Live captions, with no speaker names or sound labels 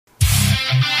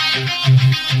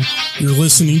You're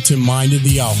listening to Mind of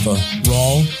the Alpha,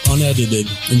 raw, unedited,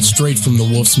 and straight from the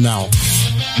wolf's mouth.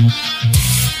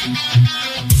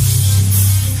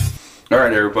 All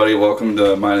right, everybody, welcome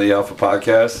to Mind of the Alpha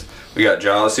podcast. We got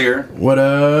Jaws here. What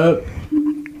up?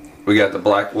 We got the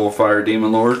Black Wolfire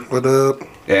Demon Lord. What up?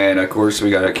 And, of course,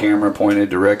 we got a camera pointed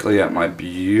directly at my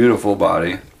beautiful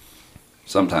body.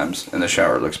 Sometimes, and the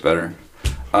shower looks better.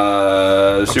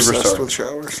 Obsessed Superstar. with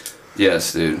showers.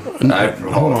 Yes, dude.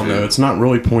 Hold on, though. It's not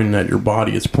really pointing at your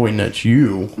body. It's pointing at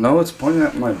you. No, it's pointing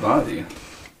at my body.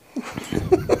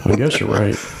 I guess you're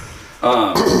right.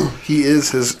 He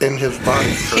is in his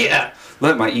body. Yeah.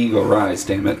 Let my ego rise,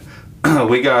 damn it.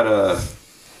 We got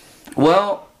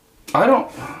well,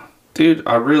 dude,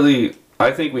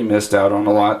 I think we missed out on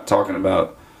a lot talking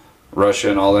about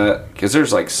Russia and all that, because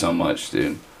there's like so much,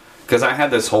 dude. Because I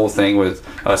had this whole thing with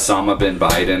Osama bin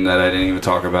Biden that I didn't even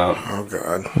talk about. Oh,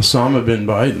 God. Osama bin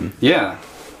Biden. Yeah.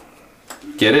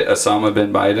 Get it? Osama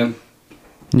bin Biden?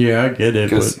 Yeah, I get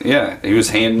it. But yeah, he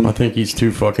was handing... I think he's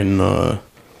too fucking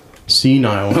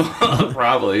senile.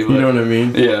 Probably. But, you know what I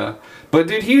mean? Yeah. But,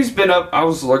 dude, he's been up... I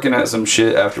was looking at some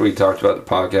shit after we talked about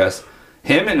the podcast.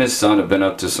 Him and his son have been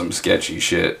up to some sketchy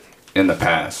shit in the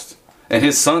past. And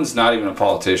his son's not even a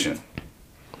politician.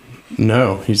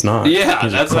 No, he's not. Yeah,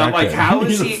 that's what I'm like. How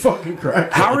is he? A fucking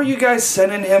crackhead. How are you guys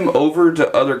sending him over to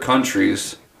other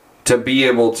countries to be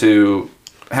able to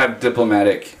have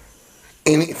diplomatic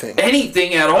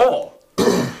anything at all?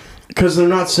 Because they're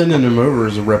not sending him over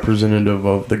as a representative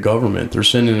of the government. They're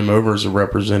sending him over as a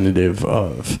representative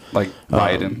of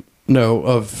Biden. No,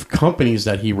 of companies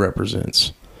that he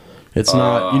represents. It's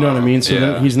not. You know what I mean? So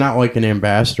yeah. he's not like an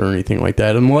ambassador or anything like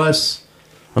that, unless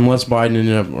Biden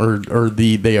ended up,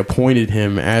 they appointed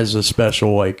him as a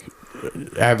special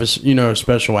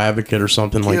special advocate or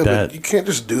something like that. But you can't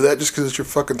just do that just because it's your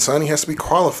fucking son. He has to be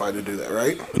qualified to do that,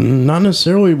 right? Not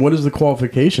necessarily. What is the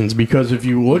qualifications? Because if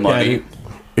you look at it,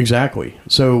 exactly.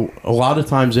 So a lot of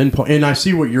times and I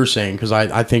see what you're saying, because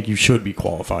I think you should be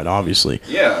qualified, obviously.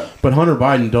 Yeah. But Hunter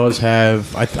Biden does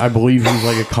have, I believe he's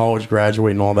like a college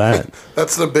graduate and all that.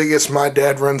 That's the biggest. My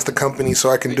dad runs the company, so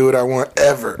I can do what I want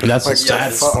ever. And that's the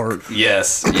saddest part.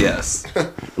 Yes.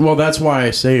 Well, that's why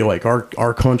I say like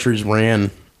our country's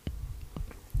ran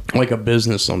like a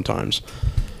business sometimes.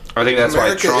 I think that's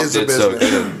America why Trump is a did so business.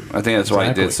 good. I think that's why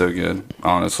he did so good,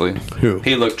 honestly. Who?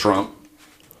 He looked Trump.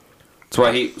 That's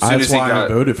why I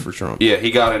voted for Trump. Yeah,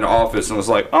 he got into office and was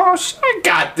like, "Oh, I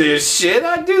got this shit.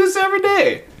 I do this every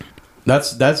day."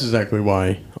 That's exactly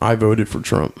why I voted for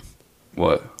Trump.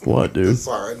 What? What, dude?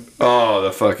 Fine. Oh,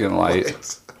 the fucking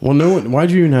light. Well, no.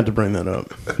 Why'd you even have to bring that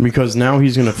up? Because now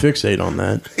he's gonna fixate on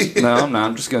that. No, I'm not.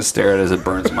 I'm just gonna stare at it as it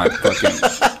burns my fucking.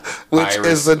 Which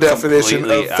is the definition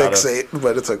of fixate,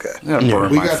 but it's okay. Yeah,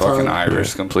 burn my fucking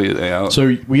iris completely out.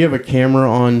 So we have a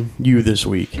camera on you this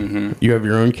week. Mm-hmm. You have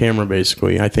your own camera,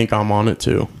 basically. I think I'm on it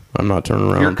too. I'm not turning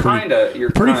around. You're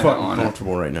pretty kinda fucking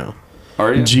comfortable right now.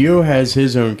 Are you? Gio has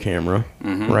his own camera,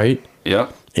 right?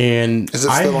 Yep. And Is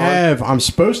it still on? I'm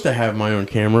supposed to have my own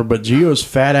camera, but Gio's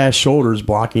fat ass shoulders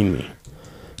blocking me.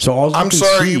 So all I'm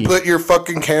sorry you put your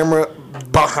fucking camera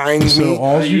behind me.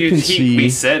 All you can see. We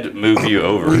said move you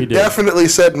over. We definitely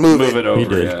said move it over. He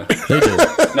did. Yeah. They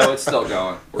did. No, it's still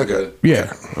going. We're good.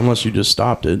 Yeah, unless you just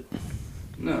stopped it.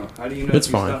 No, how do you know? It's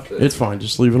fine. It's fine.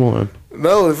 Just leave it alone.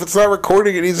 No, if it's not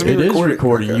recording, it needs to be recording. It is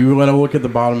recording. Okay. You let it look at the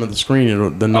bottom of the screen.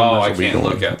 The numbers will be going.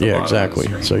 Look at the bottom exactly.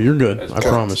 Of the screen. So you're good. I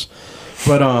promise.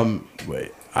 But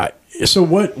so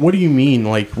what do you mean?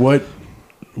 Like what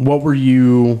were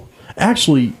you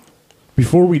actually?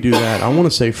 Before we do that, I want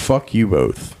to say fuck you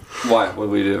both. Why? What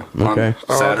did we do? Okay.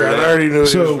 On Saturday. God, I already knew.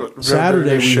 So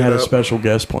Saturday we had a special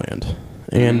guest planned,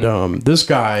 and this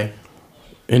guy.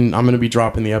 And I'm going to be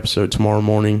dropping the episode tomorrow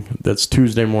morning. That's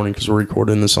Tuesday morning because we're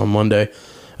recording this on Monday.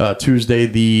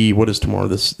 Tuesday, what is tomorrow?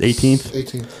 This 18th?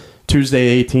 18th.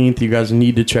 Tuesday, 18th. You guys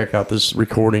need to check out this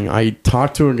recording. I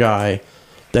talked to a guy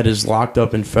that is locked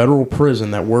up in federal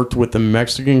prison that worked with the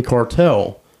Mexican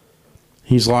cartel.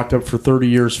 He's locked up for 30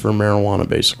 years for marijuana,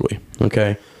 basically.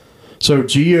 Okay? So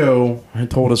Gio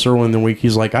had told us earlier in the week,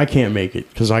 he's like, I can't make it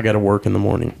because I got to work in the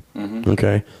morning.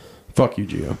 Okay? Fuck you,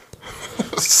 Gio.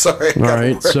 Sorry. All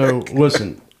right, so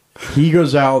listen, he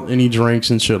goes out and he drinks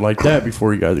and shit like that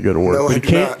before he got to go to work. No, but I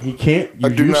do not. He can't. You I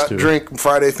do used not to drink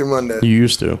Friday through Monday. You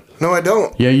used to. No, I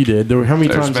don't. Yeah, you did. How many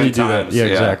There's times did you do that? times, Yeah,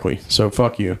 yeah. exactly. So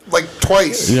fuck you. Like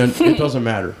twice. Yeah, it doesn't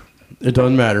matter. It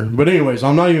doesn't matter. But anyways,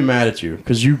 I'm not even mad at you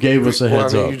because you gave us a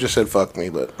heads up. You just said fuck me,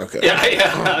 but okay. Yeah.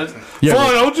 Yeah,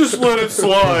 Fine, I'll just let it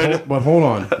slide. But hold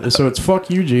on. So it's fuck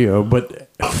you, Gio, but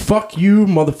fuck you,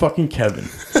 motherfucking Kevin.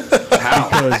 How?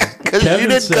 Because Kevin you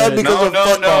didn't said- come because of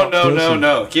football.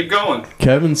 No. Keep going.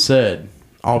 Kevin said,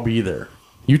 I'll be there.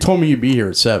 You told me you'd be here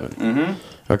at 7.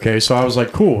 Mm-hmm. Okay, so I was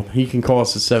like, cool. He can call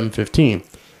us at 7:15.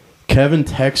 Kevin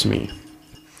texts me.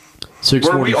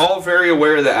 Were we all very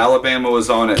aware that Alabama was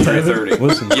on at 3:30?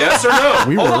 Listen. Yes or no?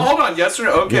 We were. Hold on. Yes or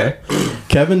no? Okay. Yeah.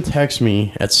 Kevin texts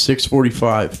me at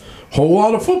 6:45. Whole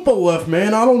lot of football left,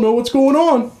 man. I don't know what's going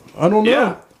on. I don't know.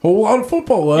 Yeah. Whole lot of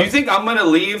football left. You think I'm going to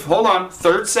leave? Hold on.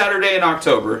 Third Saturday in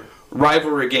October,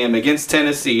 rivalry game against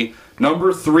Tennessee,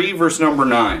 number 3 versus number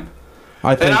 9.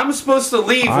 I think, And I'm supposed to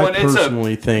leave when it's a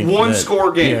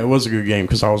one-score game. Yeah, it was a good game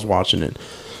because I was watching it.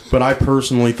 But I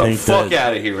personally think fuck that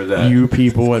out of here with that. you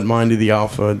people at Mind of the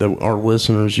Alpha, that are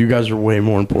listeners, you guys are way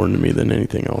more important to me than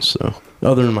anything else. So,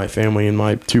 other than my family and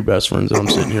my 2 best friends that I'm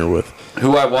sitting here with.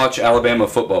 Who I watch Alabama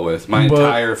football with. My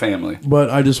entire family. But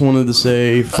I just wanted to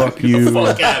say, fuck you.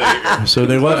 Fuck out of here. So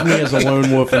they left me as a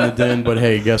lone wolf in the den, but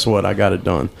hey, guess what? I got it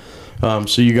done.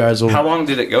 So you guys will... How long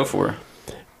did it go for?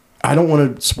 I don't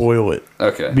want to spoil it.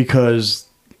 Okay. Because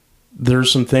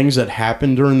there's some things that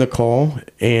happened during the call,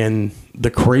 and the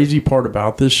crazy part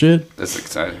about this shit... That's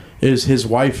exciting. ...is his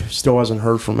wife still hasn't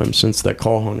heard from him since that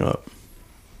call hung up.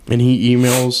 And he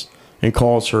emails and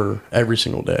calls her every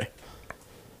single day.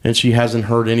 And she hasn't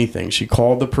heard anything. She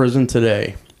called the prison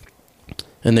today,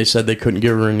 and they said they couldn't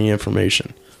give her any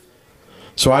information.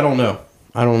 So I don't know.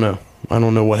 I don't know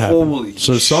what happened. Holy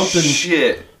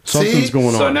shit. Something's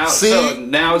going on. So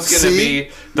now it's going to be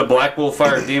the Black Bull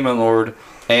Fire Demon Lord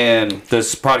and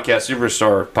this podcast,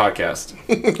 Superstar podcast.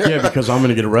 Yeah, because I'm going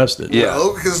to get arrested. Yeah.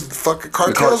 No, because the fucking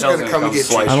cartel's going to come and get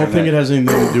you. I don't think it has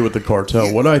anything to do with the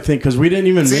cartel. What I think, because we didn't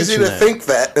even It's mention easy to that. think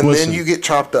that, and then you get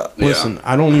chopped up. Listen,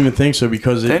 I don't even think so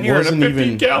because it wasn't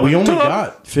even... We only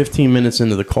got 15 minutes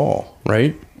into the call,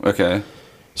 right? Okay.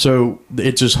 So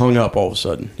it just hung up all of a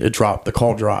sudden. It dropped. The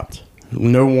call dropped.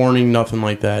 No warning, nothing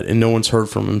like that, and no one's heard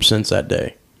from him since that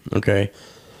day. Okay?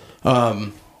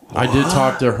 I did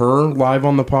talk to her live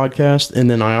on the podcast, and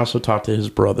then I also talked to his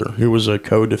brother, who was a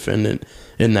co-defendant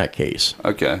in that case.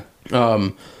 Okay.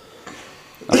 I'm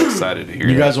excited to hear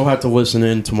You guys will have to listen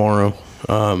in tomorrow,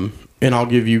 and I'll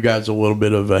give you guys a little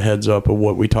bit of a heads up of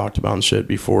what we talked about and shit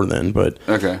before then. But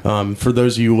okay. For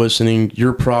those of you listening,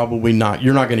 you're not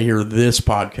going to hear this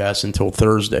podcast until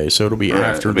Thursday, so it'll be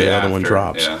after the other one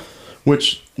drops. Yeah.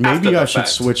 Which maybe I should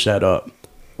switch that up.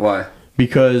 Why?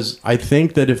 Because I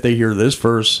think that if they hear this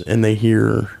verse and they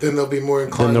hear... Then they'll be more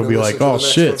inclined Then they'll be like, oh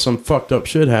shit, some fucked up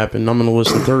shit happened. I'm going to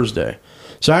listen Thursday.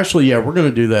 So actually, yeah, we're going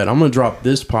to do that. I'm going to drop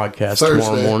this podcast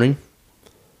tomorrow morning.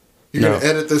 You're going to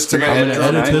edit this tonight? I'm going to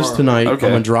edit this tonight. Okay.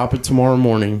 I'm going to drop it tomorrow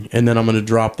morning. And then I'm going to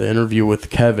drop the interview with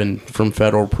Kevin from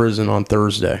federal prison on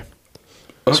Thursday.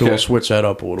 Okay. So we'll switch that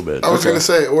up a little bit. I was going to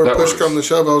say, or that push come to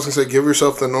shove, I was going to say, give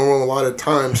yourself the normal allotted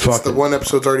time since the one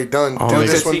episode's already done. Do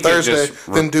this one Thursday,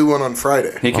 then do one on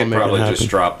Friday. He could probably just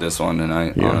drop this one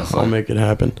tonight, honestly. I'll make it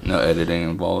happen. No editing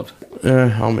involved.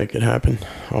 I'll make it happen.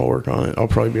 I'll work on it. I'll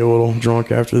probably be a little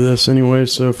drunk after this anyway,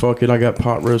 so fuck it. I got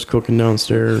pot roast cooking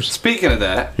downstairs. Speaking of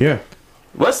that, yeah,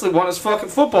 Wesley won his fucking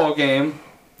football game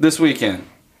this weekend.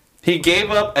 He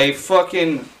gave up a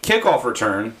fucking kickoff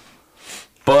return,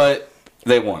 but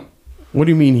they won. What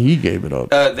do you mean he gave it up?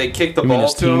 They kicked the ball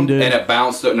to him, and it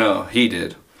bounced. No, he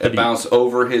did. It bounced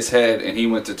over his head, and he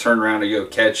went to turn around to go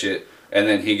catch it, and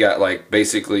then he got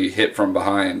basically hit from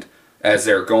behind as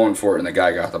they were going for it, and the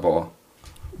guy got the ball.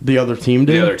 The other team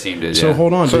did? The other team did, So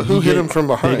hold on. So who hit him from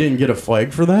behind? They didn't get a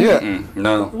flag for that? Yeah.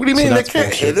 No. What do you mean they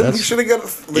can't hit him? He should have got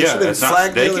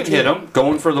a They can hit him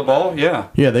going for the ball, yeah.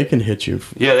 Yeah, they can hit you.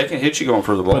 Yeah, they can hit you going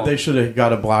for the ball. But they should have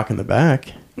got a block in the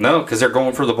back. No, because they're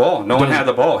going for the ball. No one had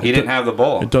the ball. He didn't have the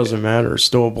ball. It doesn't matter. It's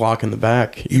still a block in the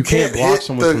back. You can't block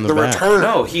someone from the back. Return.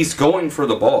 No, he's going for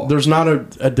the ball. There's not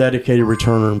a dedicated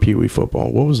returner in Pee Wee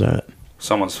football. What was that?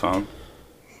 Someone's phone.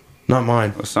 Not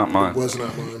mine. It's not mine. It was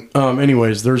not mine.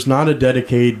 Anyways, there's not a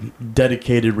dedicated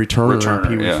returner in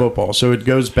Pee Wee football. So it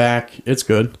goes back. It's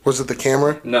good. Was it the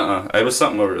camera? No, it was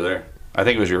something over there. I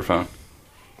think it was your phone.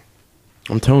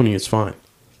 I'm telling you, it's fine.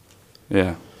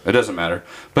 Yeah. It doesn't matter.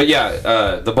 But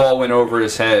yeah, the ball went over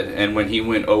his head, and when he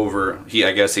went over,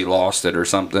 I guess he lost it or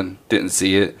something, didn't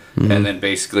see it, and then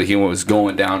basically he was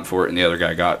going down for it, and the other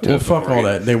guy got to it. Well, fuck all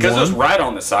that. They won? Because it was right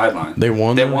on the sideline. They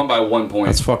won? They won by 1 point.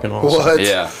 That's fucking awesome. What?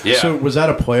 Yeah. So was that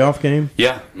a playoff game?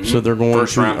 Yeah. Mm-hmm. So they're going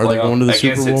First round are they going to the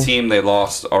Super Bowl? Against a team they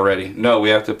lost already. No, we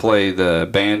have to play the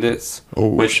Bandits,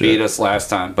 which beat us last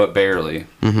time, but barely.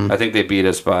 I think they beat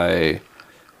us by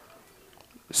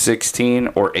 16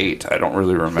 or 8. I don't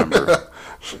really remember.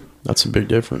 That's a big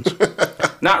difference.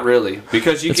 Not really,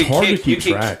 because you It's can hard to kick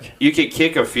keep track. you can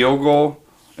kick a field goal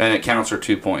and it counts for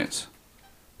 2 points.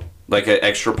 like an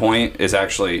extra point is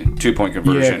actually 2-point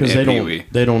conversion in Pee Wee.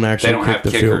 They don't actually kick have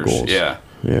the kickers. field goals. Yeah.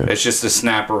 It's just a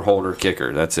snapper, holder,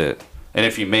 kicker. That's it. And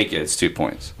if you make it, it's 2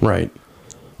 points. Right.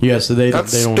 Yeah, so they don't.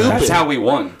 That's how we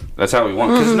won. Because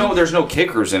there's no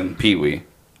kickers in Pee Wee.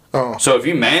 Oh. So if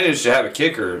you manage to have a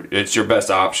kicker, it's your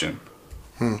best option.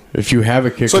 If you have a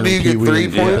kicker, so do you get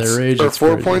 3 points or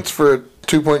 4 points for a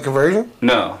 2-point conversion?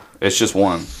 No, it's just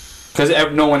one. Because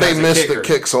no one has a kicker. They miss the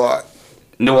kicks a lot.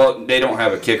 No, well, they don't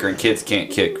have a kicker, and kids can't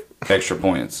kick extra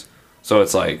points. So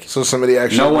it's like... So somebody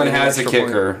actually... No one has a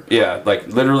kicker. Point. Yeah, like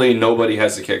literally nobody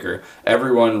has a kicker.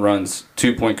 Everyone runs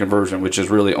 2-point conversion, which is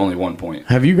really only 1 point.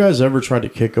 Have you guys ever tried to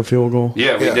kick a field goal?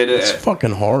 Yeah, we did it. It's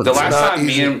fucking hard. The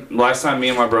last time me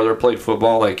and my brother played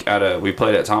football, like we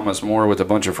played at Thomas More with a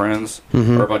bunch of friends,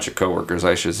 or a bunch of coworkers,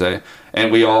 I should say,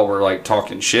 and we all were like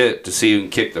talking shit to see who can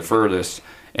kick the furthest.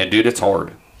 And dude, it's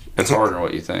hard. It's harder than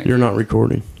what you think. You're not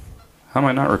recording. How am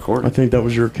I not recording? I think that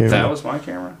was your camera. That was my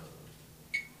camera?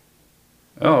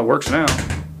 Oh, it works now.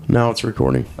 Now it's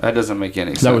recording. That doesn't make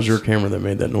any sense. That was your camera that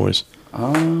made that noise.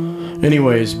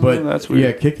 Anyways, but that's weird.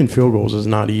 Yeah, kicking field goals is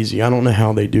not easy. I don't know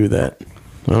how they do that.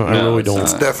 I really don't.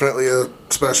 It's definitely a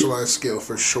specialized skill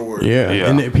for sure. Yeah.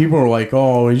 And people are like,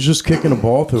 "Oh, he's just kicking a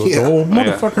ball through a goal."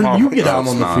 Motherfucker, you get out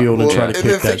on the field and try to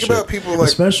kick that shit. About people like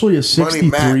especially a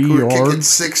 63-yard.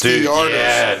 60 yarders.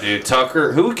 Yeah, dude.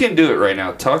 Tucker. Who can do it right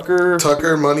now?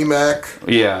 Tucker, Money Mac.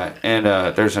 Yeah, and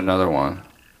there's another one.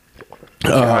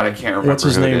 God, I can't remember what's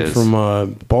his name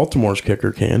from Baltimore's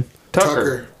kicker, Can?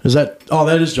 Tucker. Is that... Oh,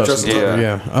 that is Justin Tucker.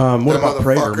 Yeah. What about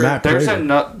Prater? Matt Prater.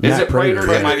 Is it Prater?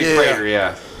 It might be Prater,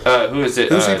 yeah. Who is it?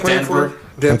 Who's he playing for?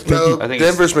 I think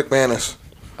Denver's McManus.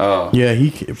 Oh. Yeah,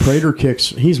 Prater kicks...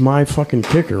 He's my fucking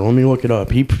kicker. Let me look it up.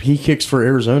 He kicks for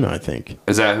Arizona, I think.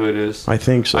 Is that who it is? I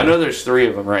think so. I know there's 3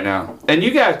 of them right now. And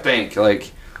you guys think,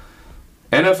 like...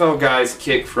 NFL guys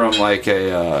kick from, like,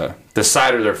 the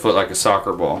side of their foot like a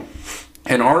soccer ball.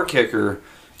 And our kicker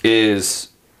is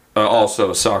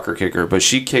also a soccer kicker, but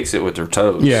she kicks it with her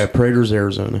toes. Yeah, Prater's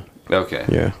Arizona. Okay.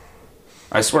 Yeah.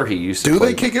 I swear he used to. Do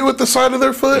they kick it with the side of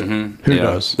their foot? Mm-hmm. Who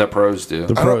does? The pros do.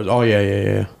 The pros. Oh,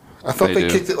 yeah. I thought they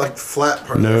kicked it like flat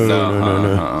part. No.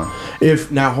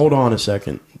 Now, hold on a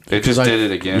second. It just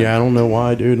did it again. Yeah, I don't know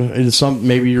why, dude. It's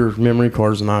maybe your memory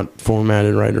card's not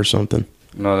formatted right or something.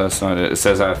 No, that's not it. It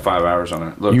says I have 5 hours on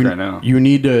it. Look right now. You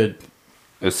need to...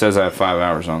 It says I have 5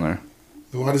 hours on there.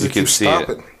 Why does it keep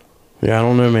stopping? Yeah, I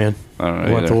don't know, man. I don't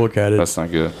know. We'll have to look at it. That's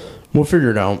not good. We'll figure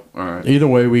it out. All right. Either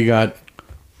way, we got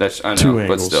I know, 2 angles,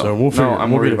 but still. so we'll figure it out.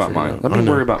 I'm worried about mine. Let me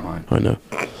worry about mine. I know.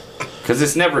 Because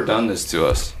it's never done this to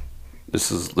us.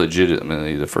 This is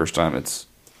legitimately the first time it's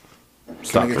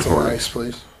stopped recording. Can I get some ice,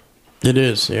 please? It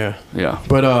is, yeah. Yeah.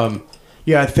 But,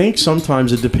 yeah, I think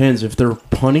sometimes it depends. If they're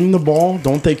punting the ball,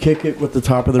 don't they kick it with the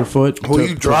top of their foot? Well,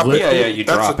 you drop it. Yeah, you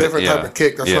drop it. That's a different type of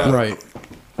kick. That's right.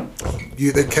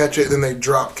 They catch it, then they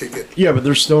drop kick it. Yeah, but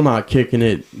they're still not kicking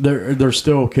it. They're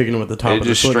still kicking it with the top of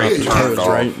their foot. Straight toes,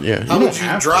 right? Yeah. How would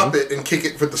you drop it and kick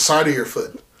it with the side of your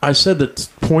foot? I said the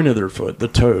point of their foot, the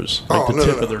toes, like the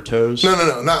tip of their toes.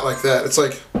 No, not like that. It's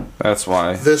like that's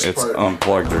why it's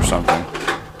unplugged or something.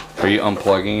 Are you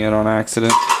unplugging it on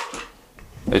accident?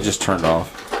 It just turned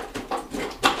off.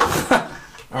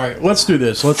 All right, let's do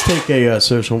this. Let's take a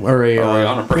social or a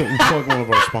plug one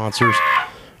of our sponsors.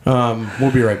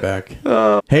 We'll be right back.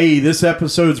 Hey, this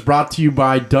episode's brought to you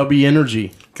by W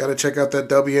Energy. Gotta check out that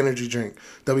W Energy drink.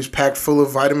 W's packed full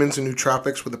of vitamins and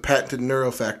nootropics with a patented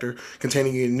neurofactor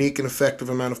containing a unique and effective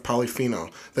amount of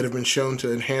polyphenol that have been shown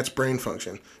to enhance brain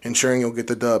function, ensuring you'll get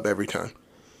the dub every time.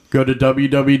 Go to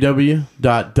www.w.gg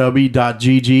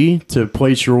to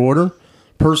place your order.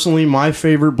 Personally, my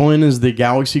favorite blend is the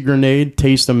Galaxy Grenade.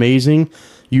 Tastes amazing.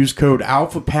 Use code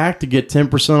ALPHAPACK to get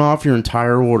 10% off your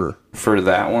entire order. For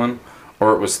that one,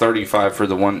 or it was $35 for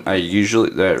the one I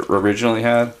originally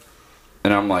had.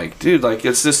 And I'm like, dude, like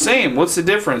it's the same. What's the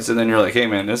difference? And then you're like, hey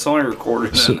man, it's only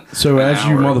recorded. So as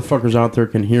you motherfuckers out there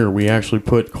can hear, we actually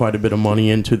put quite a bit of money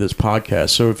into this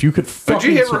podcast. So if you could Did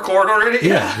you hit record already?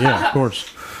 Yeah, of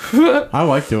course. I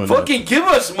like doing that. Fucking give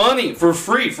us money for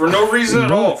free for no reason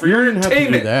at all. For your entertainment. You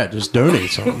don't have to do that. Just donate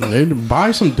something.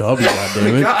 Buy some W,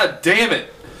 goddammit. God damn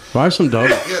it. Buy some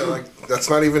W. Yeah, like that's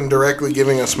not even directly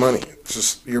giving us money. It's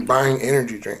just you're buying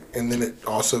energy drink, and then it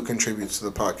also contributes to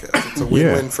the podcast. It's a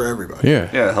win-win for everybody. Yeah,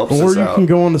 it helps us out. Or you can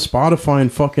go on to Spotify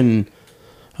and fucking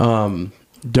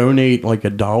donate like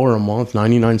 $1 a month,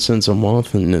 99 cents a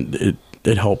month, and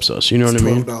it helps us. You know what I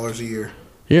mean? $12 a year.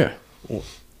 Yeah.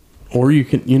 Or you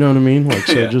can, you know what I mean? Like,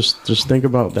 so just think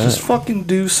about that. Just fucking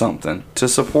do something to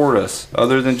support us,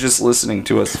 other than just listening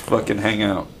to us fucking hang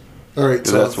out. All right,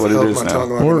 so that's what it is now.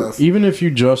 Or even if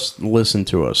you just listen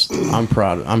to us, I'm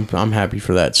proud. I'm happy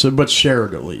for that. So, but share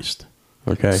it at least.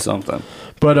 Okay. Something.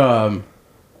 But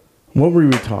what were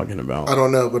we talking about? I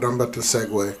don't know, but I'm about to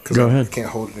segue because Go ahead. I can't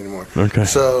hold it anymore. Okay.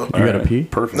 So you got to pee?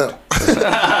 Perfect. No.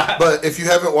 But if you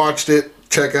haven't watched it,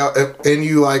 check out, and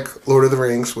you like Lord of the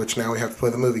Rings, which now we have to play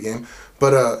the movie game,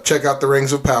 but check out The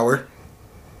Rings of Power.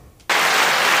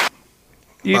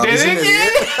 You Bobby's did an it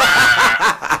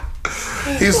idiot.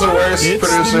 He's the worst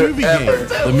producer ever.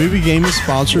 The movie game is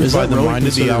sponsored by the really Mind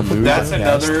of the considered a Alpha movie? That's podcast.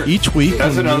 another. Each week,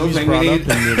 That's when the another movie's thing we brought need up in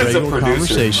the as a regular producer.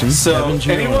 conversation, So, Evan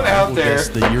Gino anyone and I out will there- guess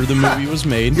the year the movie was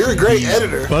made, You're a great the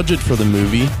editor. budget for the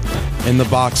movie, and the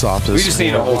box office. We just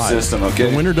need a whole worldwide. system, okay?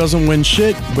 The winner doesn't win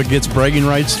shit, but gets bragging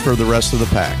rights for the rest of the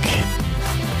pack.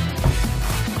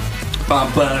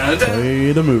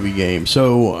 Play the movie game.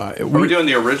 So Are we doing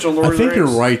the original Lord I of the think you're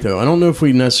Rings? right, though. I don't know if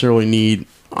we necessarily need.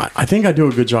 I think I do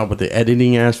a good job with the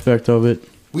editing aspect of it.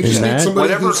 We just in need that. somebody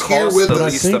Whatever who's here costs with the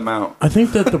us. least amount. I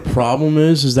think that the problem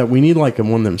is that we need like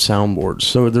one of them soundboards,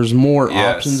 so there's more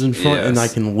Yes, options in front, and I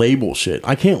yes. can label shit.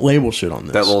 I can't label shit on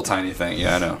this. That little tiny thing.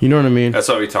 Yeah, I know. You know what I mean? That's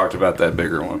why we talked about that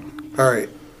bigger one. All right.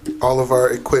 All of our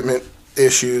equipment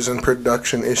issues and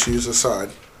production issues aside,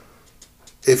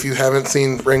 if you haven't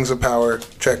seen Rings of Power,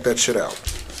 check that shit out.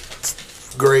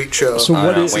 It's a great show. So I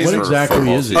what know, is wait what for exactly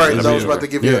football is it? All right, season. I was about to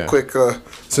give you yeah. a quick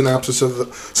synopsis of the.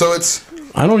 So it's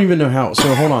I don't even know how.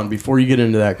 So hold on before you get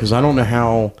into that, because I don't know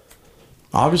how.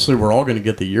 Obviously, we're all going to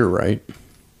get the year right.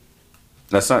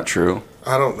 That's not true.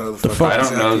 I don't know the fuck- I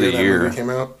don't know the that year. movie came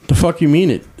out. The fuck you mean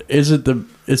it? Is it the?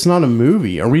 It's not a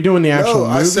movie. Are we doing the actual No,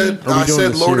 movie? I said Or are we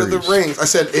doing the Lord of the series? Rings. I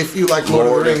said if you like Lord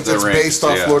of the Rings, it's based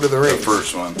off yeah, Lord of the Rings. The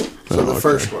first one. So the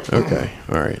first one. Okay,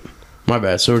 all right. My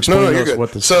bad. So explain you're to us good.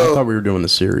 what this. So- I thought we were doing the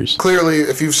series. Clearly,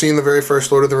 if you've seen the very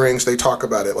first Lord of the Rings, they talk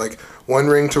about it. Like, one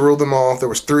ring to rule them all. There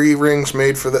was 3 rings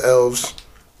made for the elves,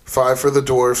 5 for the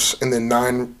dwarfs, and then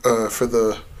 9 for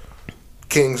the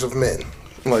kings of men.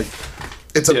 Like,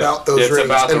 it's Yeah, about those it's rings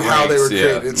about the and how they were rings, yeah.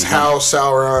 created. It's how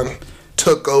Sauron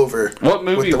took over. What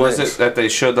with movie the was rings. it that they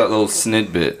showed that little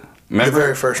snidbit? The Remember?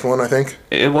 very first one, I think.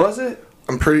 It was it?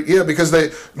 I'm pretty because they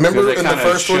remember Because they in the kinda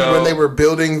first one show- when they were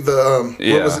building the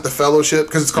Yeah. what was it, the Fellowship,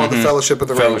 because it's called the Fellowship of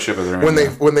the Ring. Fellowship of the Ring, When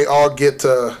yeah. they all get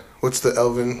to what's the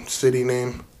Elven city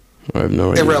name? I have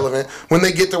no idea. Irrelevant. When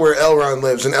they get to where Elrond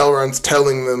lives and Elrond's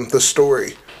telling them the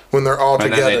story when they're all And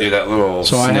together. then they do that little.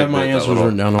 So I have my snippet, that answers little-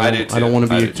 written down. I do I don't want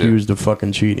to be too. accused of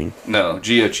fucking cheating. No,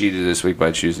 Gio cheated this week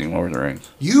by choosing Lord of the Rings.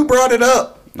 You brought it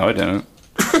up. No, I didn't.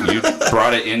 You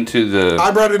brought it into the.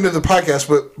 I brought it into the podcast,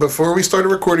 but before we started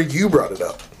recording, you brought it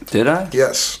up. Did I?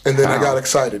 Yes, and then I How? got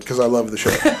excited because I love the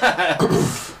show.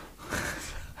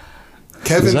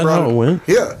 Kevin Is that brought how it went?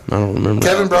 Yeah. I don't remember.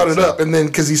 Kevin brought it so. up, and then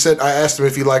because he said, I asked him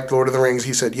if he liked Lord of the Rings,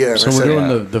 he said, yeah. And So I we're said, doing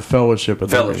yeah. the Fellowship of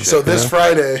the Fellowship. Ring. So this Yeah?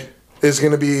 Friday is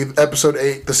going to be episode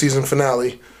 8, the season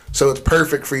finale. So it's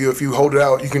perfect for you. If you hold it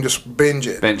out, you can just binge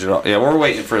it. Binge it all. Yeah, we're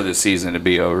waiting for the season to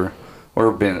be over.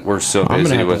 We're so I'm gonna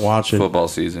busy have to with watch it. football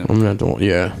season. I'm gonna have to.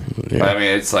 Yeah. I mean,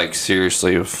 it's like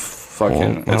seriously,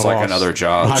 fucking. Well, it's I like lost. another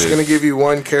job. I'm just dude. going to give you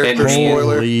one character And me-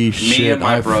 spoiler. Holy shit! and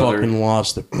my I brother- fucking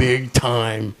lost a big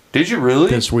time Did you really?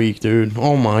 this week, dude.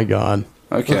 Oh my god.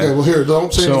 Okay. Okay, well, here,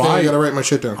 don't say So anything. I I- got to write my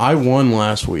shit down. I won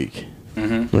last week.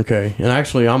 Mm-hmm. Okay, and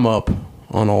actually, I'm up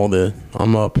on all the.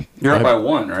 I'm up. You're up I- by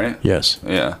 1, right? Yes,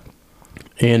 Yeah.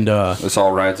 and This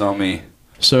all rides on me.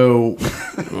 so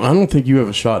I don't think you have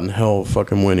a shot in hell of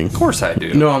fucking winning. Of course I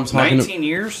do. No, I'm talking- 19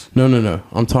 years? No.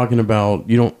 I'm talking about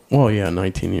you don't. Well, yeah,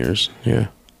 19 years. Yeah,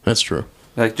 that's true.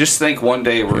 Like, just think one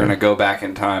day we're going to go back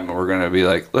in time and we're going to be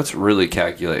like, let's really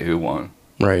calculate who won.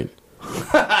 Right.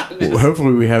 Well,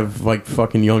 hopefully, we have like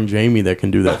fucking young Jamie that can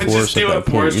do that for us Just at do that it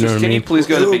for point. us. You know Just what I can you mean? please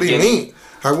go to It'll the be beginning? me.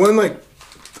 I won like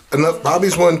enough.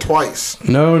 Bobby's won twice.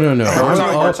 No.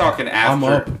 We're talking after. I'm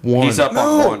up one. He's up No.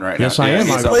 on 1 right now. Yes, I am.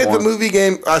 he's He's He up played the 1. movie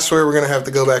game. I swear we're going to have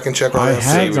to go back and check all I that.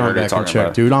 have we gone already back and talking checked, about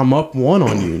it. dude. I'm up one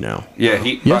on you now. Yeah,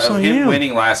 Yes, by I him am.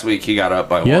 winning last week, he got up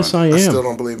by 1. Yes, I I still am.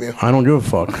 don't believe you. I don't give a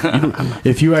fuck.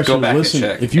 If you actually back and listen,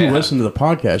 check. if you Yeah. listen to the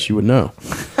podcast, you would know.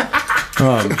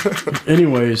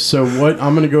 Anyways, so what?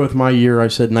 I'm gonna go with my year. I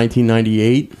said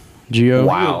 1998. Gio,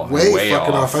 Wow. Way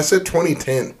fucking off. I said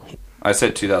 2010. I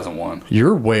said 2001.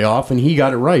 you're way off, and he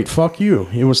got it right. Fuck you.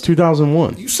 It was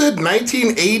 2001. You said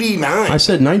 1989. I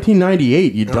said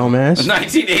 1998. You dumbass.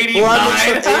 1989. Well, I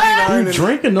said 89. Dude, and-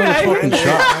 drink another fucking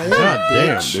shot. God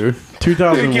damn, dude.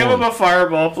 2001. Give him a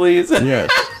fireball, please.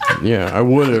 Yes. Yeah, I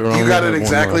would have. You got it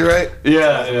exactly right.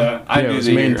 Yeah. I Yeah, it knew was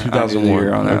the made in year. I knew the 2001.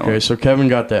 year on that Okay, one. so Kevin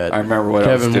got that. I remember what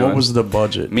I was Kevin, doing. what was the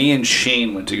budget? Me and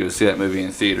Shane went to go see that movie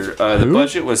in theater. The Who?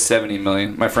 budget was $70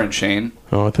 million. My friend Shane.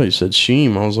 Oh, I thought you said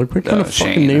Sheem. I was like, what kind of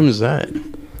fucking Shane. name is that?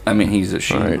 I mean, he's a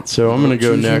shoe. All right, so I'm gonna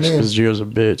go Choose your next name. because Gio's a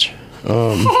bitch.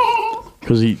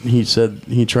 Because he said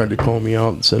he tried to call me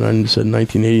out and said I said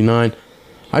 1989.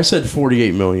 I said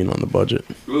 48 million on the budget.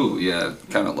 Ooh, yeah,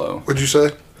 kind of low. What'd you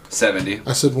say? 70.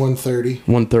 I said 130.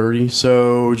 130.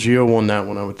 So Gio won that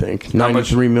one, I would think. How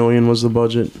much? 93 million was the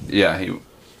budget. Yeah, he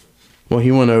Well,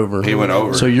 he went over. He went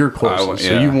over. So you're closest.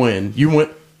 So yeah. you win. You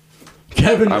went.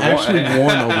 Kevin I won. actually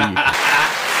won a lead.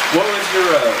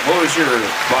 What was your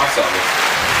box office?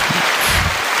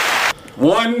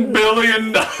 $1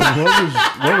 billion.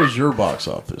 What was your box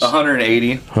office?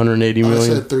 180. 180 I million.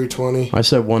 said 320. I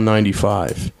said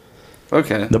 195.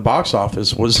 Okay. The box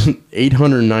office was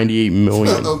 898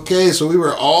 million. Okay, so we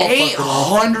were all fucking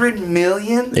off. 800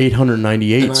 million?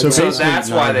 898. So So basically that's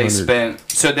why they 900.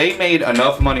 spent. So they made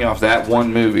enough money off that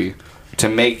one movie to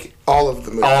make All of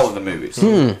the movies. all of the movies.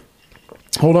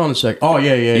 Hold on a sec. Oh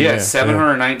yeah. Yeah,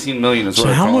 719 million is what So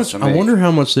it how costs much? to I make. wonder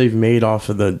how much they've made off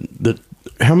of the.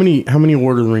 How many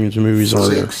Lord of the Rings movies are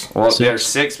there? 6. Well, there's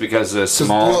 6 because of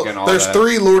Smog and all There's that.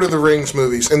 3 Lord of the Rings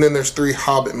movies, and then there's 3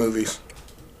 Hobbit movies.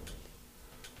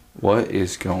 What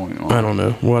is going on? I don't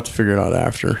know. We'll have to figure it out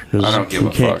after. 'Cause I don't give we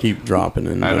a can't fuck. keep dropping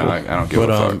in. The I know, middle. I don't give a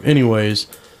fuck. Anyways,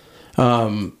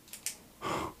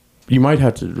 you might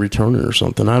have to return it or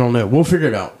something. I don't know. We'll figure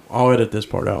it out. I'll edit this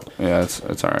part out. Yeah, it's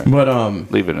all right. But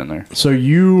Leave it in there. so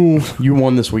you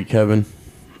won this week, Kevin.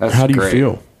 That's How do you great.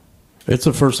 feel? It's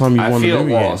the first time you I won the feel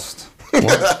movie lost. I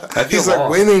feel He's like,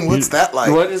 lost. winning, what's that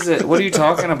like? What is it? What are you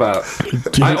talking about?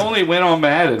 I only win on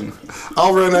Madden.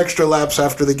 I'll run extra laps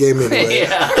after the game anyway.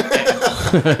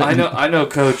 I know,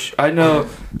 Coach. I know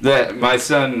that my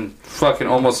son fucking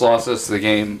almost lost us the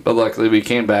game, but luckily we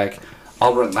came back.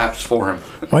 I'll run laps for him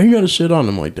game. Why you got to shit on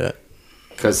him like that?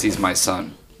 because he's my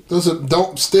son.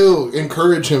 Don't still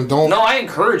encourage him. Don't No, I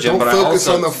encourage him, don't but I focus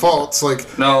also on the faults.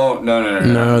 Like no.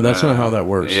 No, that's not how that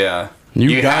works. Yeah,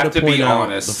 You have gotta to point be out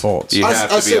honest. the faults. You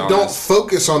have I to be said, don't honest.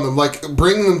 focus on them. Like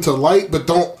bring them to light, but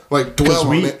don't like dwell Because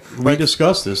on it. we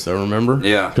discussed this though, remember?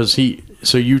 Yeah. Because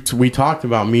we talked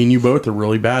about me and you both are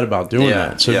really bad about doing Yeah,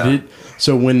 that. So yeah.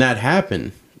 so when that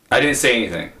happened I didn't say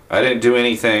anything. I didn't do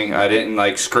anything. I didn't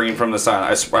like scream from the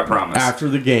side. I promise. after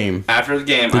the game, After the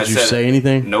game, did I you said say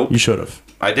anything? Nope. You should have.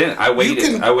 I didn't. I waited.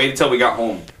 can- I waited till we got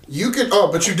home. You could.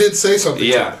 Oh, but you did say something.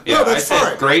 Yeah, to him. yeah. No, I that's said,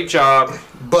 fine. great job,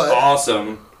 But-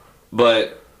 awesome,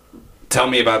 but tell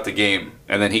me about the game.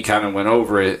 And then he kind of went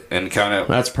over it and kind of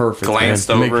That's perfect. glanced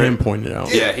man. over Make it. him point it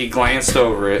out. Yeah, he glanced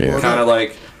over it, Yeah. kind of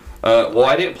like, well,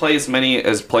 I didn't play as many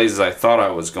plays as I thought I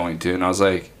was going to. And I was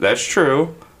like, that's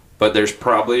true, but there's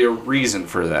probably a reason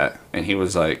for that. And he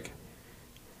was like,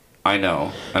 I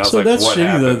know. And I was So like, that's what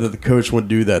shitty though happened? that the coach would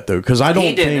do that though, because I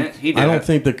don't didn't. think He I don't didn't.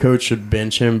 think the coach should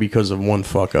bench him because of one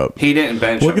fuck up. He didn't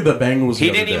bench Look him. at the Bengals. He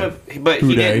the other didn't day. even, but he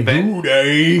Who didn't dey? bench. Who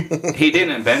dey? He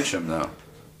didn't bench him though.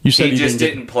 You said He just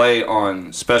didn't. didn't play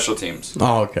on special teams.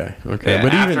 Oh, okay. Yeah,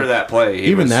 But after even that play, he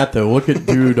even was, that though, look at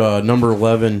dude number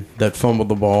 11 that fumbled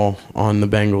the ball on the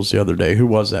Bengals the other day. Who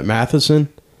was that? Matheson?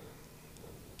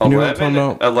 You know what I'm talking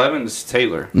about? 11's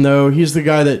Taylor. No, he's the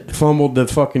guy that fumbled the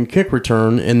fucking kick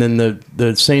return, and then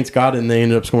the Saints got it, and they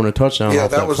ended up scoring a touchdown Yeah,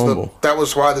 off that fumble. that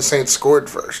was why the Saints scored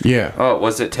first. Yeah. Oh,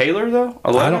 was it Taylor though?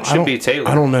 11 should be Taylor.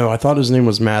 I don't know. I thought his name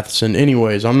was Matheson.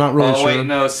 Anyways, I'm not really Oh sure. wait,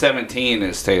 no, 17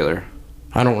 is Taylor.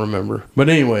 I don't remember. But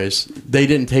anyways, they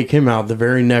didn't take him out. The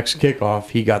very next kickoff,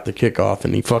 he got the kickoff,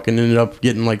 and he fucking ended up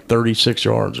getting like 36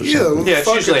 yards or Yeah, something. well, Yeah, it's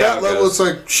fuck, usually at how that it level, goes. it's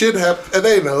like shit happen. And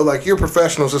they know, like you're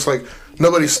professionals. It's like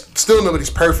nobody's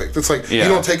perfect. It's like Yeah. you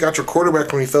don't take out your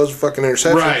quarterback when he throws a fucking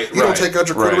interception. Right, You don't right, take out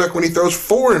your right. quarterback when he throws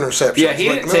 4 interceptions. Yeah, he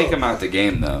Like, didn't no. take him out the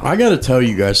game though. I got to tell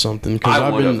you guys something because I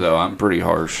I've would have been though. I'm pretty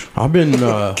harsh. Kevin's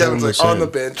Kevin's like on the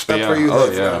saying, bench. That's Yeah. where you Oh,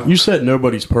 live yeah. now. you said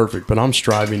nobody's perfect, but I'm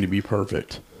striving to be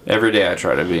perfect. Every day I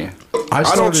try to be. I I don't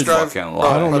started. strive. fucking I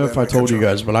lie. don't my know bad, if I man. told you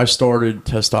Control. guys, but I started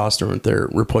testosterone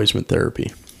replacement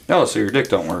therapy. Oh, so your dick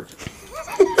don't work.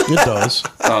 It does.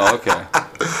 Oh,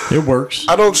 okay. It works.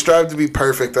 I don't strive to be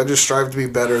perfect. I just strive to be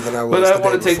better than I was. But I the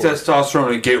want day to take before.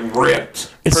 testosterone and get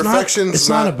ripped. Perfection's It's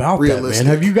not not about realistic. that,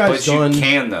 man. Have you guys But done? you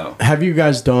can though. Have you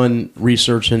guys done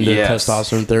research into Yes.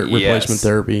 testosterone Yes. replacement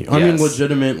therapy? I mean, Yes.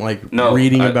 legitimate, like No,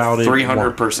 reading about it.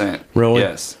 300%. Really?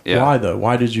 Yes. Yeah. Why though?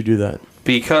 Why did you do that?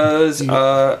 Because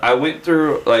I went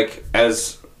through, like,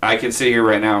 as I can sit here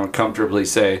right now and comfortably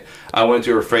say, I went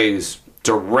through a phase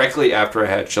directly after I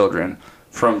had children.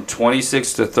 From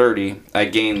 26 to 30, I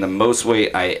gained the most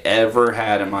weight I ever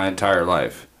had in my entire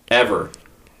life. Ever.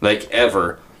 Like,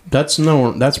 ever. That's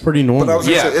pretty normal. But I was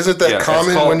gonna Yeah. say, isn't that Yeah, it's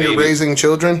common called when you're baby. raising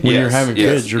children? when you're Yes, having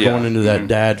yes, kids, you're yeah. going into that Mhm.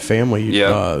 dad family. Yeah.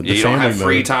 The You family don't have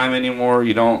free mode. time anymore.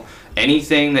 You don't...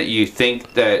 Anything that you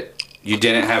think that you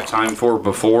didn't have time for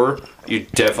before, you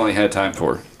definitely had time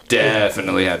for.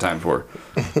 definitely had time for.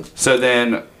 So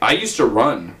then I used to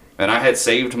run, and I had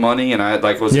saved money, and I had,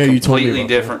 was a completely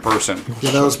different person.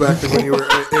 Yeah, that was back when you were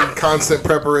in constant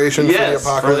preparation for the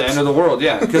apocalypse. For the end of the world,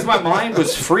 yeah. Because my mind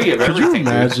was free of everything. Could you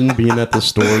imagine being at the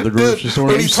store, the grocery store?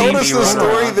 When he told us the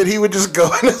story that he would just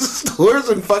go into stores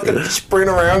and fucking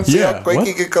sprint around, see how quick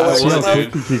he could collect stuff.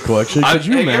 Could you imagine? Have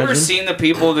you ever seen the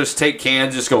people just take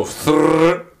cans, just go...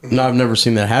 No, I've never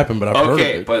seen that happen, but I've heard of it.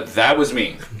 Okay, but that was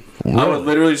me. Really? I would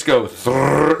literally just go...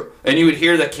 And you would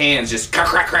hear the cans just... Crack,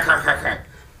 crack, crack, crack, crack, crack.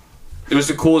 It was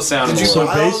the coolest sound. Did you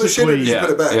buy all the shit or did you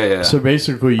put it back? Yeah. So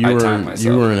basically, you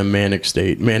were in a manic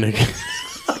state.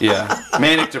 Yeah,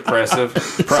 manic depressive.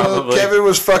 Probably. So Kevin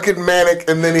was fucking manic,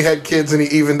 and then he had kids, and he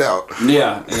evened out.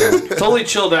 Yeah. Totally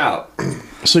chilled out.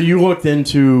 So you looked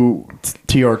into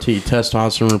TRT,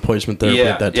 testosterone replacement therapy,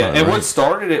 at that time. And right? what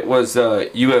started it was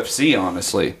UFC.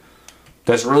 Honestly,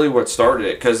 that's really what started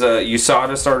it because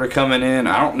USADA started coming in.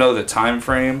 I don't know the time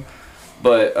frame.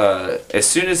 But as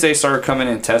soon as they started coming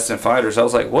in testing fighters, I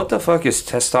was like, what the fuck is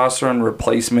testosterone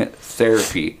replacement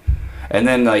therapy? And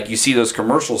then, you see those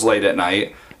commercials late at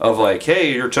night of,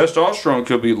 hey, your testosterone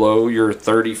could be low. You're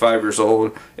 35 years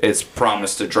old. It's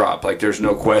promised to drop. There's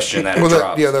no question that it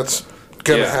drops. That's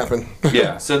going to happen.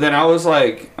 Yeah. So then I was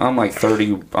I'm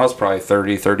 30. I was probably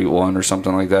 30, 31 or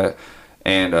something like that.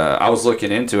 And I was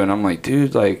looking into it, and I'm like,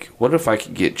 dude, what if I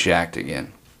could get jacked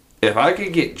again? If I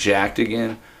could get jacked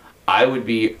again, I would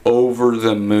be over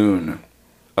the moon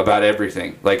about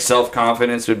everything.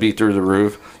 Self-confidence would be through the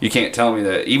roof. You can't tell me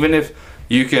that. Even if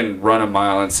you can run a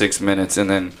mile in 6 minutes and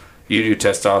then you do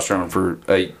testosterone for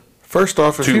First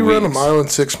off, if 2 you run a weeks. mile in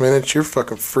 6 minutes, you're a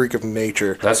fucking freak of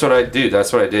nature. That's what I do.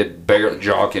 That's what I did. Barely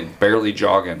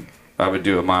jogging. I would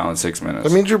do a mile in 6 minutes.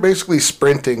 That means you're basically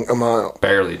sprinting a mile.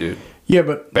 Barely, dude. Yeah,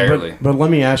 but barely. But let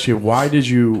me ask you, why did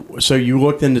you? So you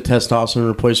looked into testosterone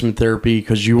replacement therapy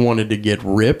because you wanted to get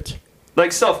ripped?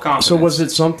 Self-confidence. So was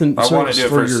it something? I wanted to do it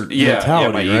for first. Your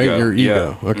mentality, my right? ego. Your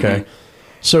ego. Yeah. Okay. Mm-hmm.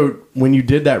 So when you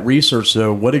did that research,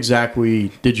 though, what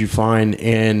exactly did you find,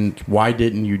 and why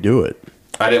didn't you do it?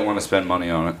 I didn't want to spend money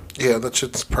on it. Yeah, that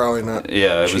shit's probably not.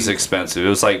 Yeah, it cheap. was expensive. It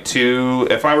was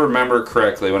if I remember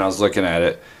correctly, when I was looking at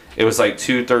it, it was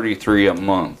 $233 a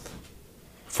month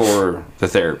for the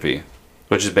therapy,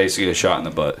 which is basically a shot in the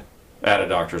butt at a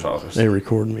doctor's office. They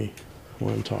record me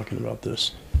when I'm talking about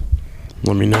this.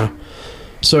 Let me know.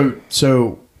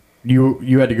 So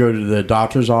you had to go to the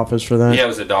doctor's office for that? Yeah, it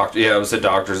was a doctor. Yeah, it was a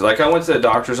doctor's. I went to the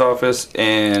doctor's office,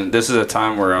 and this is a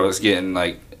time where I was getting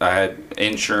I had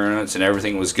insurance and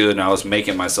everything was good, and I was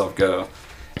making myself go.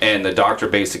 And the doctor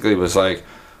basically was like,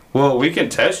 well, we can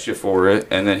test you for it,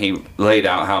 and then he laid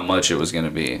out how much it was going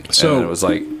to be. So and it was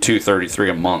 $233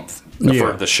 a month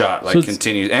for the shot, so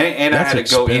continues. And I had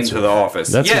to go into the office.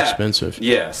 That's expensive.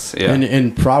 Yes, yeah.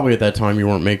 And probably at that time you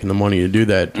weren't making the money to do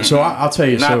that. Mm-hmm. So I'll tell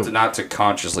you, not to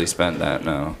consciously spend that.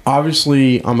 No.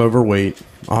 Obviously, I'm overweight.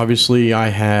 Obviously, I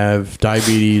have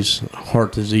diabetes,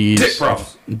 heart disease. Dick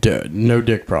problems. No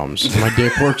dick problems. My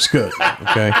dick works good.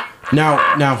 Okay.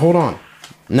 Now hold on.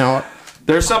 Now.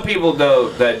 There's some people, though,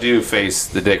 that do face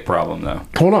the dick problem, though.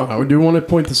 Hold on. I do want to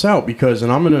point this out because,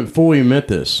 and I'm going to fully admit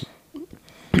this,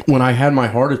 when I had my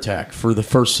heart attack for the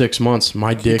first 6 months,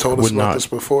 my dick would not. This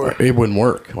before. It wouldn't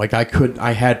work.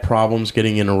 I had problems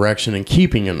getting an erection and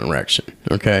keeping an erection.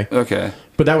 Okay. Okay.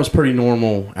 But that was pretty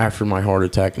normal after my heart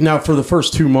attack. Now, for the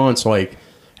first 2 months,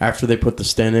 after they put the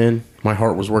stent in, my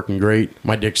heart was working great.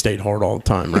 My dick stayed hard all the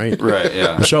time, right? Right,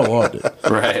 yeah. Michelle loved it.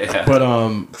 Right, yeah.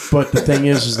 But the thing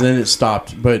is then it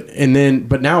stopped. But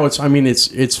now it's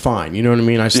fine. You know what I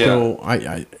mean? I still,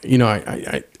 I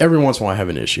every once in a while I have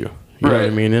an issue. You know what I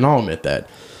mean? And I'll admit that.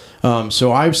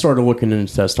 So I've started looking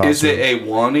into testosterone. Is it a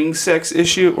wanting sex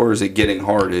issue or is it getting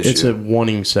hard issue? It's a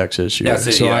wanting sex issue. That's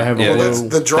it, I have a low...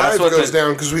 the drive goes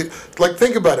down because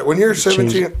think about it. When you're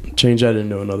 17... Change that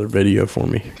into another video for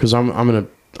me because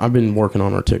I've been working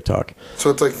on our TikTok. So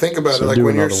it's think about it.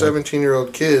 When you're a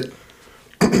 17-year-old kid,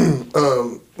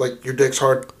 your dick's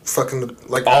hard fucking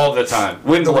all the time.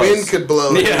 Wind could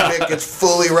blow. And your dick gets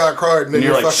fully rock hard, and then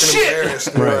you're fucking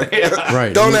embarrassed. Right.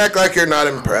 Right. Don't act like you're not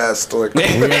impressed. We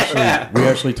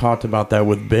actually talked about that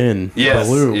with Ben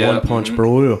Berlew, One Punch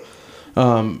Berlew.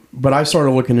 But I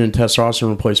started looking into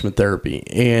testosterone replacement therapy,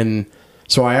 and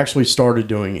so I actually started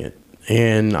doing it.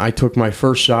 And I took my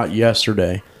first shot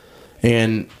yesterday,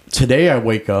 and today I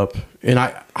wake up. And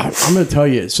I'm going to tell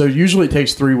you, so usually it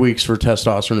takes 3 weeks for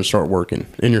testosterone to start working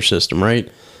in your system,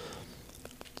 right?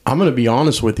 I'm going to be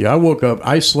honest with you. I woke up,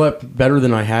 I slept better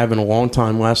than I have in a long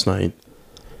time last night.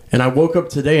 And I woke up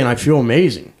today and I feel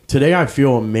amazing. Today I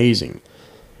feel amazing.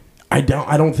 I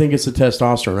don't think it's a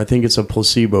testosterone. I think it's a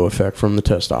placebo effect from the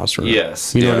testosterone.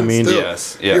 Yes. You know what I mean? Still,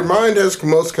 Yes. Yeah. Your mind has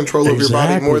most control of your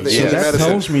body more than So any that medicine.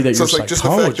 tells me that so your it's like just the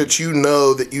psychology. fact that you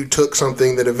know that you took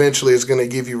something that eventually is going to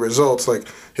give you results, like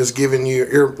has given you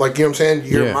your, like, you know what I'm saying?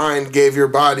 Your mind gave your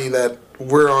body that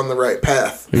we're on the right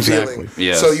path. Exactly. Feeling.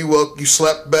 Yes. So you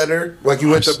slept better, like you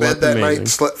went to bed that night,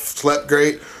 slept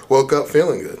great, woke up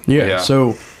feeling good. Yeah.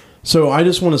 So I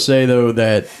just want to say, though,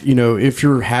 that, you know, if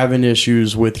you're having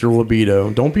issues with your libido,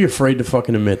 don't be afraid to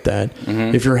fucking admit that.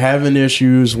 Mm-hmm. If you're having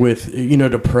issues with, you know,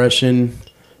 depression,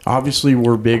 obviously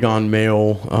we're big on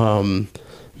male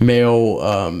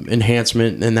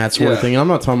enhancement and that sort of thing. And I'm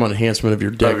not talking about enhancement of your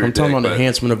dick. I'm talking about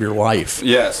enhancement of your life.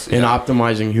 Yes. And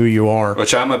optimizing who you are.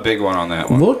 Which I'm a big one on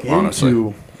that one. Look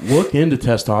into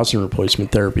testosterone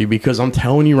replacement therapy, because I'm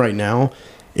telling you right now,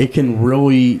 it can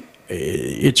really...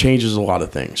 It changes a lot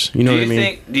of things. You know what I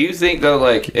mean? Do you think though,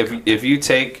 like if you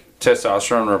take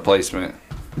testosterone replacement,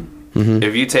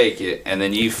 if you take it and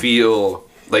then you feel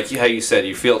like how you said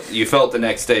you felt the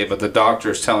next day, but the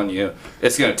doctor's telling you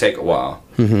it's going to take a while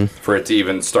for it to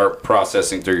even start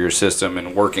processing through your system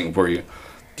and working for you.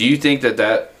 Do you think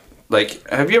that like,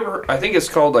 have you ever? I think it's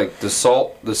called like the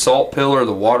salt pill or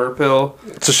the water pill.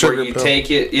 It's a sugar pill. Take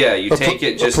it. Yeah, you take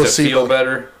it just to feel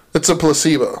better. It's a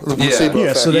placebo. It's a placebo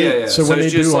effect. So when they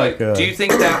it's do just like, do you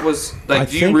think that was like?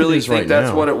 Do you think really it is think right that's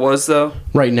now. what it was though?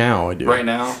 Right now, I do. Right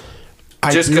now,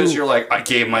 just because you're like, I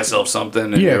gave myself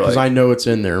something. And yeah, because I know it's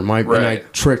in there. And I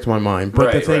tricked my mind.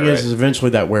 But the thing is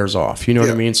eventually that wears off. You know what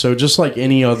I mean? So just like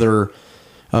any other,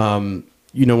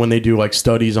 you know, when they do like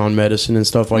studies on medicine and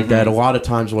stuff like that, a lot of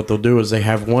times what they'll do is they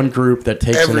have one group that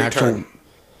takes an actual. Time.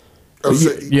 So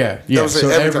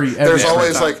there's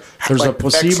always time. There's a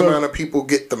placebo. X amount of people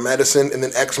get the medicine, and then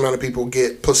X amount of people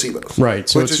get placebos. Right.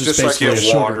 So it's just basically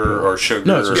like water or sugar.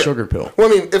 No, it's a sugar pill. Well,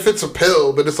 I mean, if it's a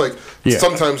pill, but it's like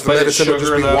sometimes the medicine will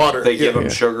just be water. They give them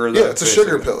sugar. Yeah, it's a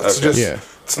sugar pill. It's just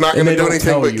it's not going to do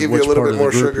anything but give you a little bit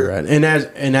more sugar. And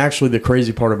actually, the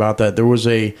crazy part about that, there was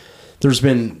a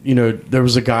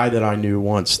guy that I knew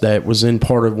once that was in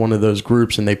part of one of those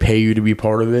groups, and they pay you to be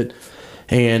part of it.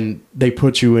 And they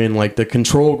put you in like the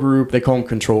control group. They call them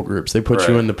control groups. They put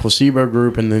you in the placebo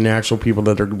group and then the actual people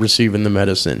that are receiving the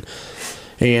medicine.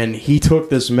 And he took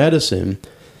this medicine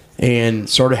and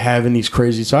started having these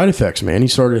crazy side effects, man. He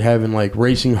started having like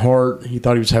racing heart. He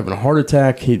thought he was having a heart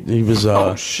attack. He was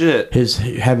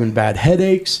having bad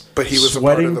headaches. But he was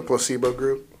sweating. a part of the placebo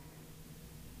group.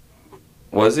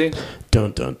 Was he?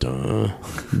 Dun dun dun.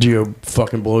 Geo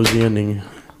fucking blows the ending.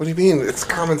 What do you mean? It's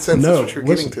common sense. That's what you're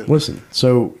getting to. Listen.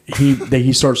 So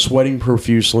he starts sweating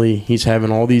profusely. He's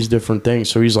having all these different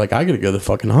things. So he's like, I got to go to the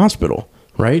fucking hospital,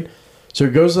 right? So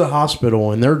he goes to the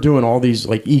hospital, and they're doing all these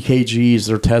like EKGs.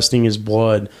 They're testing his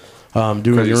blood,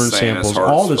 doing urine samples,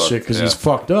 all this shit because he's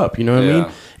fucked up. You know what I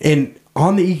mean? And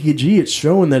on the EKG, it's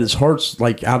showing that his heart's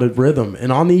like out of rhythm,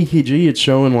 and on the EKG, it's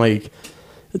showing like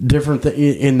different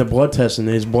in the blood test, and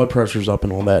his blood pressure's up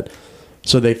and all that.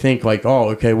 So they think like, oh,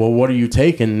 okay, well, what are you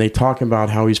taking? And they talk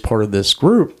about how he's part of this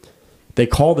group. They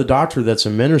call the doctor that's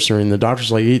administering. The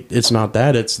doctor's like, it's not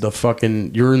that. It's the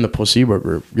fucking, you're in the placebo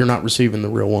group. You're not receiving the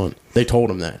real one. They told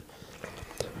him that.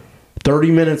 30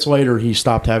 minutes later, he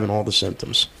stopped having all the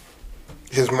symptoms.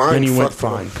 His mind and he went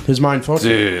fine. His mind fucked him.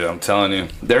 Dude, I'm telling you.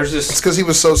 It's because he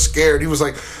was so scared. He was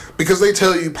like, because they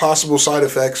tell you possible side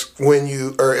effects when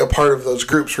you are a part of those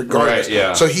groups regardless. Right,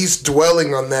 yeah. So he's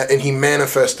dwelling on that, and he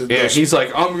manifested this. He's like,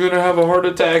 I'm going to have a heart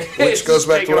attack. Which goes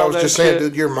back to what I was just saying,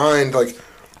 dude. Your mind, like,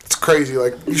 it's crazy.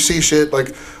 Like, you see shit,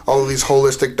 like, all of these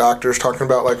holistic doctors talking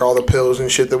about, like, all the pills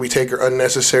and shit that we take are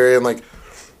unnecessary, and, like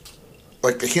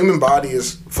the human body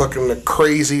is fucking a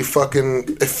crazy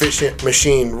fucking efficient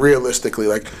machine, realistically.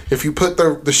 Like, if you put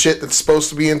the shit that's supposed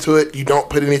to be into it, you don't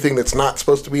put anything that's not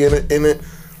supposed to be in it,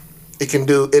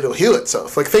 it'll heal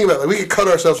itself. Like, think about it. Like, we could cut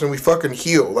ourselves and we fucking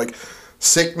heal. Like,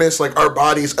 sickness, like, our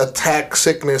bodies attack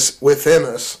sickness within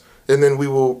us, and then we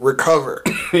will recover.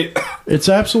 It's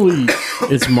absolutely,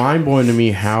 it's mind-blowing to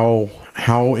me how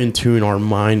in tune our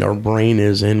mind, our brain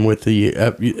is in with the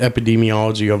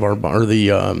epidemiology of our, or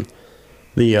the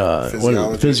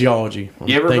physiology.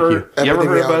 You ever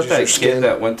heard about that kid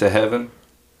that went to heaven?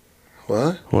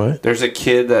 What? There's a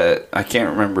kid that I can't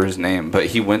remember his name, but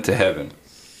he went to heaven.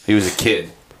 He was a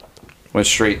kid. Went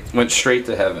straight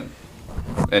to heaven.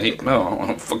 And I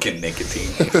want fucking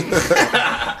nicotine.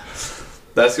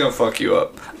 That's gonna fuck you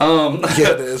up.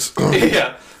 Yeah, it is.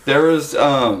 Yeah. There was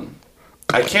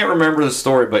I can't remember the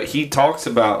story, but he talks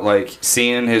about like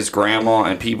seeing his grandma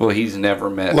and people he's never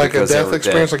met, like a death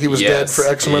experience, like he was dead for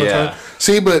X amount of time.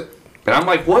 See, but And I'm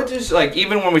like, what does, like,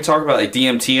 even when we talk about, like,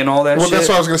 DMT and all that shit. Well, that's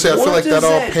what I was going to say. I feel like that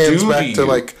all pans back to,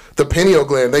 like, the pineal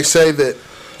gland. They say that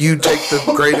you take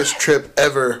the greatest trip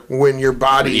ever when your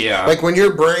body, like, when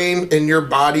your brain and your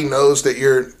body knows that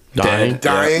you're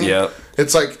dying. Yep.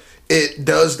 It's like, it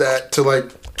does that to,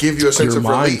 like, give you a sense of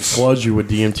mind release. Floods you with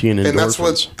DMT and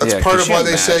endorphins. And that's part of why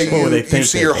they say you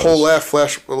see your whole life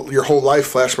flash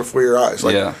before your eyes.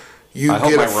 Like, you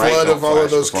get a flood of all of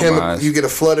those chemicals. You get a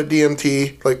flood of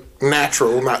DMT, like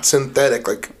natural, not synthetic.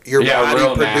 Like your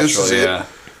body produces it,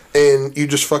 and you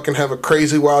just fucking have a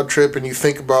crazy wild trip, and you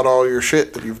think about all your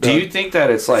shit that you've done. Do you think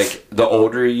that it's like the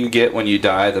older you get when you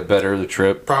die, the better the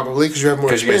trip? Probably because you have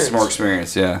more experience. Because you get more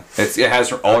experience, yeah. It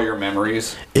has all your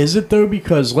memories. Is it though?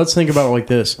 Because let's think about it like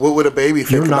this. What would a baby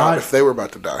think about if they were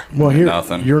about to die? Well,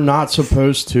 nothing. You're not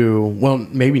supposed to. Well,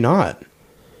 maybe not.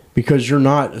 Because you're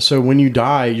not. So when you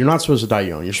die, you're not supposed to die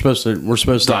young. We're supposed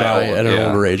to die at an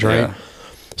older age, right? Yeah.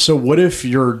 So what if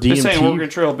your DMT? This ain't Oregon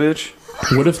Trail, bitch.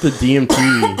 What if the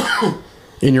DMT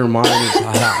in your mind is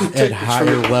at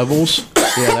higher levels?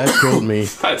 Yeah, that killed me.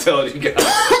 I told you guys.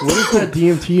 What if that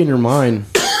DMT in your mind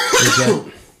is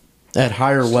at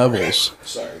higher levels?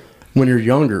 Sorry. When you're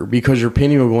younger, because your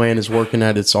pineal gland is working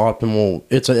at its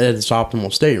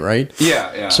optimal state, right?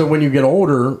 Yeah. So when you get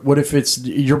older, what if it's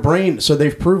your brain? So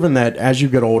they've proven that as you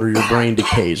get older, your brain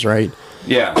decays, right?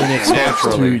 Yeah, and it starts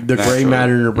to the gray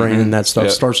matter in your brain and that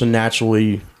stuff starts to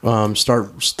naturally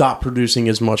stop producing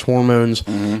as much hormones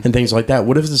and things like that.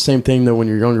 What if it's the same thing though when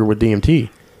you're younger with DMT?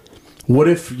 What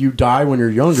if you die when you're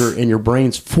younger and your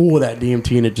brain's full of that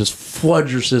DMT and it just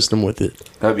floods your system with it?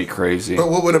 That'd be crazy. But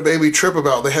what would a baby trip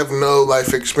about? They have no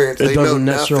life experience. It doesn't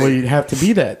necessarily have to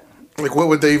be that. Like, what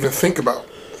would they even think about?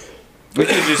 It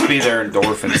could just be their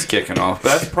endorphins kicking off.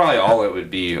 But that's probably all it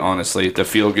would be, honestly. The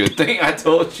feel-good thing I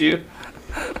told you.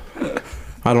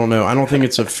 I don't know. I don't think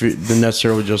it's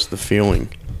necessarily just the feeling.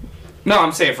 No,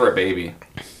 I'm saying for a baby.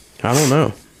 I don't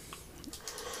know.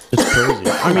 It's crazy.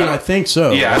 I mean, I think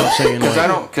so. Yeah,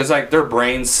 because their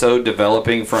brain's so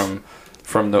developing from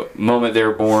the moment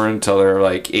they're born till they're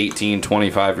like 18,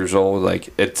 25 years old. Like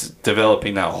it's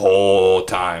developing that whole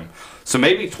time. So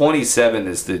maybe 27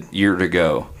 is the year to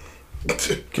go.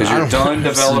 Because you're done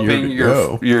developing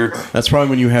your. That's probably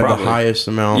when you have the highest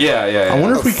amount. Yeah. I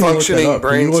wonder if we can look that up.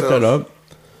 Can you look that up?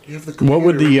 What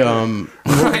would the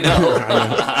I know.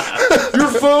 Your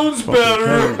phone's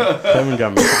better. Kevin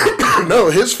got me.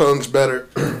 No, his phone's better.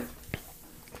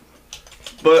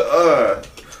 But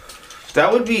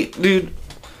that would be, dude.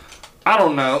 I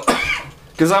don't know,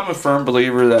 because I'm a firm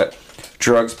believer that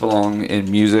drugs belong in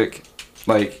music.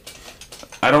 Like,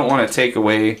 I don't want to take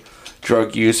away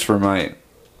drug use from my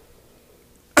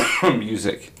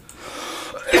music.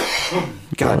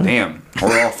 God damn,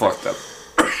 we're all fucked up.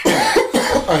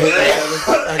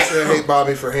 I hate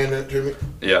Bobby for handing it to me.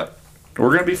 Yeah. We're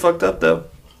going to be fucked up, though.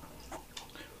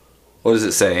 What does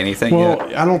it say? Anything yet?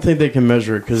 Well, I don't think they can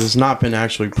measure it because it's not been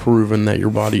actually proven that your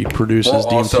body produces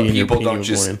DMT also, in your pineal people don't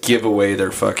just gland. give away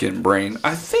their fucking brain.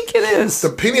 I think it is. The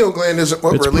pineal gland isn't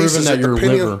what it's releases proven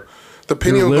that it. The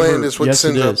pineal gland is what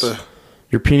sends out the...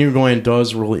 Your pineal gland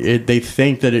does release... They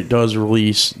think that it does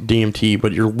release DMT,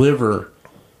 but your liver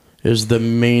is the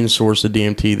main source of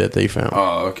DMT that they found.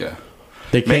 Oh, okay.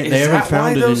 They can't. They haven't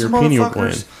found it in your pineal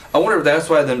gland. I wonder if that's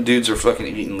why them dudes are fucking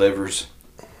eating livers.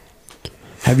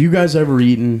 Have you guys ever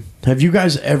eaten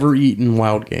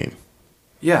wild game?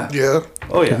 Yeah. Yeah.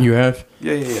 Oh yeah. You have?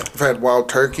 Yeah. I've had wild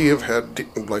turkey. I've had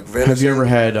like venison. Have you ever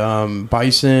had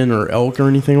bison or elk or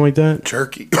anything like that?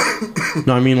 Jerky.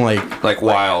 No, I mean like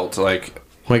wild, like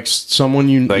someone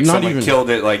you like not someone even killed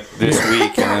it like this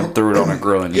week and then threw it on a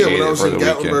grill and you ate when I it was for in the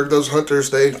Gatlinburg, weekend. those hunters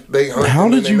they hunt. How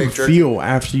and did they you make jerky. feel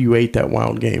after you ate that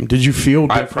wild game? Did you feel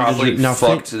different? I probably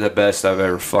fucked the best I've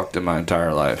ever fucked in my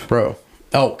entire life, bro.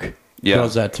 Elk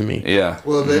does that to me. Yeah.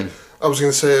 Well, I was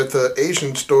gonna say at the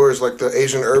Asian stores, like the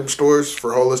Asian herb stores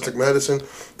for holistic medicine,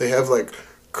 they have like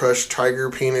crushed tiger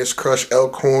penis, crushed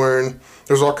elk horn.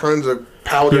 There's all kinds of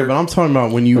powder. Yeah, but I'm talking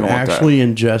about when you actually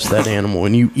ingest that animal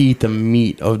and you eat the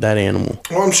meat of that animal.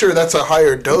 Well, I'm sure that's a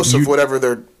higher dose of whatever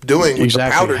they're doing with the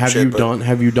powdered shit.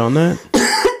 Have you done that?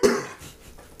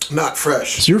 Not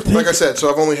fresh. So like I said,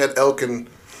 so I've only had elk and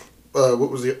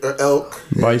what was the elk?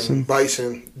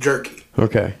 Bison jerky.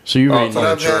 Okay, so you ate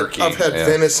jerky. I've had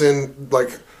venison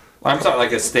like. I'm talking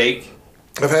like a steak.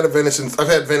 I've had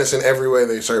venison every way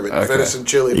they serve it. Okay. Venison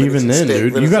chili. Even then,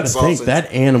 steak, dude, you got to think that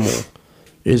animal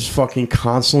is fucking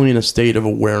constantly in a state of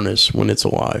awareness when it's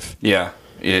alive. Yeah.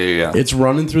 It's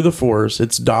running through the forest.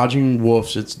 It's dodging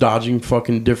wolves. It's dodging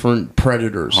fucking different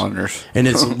predators. Hunters. And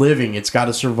it's living. It's got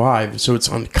to survive. So it's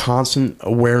on constant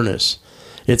awareness.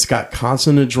 It's got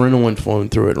constant adrenaline flowing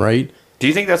through it, right? Do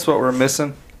you think that's what we're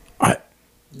missing?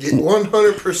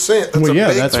 100%. Well,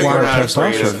 yeah, that's Like, why we're our not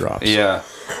afraid testosterone of- drops. Yeah.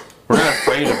 We're not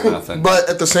afraid of nothing. But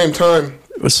at the same time,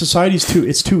 Society's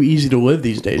it's too easy to live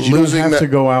these days. You don't Losing have that- to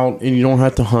go out and you don't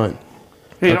have to hunt.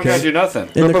 You don't Okay. gotta do nothing.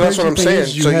 And the but that's crazy what I'm thing saying.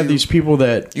 is you So have you- these people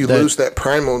that you lose that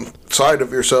primal side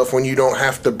of yourself when you don't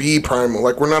have to be primal.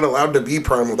 Like, we're not allowed to be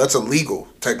primal. That's illegal,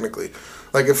 technically.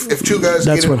 Like, if two guys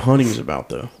That's get what hunting's about,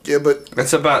 though. Yeah, but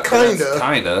It's about Kinda.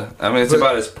 Kinda. I mean, it's But-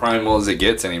 about as primal as it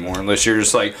gets anymore. Unless you're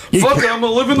just like, fuck it, I'm gonna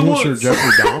live in the Unless you're woods.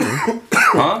 Jeffrey Dahmer.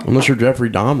 Huh? Unless you're Jeffrey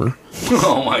Dahmer.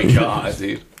 Oh my god,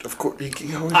 dude. of course,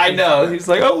 you always I know. He's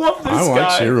like, I love this I guy.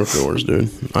 like serial killers, dude.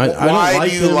 I don't Why like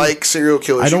do you them. like serial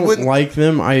killers? I You don't wouldn't- like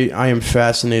them. I am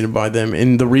fascinated by them,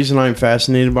 and the reason I'm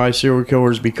fascinated by serial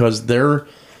killers because the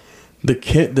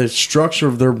structure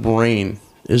of their brain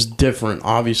is different,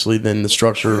 obviously, than the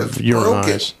structure of your and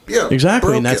broken. I's. Yeah,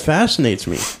 exactly, and that broken. fascinates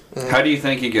me. How do you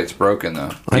think he gets broken though?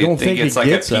 I don't think it's it like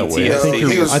gets a that way. I PTSD think he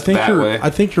you're, was I think that you're, way? I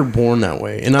think you're born that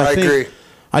way, and I think, agree.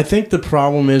 I think the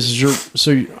problem is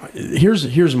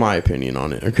here's my opinion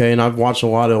on it. Okay, and I've watched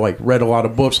read a lot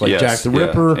of books like Yes, Jack the yeah,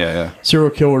 Ripper, yeah.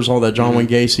 serial killers, all that, John Wayne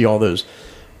Gacy, all those.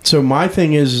 So my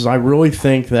thing is I really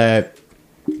think that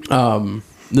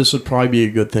this would probably be a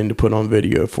good thing to put on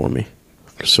video for me,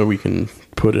 so we can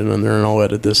put it in there and I'll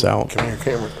edit this out. Come here,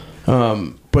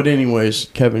 camera. But anyways,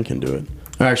 Kevin can do it.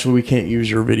 Actually, we can't use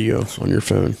your video on your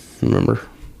phone. Remember?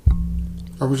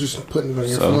 I was just putting it on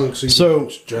your phone. So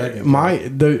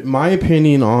my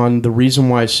opinion on the reason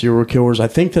why serial killers, I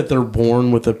think that they're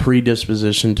born with a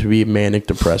predisposition to be manic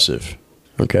depressive.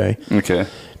 Okay. Okay.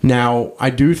 Now,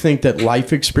 I do think that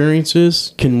life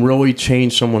experiences can really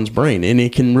change someone's brain, and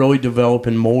it can really develop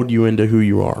and mold you into who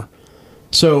you are.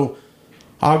 So,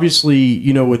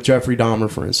 obviously, with Jeffrey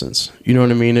Dahmer, for instance, you know what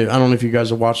I mean? I don't know if you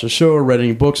guys have watched the show or read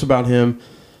any books about him.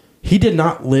 He did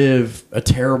not live a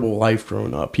terrible life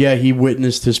growing up. Yeah, he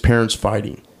witnessed his parents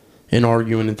fighting and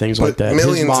arguing and things like that.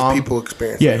 Millions of people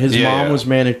experience Yeah, that. his mom was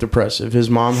manic depressive. His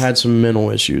mom had some mental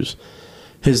issues.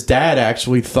 His dad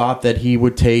actually thought that he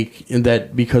would take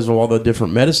that because of all the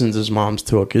different medicines his mom's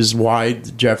took is why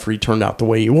Jeffrey turned out the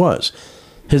way he was.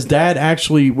 His dad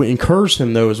actually encouraged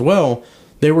him though as well.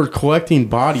 They were collecting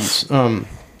bodies,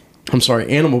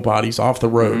 animal bodies off the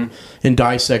road and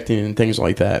dissecting and things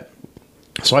like that.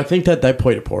 So I think that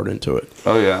played a part into it.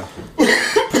 Oh yeah.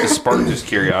 It sparked his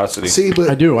curiosity. See, but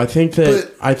I do. I think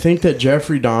that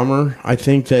Jeffrey Dahmer, I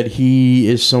think that he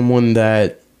is someone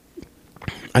that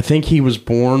I think he was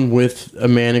born with a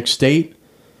manic state.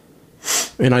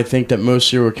 And I think that most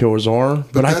serial killers are.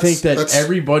 But I think that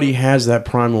everybody has that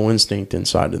primal instinct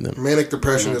inside of them. manic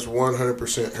depression is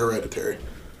 100% hereditary.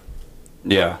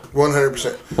 Yeah.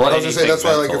 100%. Well, I was just saying that's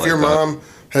why, like, anything if your mental mom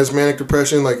has manic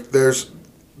depression, like, there's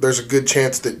a good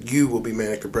chance that you will be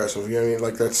manic depressive. You know what I mean?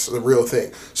 Like, that's the real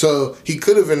thing. So he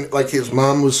could have been, like, his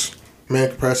mom was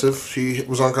manic depressive. She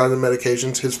was on kind of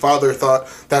medications. His father thought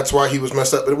that's why he was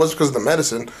messed up, but it wasn't because of the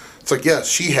medicine. It's like, yes,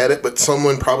 she had it, but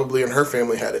someone probably in her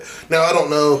family had it. Now, I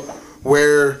don't know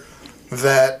where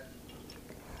that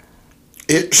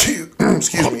issue,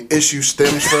 issue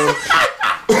stems from.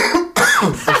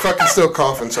 I'm fucking still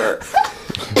coughing, sorry.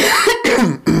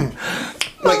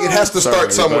 Like, it has to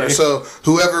start somewhere. So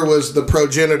whoever was the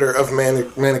progenitor of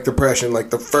manic depression, like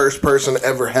the first person to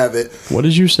ever have it. What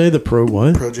did you say? The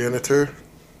what? Progenitor.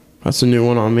 That's a new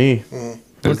one on me.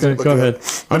 Okay, go ahead.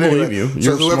 I But believe anyway, you. So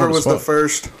You're whoever smart as was the fuck.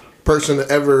 first person to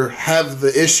ever have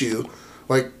the issue,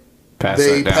 like, Pass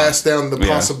they that down. pass down the Yeah.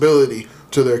 possibility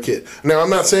to their kid. Now, I'm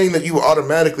not saying that you will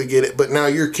automatically get it, but now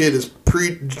your kid is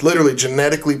literally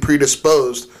genetically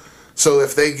predisposed, so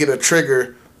if they get a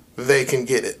trigger, they can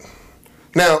get it.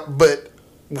 Now, but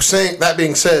saying that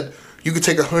being said, you could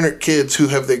take 100 kids who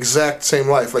have the exact same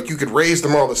life. Like, you could raise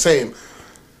them all the same.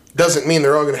 Doesn't mean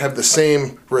they're all going to have the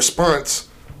same response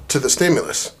to the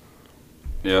stimulus.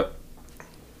 Yep.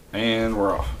 And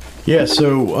we're off. Yeah.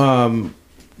 So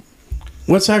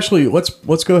let's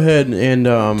go ahead and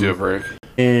Do a break.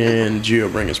 and Gio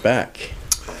bring us back.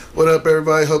 What up,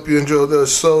 everybody? Hope you enjoyed the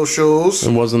socials.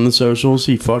 It wasn't the socials.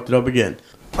 He fucked it up again.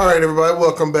 All right, everybody,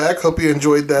 welcome back. Hope you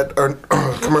enjoyed that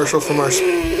commercial from our...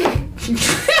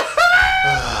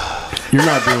 You're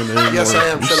not doing it anymore. Yes, I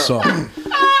am. You Shut suck. up.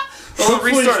 Hold on,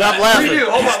 restart. Stop laughing. Redo.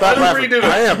 Hold on. Stop Let him laughing. redo it.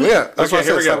 I am, yeah. That's Okay, what I here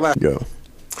said. we Stop go. laughing. Go.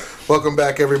 Welcome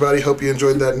back, everybody. Hope you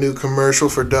enjoyed that new commercial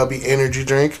for Dubby Energy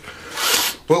Drink.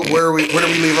 Where did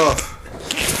we leave off?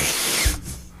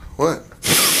 What?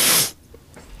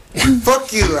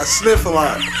 Fuck you. I sniff a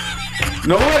lot.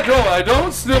 No, I don't. I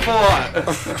don't sniff a lot.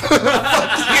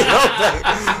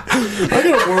 I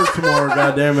gotta work tomorrow.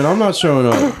 Goddamn it! I'm not showing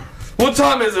up. What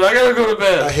time is it? I gotta go to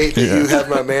bed. I hate that you have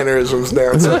my mannerisms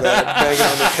down so bad. Banging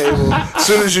on the table. As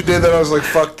soon as you did that, I was like,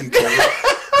 fuck you, Kevin.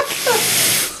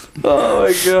 Oh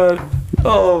my god.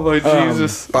 Oh my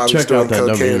Jesus. Bobby's Check doing out that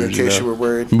cocaine W in case you were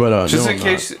worried. But Just no, in I'm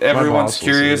case not. everyone's My boss will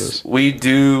say curious, this. we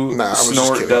do Nah, I was just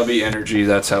snort kidding. W energy.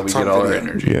 That's how we get all our video.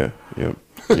 energy. Yeah, yep.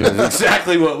 That's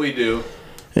exactly what we do.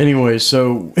 Anyway,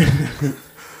 so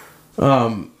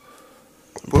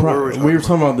What were we were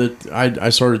talking about that. I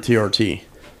started TRT,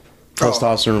 Oh.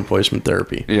 testosterone replacement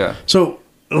therapy. Yeah. So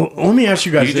let me ask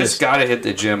you guys You this: just gotta hit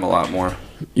the gym a lot more.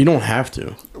 you don't have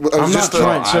to. Well, I'm not just,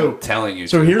 trying. I'm telling you.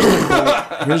 So to. here's my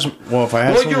goal. Well, if I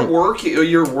had Well, someone,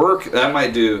 your work, that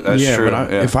might do. That's yeah, true.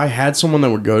 but if I had someone that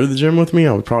would go to the gym with me,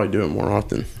 I would probably do it more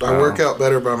often. I work out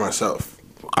better by myself.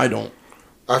 I don't.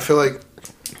 I feel like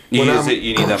you when use it,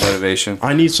 you need that motivation.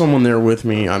 I need someone there with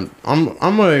me. I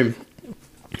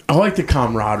like the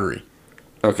camaraderie.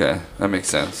 Okay, that makes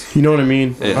sense. You know what I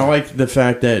mean? Yeah. I like the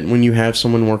fact that when you have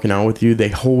someone working out with you, they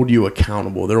hold you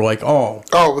accountable. They're like, "Oh,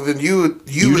 well, then you would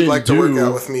didn't like to work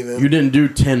out with me then. You didn't do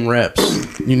 10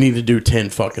 reps. You need to do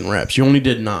 10 fucking reps. You only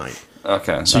did 9.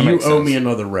 Okay, So that you makes owe sense. me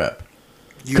another rep."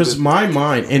 You Because would- my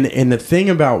mind, and the thing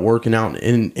about working out,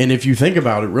 and if you think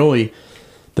about it, really,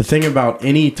 the thing about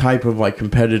any type of like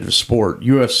competitive sport,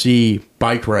 UFC,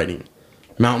 bike riding,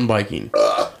 mountain biking,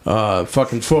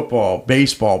 fucking football,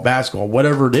 baseball, basketball,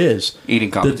 whatever it is, Eating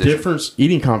the competition. difference,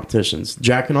 eating competitions,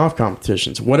 jacking off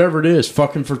competitions, whatever it is,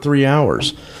 fucking for 3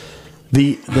 hours.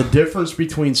 The difference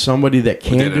between somebody that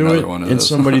can did do another it one of and those.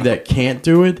 somebody that can't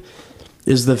do it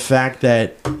is the fact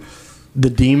that the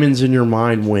demons in your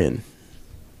mind win.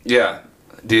 Yeah,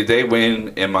 dude, they win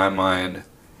in my mind.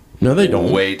 No, they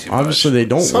don't. Way too Obviously, much. they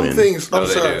don't Some win. things, I'm No,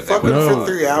 they sorry, do. They fucking win. for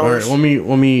 3 All hours. right,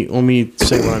 let me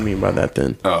say what I mean by that.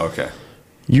 Then Oh, okay.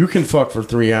 you can fuck for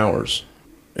 3 hours.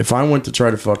 If I went to try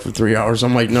to fuck for 3 hours,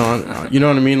 I'm like, no, you know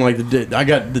what I mean? Like, I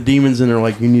got the demons in there.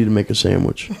 Like, you need to make a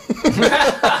sandwich.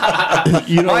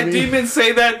 You know My what I mean? demons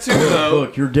say that too, though.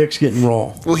 Look, your dick's getting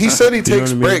raw. Well, he said he You know takes what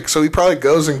I mean? breaks, so he probably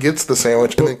goes and gets the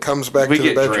sandwich and then comes back We to the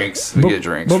get bedroom. drinks. We get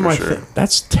drinks for sure.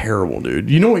 That's terrible, dude.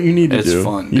 You know what you need to It's do?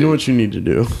 fun, You know dude. what you need to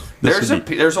do?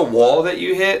 There's a wall that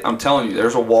you hit. I'm telling you,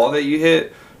 there's a wall that you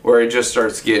hit where it just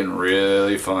starts getting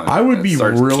really fun. I would It be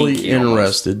starts really kinky almost.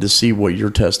 interested to see what your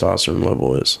testosterone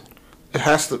level is. It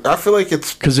has to. I feel like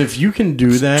it's Because if you can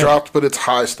do that dropped, but it's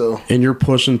high still. and you're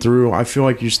pushing through, I feel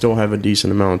like you still have a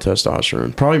decent amount of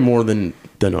testosterone. Probably more than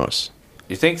us.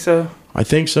 You think so? I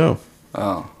think so.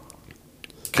 Oh,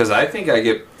 because I think I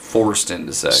get forced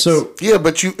into sex. So Yeah,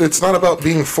 but it's not about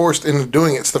being forced into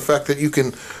doing it. It's the fact that you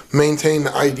can maintain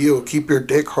the ideal, keep your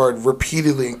dick hard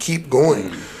repeatedly, and keep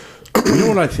going. you know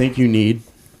what I think you need?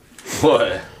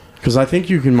 what? Because I think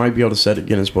you might be able to set a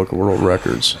Guinness Book of World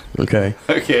Records. Okay.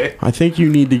 Okay. I think you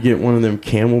need to get one of them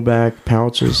Camelback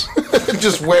pouches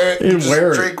Just wear it. and Just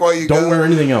wear drink it. while you Don't go. wear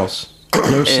anything else.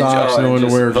 No socks, no and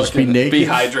underwear. Just be fucking naked. Be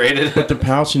hydrated. With the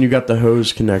pouch, and you got the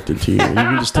hose connected to you. And you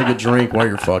can just take a drink while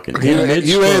you're fucking. You, In you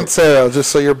mid-stroke. and Sarah, just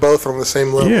so you're both on the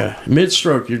same level. Yeah,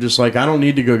 mid-stroke, you're just like, I don't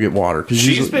need to go get water. Cause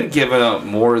She's usually- been giving up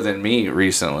more than me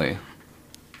recently.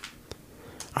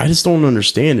 I just don't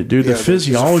understand it, dude. Yeah, The dude, she's a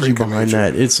physiology freak of behind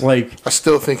nature. that. It's like, I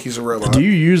still think he's a robot. do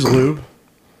you use lube?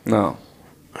 No.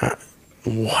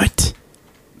 What?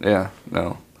 Yeah.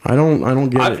 No. I don't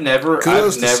get I've it. never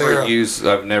Kudos to Sarah. used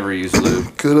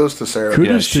lube. Kudos to Sarah. Kudos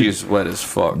Yeah, to- she's wet as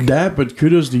fuck. That, but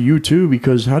kudos to you too,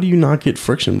 because how do you not get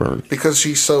friction burn? Because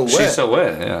she's so wet. She's so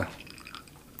wet. Yeah.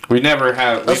 We never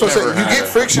have. That's what I'm saying. You get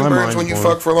friction My burns mind's when you blown.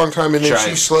 fuck for a long time, and then Try-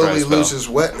 she slowly try spell. loses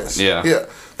wetness. Yeah. Yeah.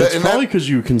 It's And probably because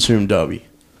you consume Dubby.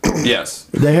 Yes.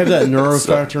 They have that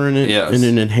neurofactor in it, Yes. and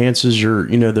it enhances your,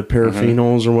 the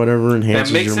paraphenols or whatever, And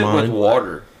enhances mix your it mind. with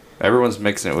water. Everyone's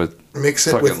mixing it with mix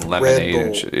it fucking with Red lemonade Bull.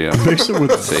 and shit. Yeah. Mix it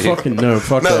with fucking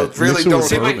fuck No, that. really Mix it don't. with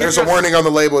See, but bourbon. There's a warning on the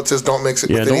label. It says don't mix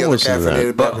it Yeah, with any don't other listen to that.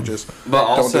 caffeinated beverages. But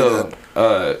also,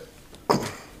 do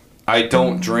I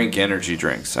don't drink energy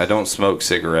drinks. I don't smoke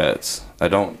cigarettes. I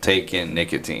don't take in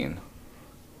nicotine.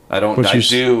 I don't. But I you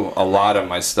do a lot of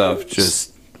my stuff just.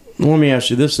 Let me ask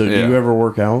you this though: Yeah. do you ever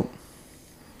work out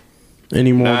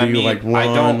anymore? I Do you mean, like I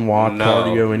run, don't walk,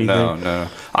 cardio, anything? No.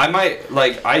 I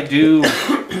might I do.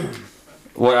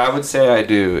 What I would say I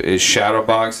do is shadow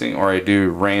boxing, or I do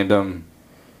random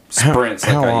sprints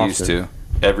How like I used often? to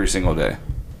every single day.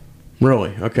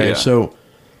 Really? Okay, Yeah. so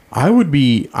I'd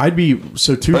be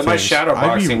so two But things. my shadow I'd be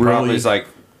boxing probably is like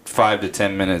 5 to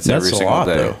 10 minutes That's every a single lot,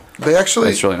 day. though. They actually.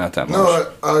 It's really not that much.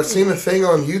 No, I've seen a thing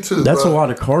on YouTube. That's a lot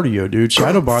of cardio, dude.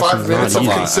 Shadow boxing 5 is minutes not of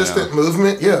easy. consistent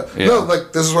movement. Yeah. Yeah. No,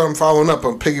 like this is what I'm following up.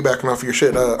 I'm piggybacking off your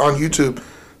shit. On YouTube,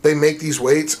 they make these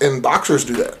weights, and boxers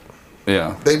do that.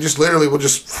 Yeah. They just literally will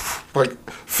just like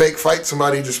fake fight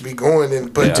somebody, just be going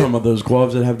and put. You talking about those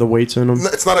gloves that have the weights in them?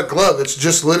 It's not a glove. It's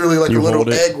just literally like You a little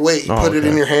hold it? egg weight. You Oh, put it in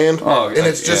okay. your hand, Oh, and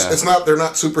it's just yeah. it's not. They're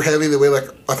not super heavy. They weigh like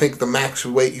I think the max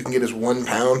weight you can get is 1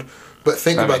 pound. But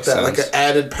think That about makes that, like sense. an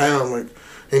added pound, like,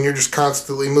 and you're just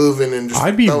constantly moving and just.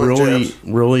 I'd be throwing jabs.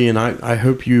 really, and I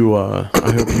hope you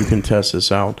can test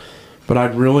this out. But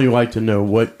I'd really like to know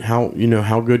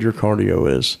how good your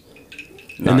cardio is,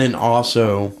 and then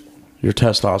also your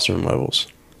testosterone levels.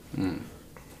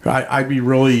 I'd be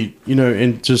really,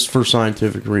 and just for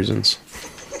scientific reasons,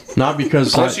 not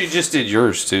because. Plus, you just did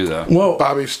yours too, though. Well,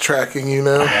 Bobby's tracking you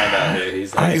now.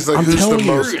 He's like, He's like, I'm who's the telling you,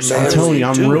 most I'm manly? telling you,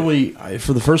 I'm really,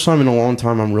 for the first time in a long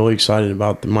time, I'm really excited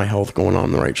about my health going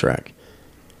on the right track.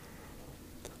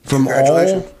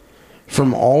 Congratulations.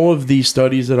 From all of these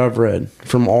studies that I've read,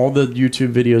 from all the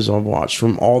YouTube videos I've watched,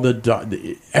 from all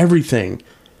the everything,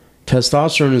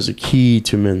 testosterone is a key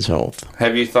to men's health.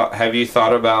 Have you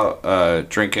thought about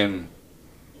drinking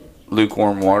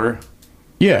lukewarm water?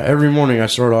 Yeah, every morning I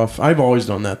start off. I've always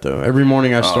done that though. Every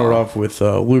morning I start off with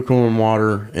lukewarm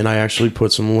water, and I actually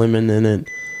put some lemon in it.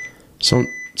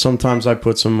 Sometimes I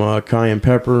put some cayenne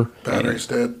pepper. Battery's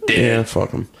dead. Yeah,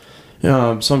 fuck them.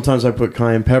 Sometimes I put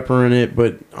cayenne pepper in it,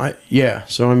 but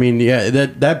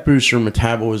that boosts your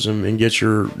metabolism and gets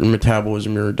your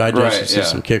metabolism, your digestive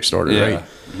system kickstarted, right?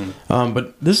 Mm-hmm.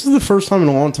 But this is the first time in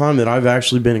a long time that I've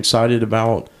actually been excited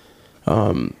about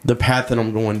the path that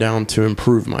I'm going down to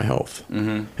improve my health.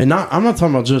 Mm-hmm. And I'm not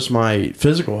talking about just my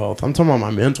physical health. I'm talking about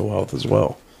my mental health as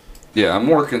well. Yeah, I'm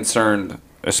more concerned,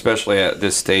 especially at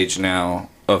this stage now,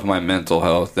 of my mental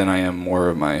health than I am more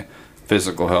of my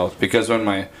physical health. Because when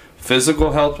my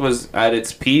physical health was at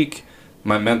its peak,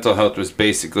 my mental health was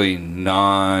basically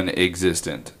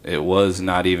non-existent. It was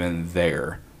not even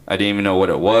there. I didn't even know what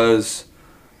it was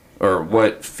or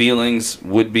what feelings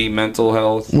would be mental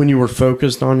health. When you were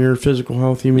focused on your physical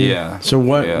health, you mean? Yeah. So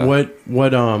what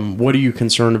are you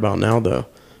concerned about now though?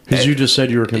 Because you just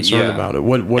said you were concerned about it.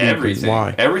 What everything.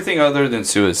 Why? Everything other than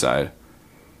suicide.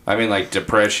 I mean, like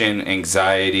depression,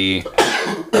 anxiety.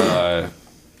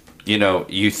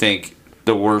 You think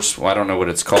the worst. Well, I don't know what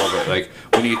it's called, but like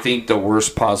when you think the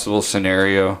worst possible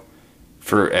scenario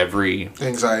for every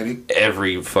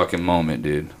fucking moment,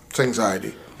 dude. It's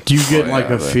anxiety. Do you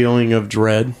get a feeling of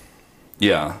dread?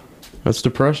 Yeah. That's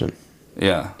depression.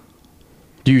 Yeah.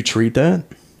 Do you treat that?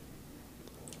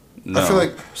 No. I feel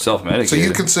like self-medicated. So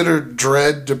you consider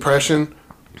dread depression?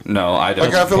 No, I don't.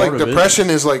 Like I feel like depression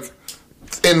is like,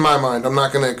 in my mind, I'm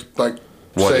not gonna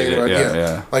say it right.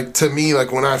 Yeah. Like to me,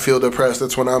 like when I feel depressed,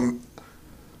 that's when I'm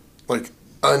like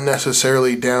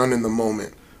unnecessarily down in the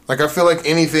moment. Like I feel like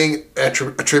anything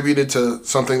attributed to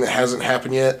something that hasn't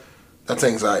happened yet, that's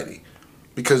anxiety.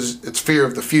 Because it's fear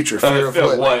of the future, fear of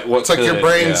what it's like your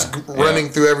brain's running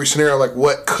through every scenario, like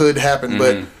what could happen,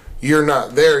 but you're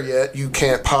not there yet. You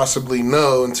can't possibly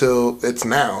know until it's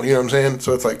now. You know what I'm saying?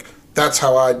 So it's like, that's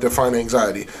how I define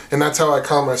anxiety. And that's how I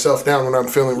calm myself down when I'm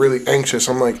feeling really anxious.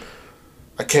 I'm like,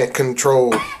 I can't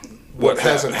control what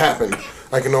hasn't happened.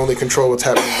 I can only control what's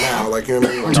happening now. Like, you know what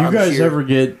I mean? Like, do you guys ever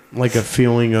get like a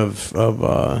feeling of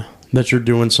that you're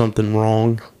doing something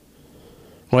wrong?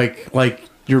 Like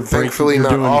you're thankfully you're not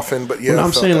doing, often, but yeah.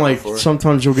 I'm saying like before.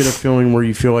 Sometimes you'll get a feeling where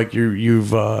you feel like you've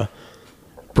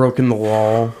broken the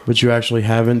law, but you actually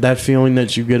haven't. That feeling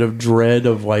that you get of dread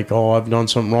of like, oh, I've done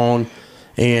something wrong,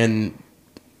 and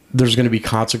there's going to be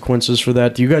consequences for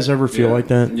that. Do you guys ever feel like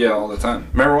that? Yeah, all the time.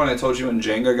 Remember when I told you when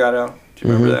Jenga got out? Do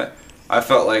you remember that? I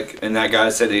felt like, and that guy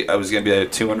said I was going to be a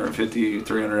 $250,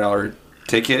 $300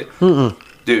 ticket.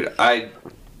 Dude,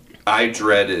 I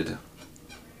dreaded,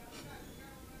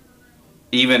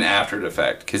 even after the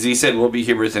fact, because he said we'll be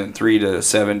here within 3 to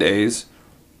 7 days.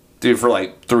 Dude, for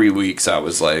like 3 weeks, I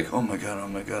was like, oh my god, oh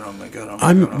my god, oh my god, oh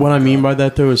my god. What I mean by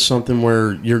that, though, is something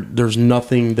where there's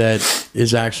nothing that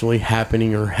is actually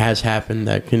happening or has happened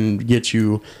that can get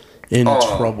you in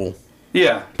trouble.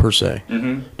 Yeah. Per se.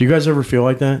 Do you guys ever feel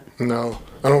like that? No.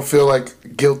 I don't feel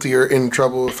like guilty or in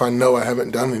trouble if I know I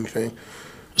haven't done anything.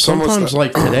 Sometimes,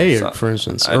 like today, for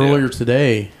instance, earlier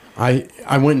today, I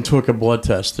went and took a blood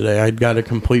test today. I got a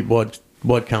complete blood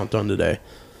count done today.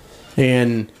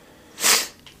 And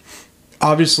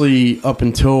obviously, up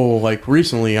until like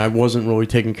recently, I wasn't really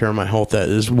taking care of my health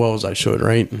as well as I should,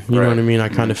 right? You know what I mean? I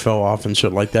kind of fell off and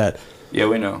shit like that. Yeah,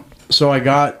 we know. So I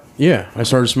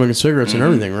started smoking cigarettes and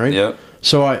everything, right? Yep.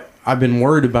 So I've been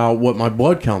worried about what my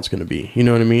blood count's going to be, you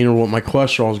know what I mean? Or what my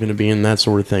cholesterol is going to be and that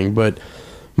sort of thing. But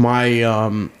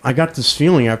I got this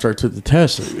feeling after I took the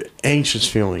test, anxious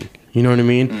feeling, you know what I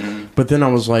mean? But then I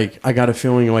was like, I got a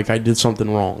feeling like I did something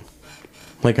wrong.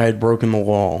 like I had broken the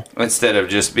law. Instead of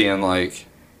just being like,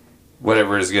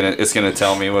 whatever it's gonna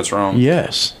tell me what's wrong.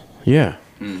 Yes. Yeah.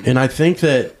 And I think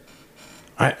that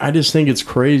I just think it's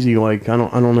crazy. Like I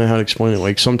don't know how to explain it.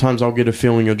 Like sometimes I'll get a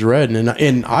feeling of dread,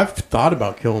 and I've thought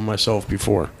about killing myself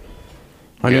before.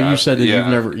 I know you said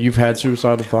that you've had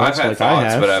suicidal thoughts. I've had like thoughts, I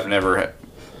have. but I've never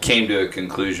came to a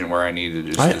conclusion where I needed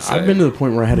to just say. I've been to the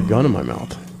point where I had a gun in my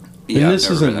mouth. Yeah, And this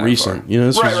isn't recent. You know,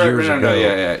 this was years ago.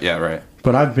 Yeah, right.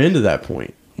 But I've been to that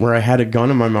point where I had a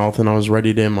gun in my mouth and I was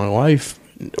ready to end my life.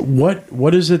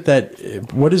 What is it that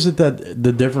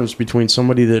the difference between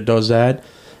somebody that does that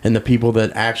and the people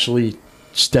that actually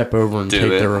step over and take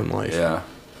their own life? Yeah.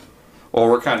 Well,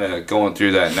 we're kind of going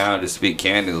through that now, to speak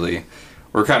candidly.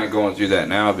 We're kind of going through that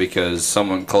now because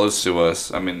someone close to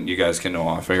us, I mean, you guys can know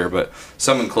off air, but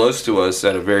someone close to us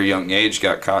at a very young age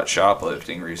got caught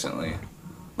shoplifting recently.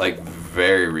 Like,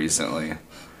 very recently.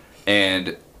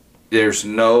 And there's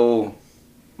no,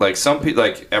 like, some people,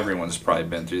 like, everyone's probably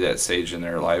been through that stage in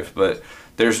their life, but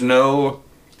there's no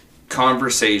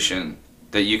conversation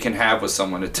that you can have with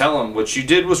someone to tell them what you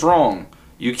did was wrong.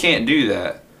 You can't do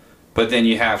that. But then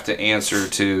you have to answer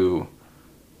to,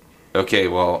 okay,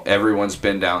 well, everyone's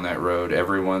been down that road.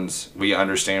 We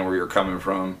understand where you're coming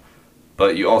from,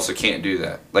 but you also can't do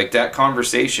that. Like, that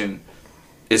conversation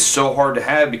is so hard to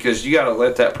have because you got to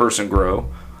let that person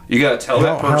grow. You got to tell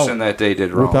that person that they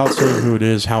did wrong. Without saying who it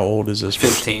is, how old is this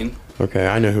person? 15. Okay,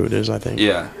 I know who it is, I think.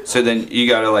 Yeah. So then you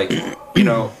got to, like,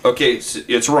 okay,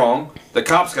 it's wrong. The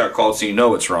cops got called, so you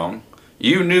know it's wrong.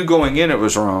 You knew going in it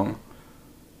was wrong,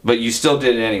 but you still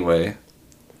did it anyway.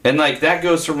 And, like, that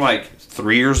goes from, like,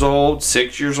 3 years old,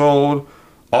 6 years old,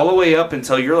 all the way up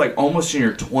until you're, like, almost in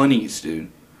your 20s, dude.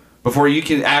 Before you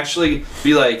can actually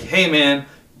be like, hey, man,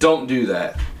 don't do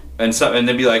that. And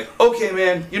then be like, okay,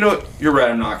 man, you know what? You're right,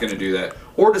 I'm not going to do that.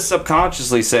 Or to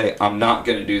subconsciously say, I'm not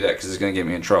going to do that because it's going to get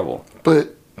me in trouble.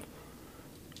 But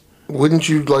wouldn't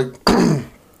you, like,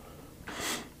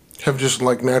 have just,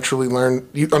 like, naturally learned?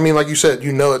 I mean, like you said,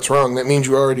 you know it's wrong. That means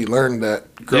you already learned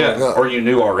that growing up. Or you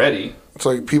knew already. It's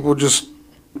like people just...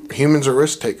 Humans are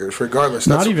risk takers, regardless.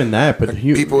 Not even that, but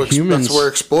humans. That's where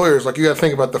explorers. Like, you got to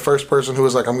think about the first person who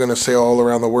was like, "I'm going to sail all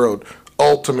around the world."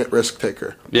 Ultimate risk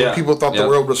taker. Yeah. When people thought the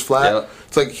world was flat. Yeah.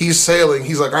 It's like he's sailing.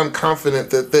 He's like, "I'm confident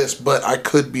that this, but I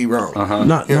could be wrong."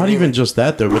 Not even just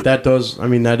that though, but that does. I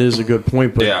mean, that is a good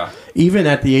point. But even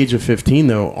at the age of 15,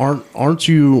 though, aren't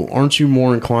you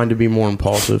more inclined to be more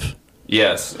impulsive?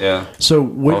 Yes, yeah. So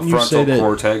wouldn't you say that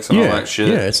cortex and all that shit?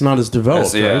 Yeah, it's not as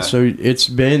developed, right? So it's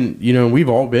been, we've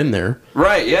all been there,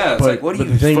 right? Yeah, it's like, what do you?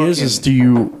 But the thing is, do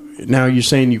you now? You're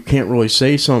saying you can't really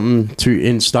say something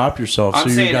and stop yourself. I'm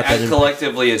so saying, as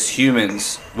collectively as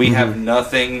humans, we have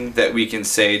nothing that we can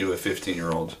say to a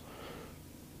 15-year-old.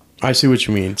 I see what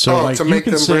you mean. So, like, to you make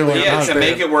can them say, really to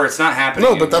make it where it's not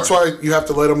happening. No, but that's why you have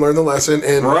to let them learn the lesson.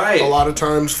 And a lot of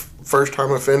times,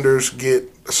 first-time offenders get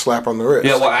a slap on the wrist.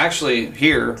 Yeah, well, actually,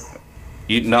 here.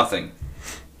 Nothing.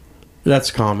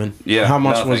 That's common. Yeah. How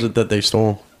much was it that they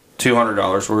stole?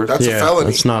 $200 worth. That's a felony.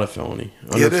 That's not a felony.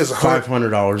 Yeah, it is.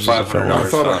 $500 is a felony. I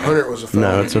thought 100 was a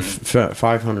felony. No, it's a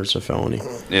 500 is a felony.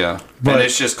 Yeah, but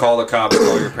it's just call the cops,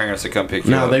 call your parents to come pick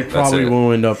you up. Now they probably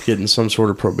will end up getting some sort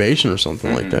of probation or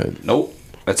something like that. Nope,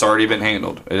 it's already been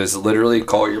handled. It is literally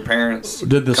call your parents.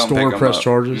 Did the store press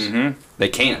charges? Mm-hmm. They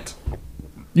can't.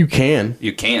 You can.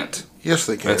 You can't. Yes,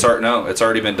 they can. It's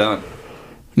already been done.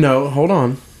 No, hold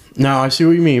on. Now I see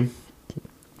what you mean.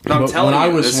 No, I'm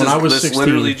telling you, this 16,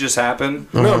 literally just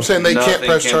happened. No, I'm saying they can't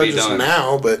press charges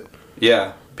now, but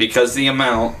yeah, because the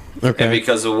amount and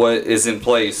because of what is in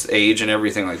place, age and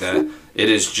everything like that, it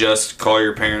is just call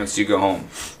your parents, you go home.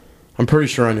 I'm pretty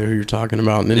sure I know who you're talking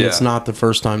about, and it's not the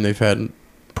first time they've had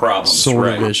problems, sort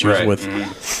of issues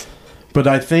with. But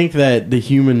I think that the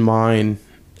human mind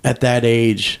at that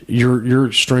age, you're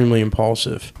extremely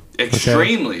impulsive.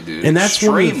 Extremely, dude. And that's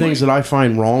one of the things that I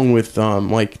find wrong with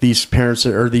like these parents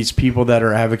or these people that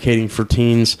are advocating for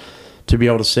teens to be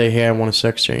able to say, hey, I want a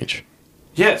sex change.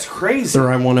 Yeah, it's crazy.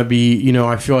 Or I want to be,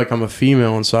 I feel like I'm a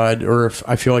female inside, or if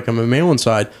I feel like I'm a male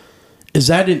inside. Is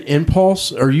that an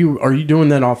impulse? Are you doing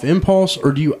that off impulse,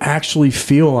 or do you actually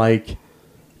feel like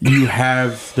you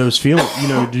have those feelings?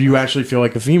 Do you actually feel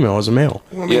like a female as a male?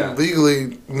 Well, I mean,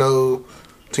 legally, no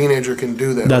teenager can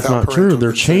do that. That's not true.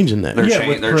 They're changing that.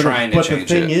 They're trying to change it. But the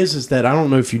thing is that I don't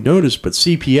know if you noticed, but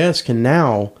CPS can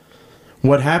now.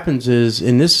 What happens is,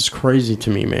 and this is crazy to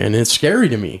me, man. It's scary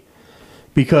to me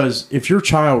because if your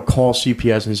child calls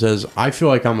CPS and says, "I feel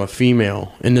like I'm a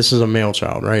female," and this is a male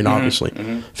child, right? Obviously,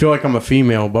 feel like I'm a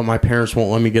female, but my parents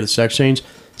won't let me get a sex change.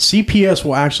 CPS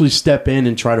will actually step in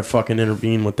and try to fucking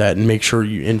intervene with that and make sure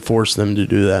you enforce them to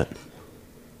do that.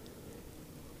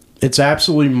 It's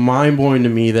absolutely mind-blowing to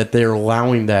me that they're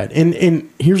allowing that. And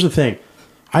here's the thing.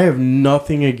 I have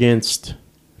nothing against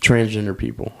transgender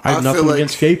people. I have nothing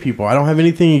against gay people. I don't have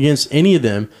anything against any of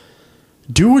them.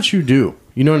 Do what you do.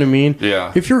 You know what I mean?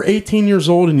 Yeah. If you're 18 years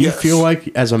old and you feel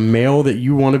like as a male that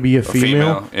you want to be a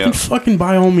female then fucking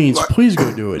by all means, please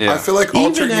go do it. I feel like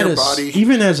altering your body.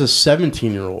 Even as a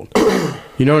 17-year-old.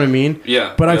 You know what I mean?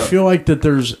 Yeah. But I feel like that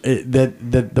there's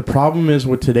that the problem is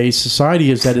with today's society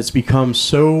is that it's become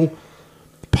so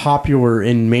popular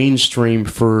and mainstream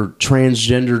for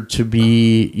transgender to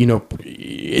be, you know,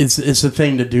 it's a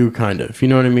thing to do, kind of. You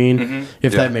know what I mean? Mm-hmm.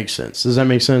 If that makes sense. Does that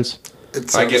make sense? It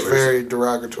sounds very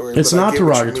derogatory. It's not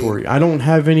derogatory. I don't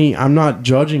have any. I'm not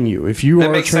judging you. If you are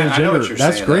transgender,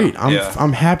 that's great.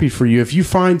 I'm happy for you. If you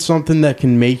find something that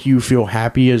can make you feel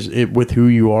happy with who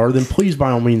you are, then please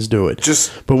by all means do it.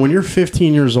 But when you're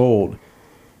 15 years old,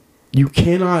 you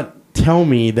cannot tell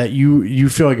me that you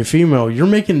feel like a female. You're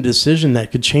making a decision that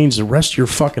could change the rest of your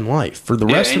fucking life for the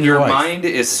rest of your life. And your mind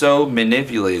is so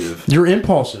manipulative. You're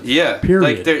impulsive. Yeah.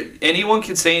 Period. Like anyone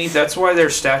can say anything. That's why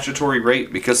there's statutory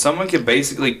rape, because someone can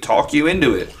basically talk you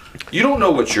into it. You don't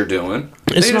know what you're doing.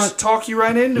 They just talk you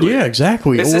right into it. Yeah,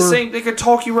 exactly. It's the same. They could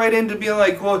talk you right into being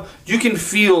like, well, you can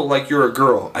feel like you're a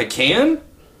girl. I can?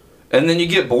 And then you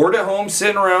get bored at home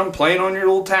sitting around playing on your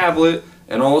little tablet,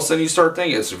 and all of a sudden you start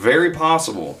thinking it's very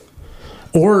possible.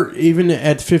 Or even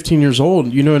at 15 years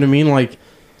old, you know what I mean? Like,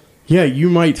 yeah, you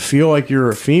might feel like you're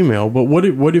a female, but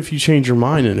what if you change your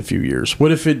mind in a few years?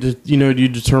 What if you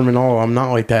determine, oh, I'm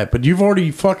not like that, but you've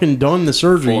already fucking done the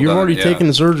surgery. You've already taken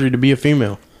the surgery to be a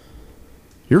female.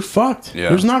 You're fucked. Yeah.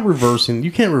 There's not reversing.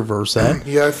 You can't reverse that.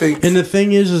 Yeah, I think. And the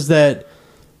thing is that,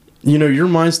 you know, your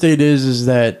mind state is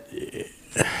that,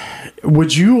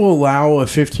 would you allow a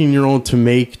 15-year-old to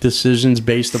make decisions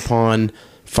based upon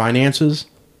finances?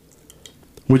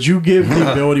 Would you give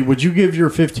the ability? Would you give your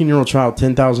 15-year-old child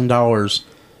 $10,000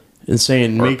 and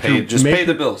saying pay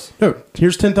the bills? No,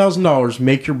 here's $10,000.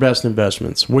 Make your best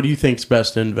investments. What do you think's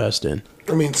best to invest in?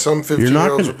 I mean, some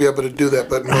 15-year-olds would be able to do that,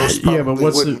 but most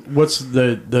probably what's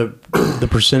the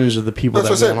percentage of the people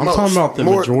that won't? I'm talking about the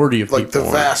majority of people. Like the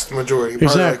vast majority.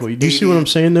 Exactly. Do you see what I'm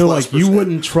saying though? Like you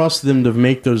wouldn't trust them to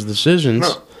make those decisions.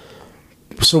 No.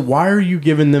 So why are you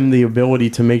giving them the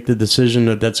ability to make the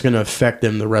decision that's going to affect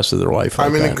them the rest of their life?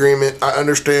 I'm in agreement. I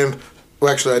understand.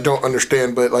 Well, actually, I don't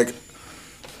understand, but like,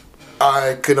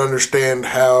 I could understand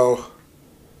how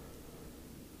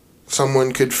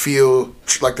someone could feel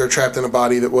like they're trapped in a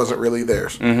body that wasn't really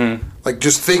theirs. Mm-hmm. Like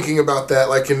just thinking about that,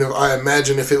 like, I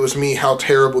imagine if it was me, how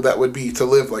terrible that would be to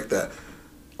live like that.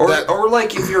 Or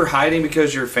like if you're hiding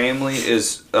because your family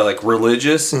is like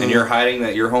religious, and you're hiding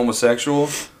that you're homosexual.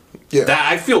 Yeah,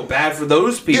 I feel bad for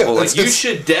those people. Yeah, like you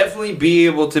should definitely be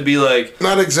able to be like,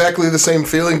 not exactly the same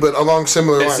feeling, but along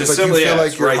similar lines. Like you feel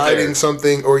like you're hiding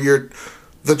something, or you're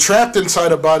trapped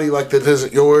inside a body like that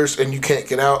isn't yours, and you can't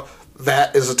get out.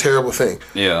 That is a terrible thing.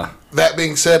 Yeah. That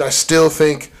being said, I still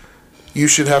think you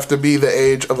should have to be the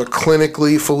age of a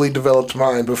clinically fully developed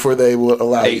mind before they will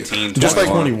allow 18, you. Just like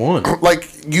 21. Like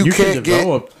you can't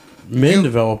develop. Men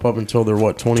develop up until they're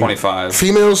what, 25.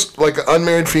 Females, like an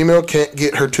unmarried female, can't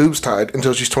get her tubes tied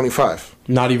until she's 25.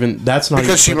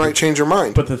 Because she might change her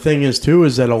mind. But the thing is too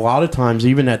is that a lot of times,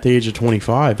 even at the age of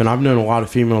 25, and I've known a lot of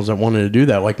females that wanted to do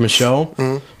that. Like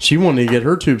Michelle, she wanted to get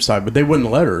her tubes tied, but they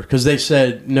wouldn't let her because they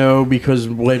said no, because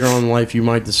later on in life you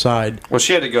might decide. Well,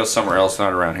 she had to go somewhere else,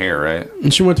 not around here, right?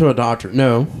 And she went to a doctor.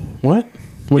 No, what?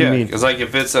 What do you mean? Because like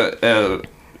if it's a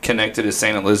connected to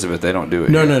St. Elizabeth, they don't do it.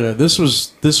 No. This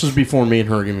was before me and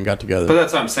her even got together. But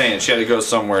that's what I'm saying. She had to go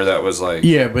somewhere that was like...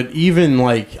 Yeah, but even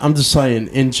like, I'm just saying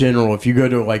in general, if you go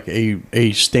to like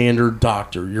a standard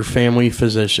doctor, your family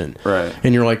physician, right,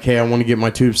 and you're like, hey, I want to get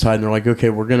my tubes tied, and they're like, okay,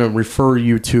 we're going to refer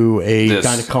you to a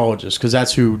gynecologist, because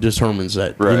that's who determines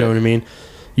that. Right. You know what I mean?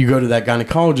 You go to that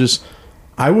gynecologist,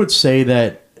 I would say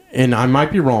that, and I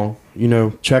might be wrong, you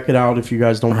know, check it out if you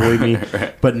guys don't believe me.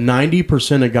 Right. But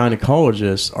 90% of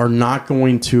gynecologists are not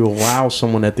going to allow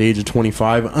someone at the age of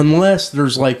 25 unless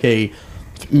there's like a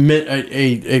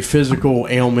physical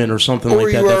ailment or something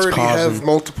like that that's causing. Or you already have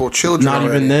multiple children.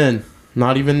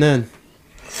 Not even then.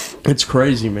 It's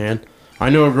crazy, man. I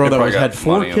know a girl that had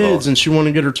 4 kids and she wanted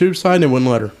to get her tubes tied and they wouldn't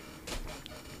let her.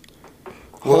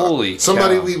 Holy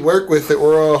somebody cow. We work with that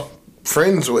we're all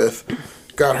friends with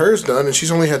got hers done and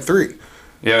she's only had 3.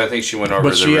 Yeah, I think she went over the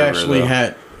river. But she actually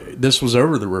had... This was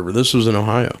over the river. This was in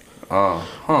Ohio. Oh,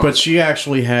 huh. But she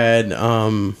actually had,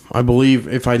 I believe,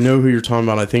 if I know who you're talking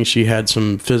about, I think she had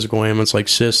some physical ailments like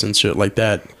cysts and shit like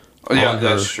that. Oh, yeah,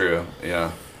 that's true.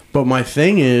 Yeah. But my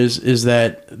thing is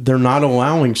that they're not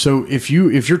allowing. So if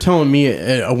you're telling me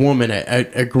a woman,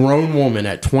 a grown woman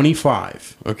at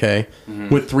 25, okay,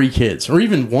 with 3 kids, or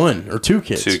even 1 or 2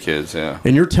 kids, 2 kids, yeah,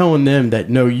 and you're telling them that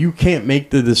no, you can't make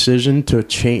the decision to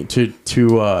change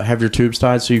to have your tubes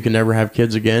tied so you can never have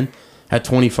kids again at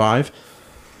 25,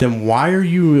 then why are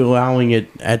you allowing it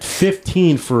at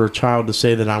 15 for a child to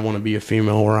say that I want to be a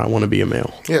female or I want to be a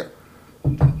male? Yeah.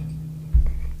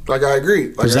 Like, I agree.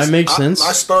 Like, Does that make sense?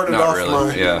 I started Not off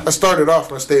really, I started off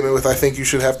my statement with, I think you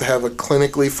should have to have a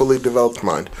clinically fully developed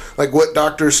mind. Like, what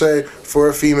doctors say for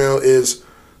a female is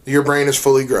your brain is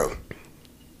fully grown.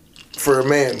 For a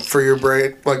man, for your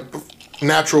brain, like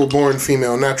natural born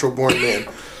female, natural born man,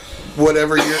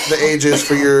 whatever the age is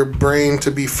for your brain to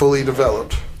be fully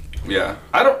developed. Yeah,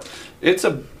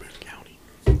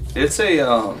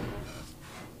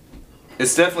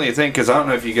 it's definitely a thing, because I don't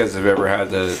know if you guys have ever had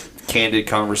the candid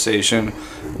conversation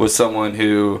with someone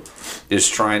who is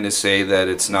trying to say that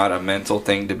it's not a mental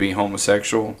thing to be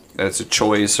homosexual, that it's a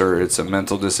choice or it's a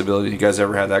mental disability. You guys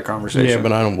ever had that conversation? Yeah,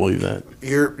 but I don't believe that.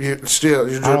 You're I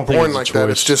don't think born it's a like choice. that.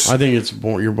 It's just I think it's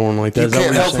you're born like that. you Is that can't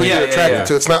what you're help who saying? you're attracted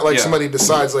to. It's not like Yeah. somebody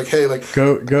decides, like, hey, like,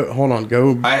 Go. Hold on.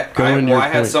 Go. I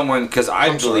had someone, because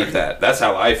I believe that. That's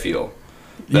how I feel.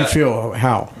 You feel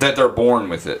how? That they're born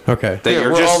with it. Okay. That Yeah,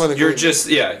 you're we're all in just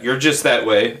agreement. you're just that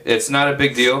way. It's not a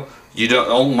big deal. You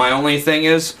don't. My only thing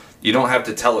is you don't have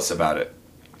to tell us about it.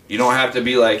 You don't have to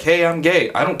be like, hey, I'm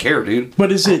gay. I don't care, dude.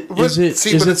 But is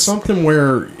it something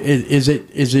where is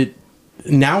it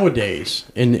nowadays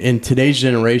in today's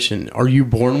generation? Are you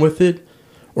born with it,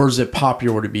 or is it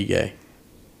popular to be gay?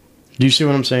 Do you see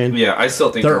what I'm saying? Yeah, I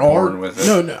still think they're born with it.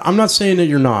 No, I'm not saying that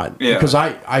you're not. Yeah. Because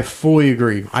I fully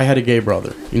agree. I had a gay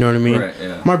brother. You know what I mean? Right,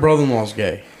 yeah. My brother-in-law's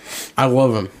gay. I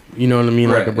love him. You know what I mean?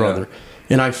 Right, like a brother. yeah.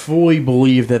 And I fully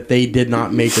believe that they did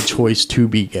not make a choice to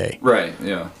be gay. Right,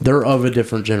 yeah. They're of a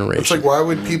different generation. it's like, why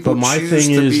would people But my choose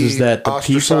thing to is be that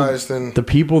ostracized and the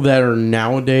people that are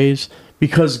nowadays,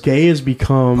 because gay has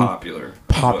become Popular.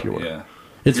 popular. Yeah.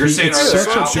 You're saying, it's are there such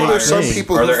a outliers? big there's some thing.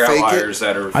 people Are who there fake outliers it.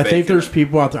 that are I think there's faking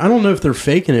people out there. I don't know if they're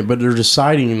faking it, but they're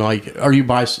deciding, like, are you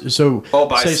so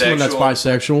say someone that's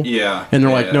bisexual, Yeah. and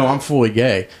they're Yeah, like, yeah. no, I'm fully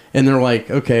gay, and they're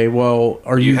like, okay, well,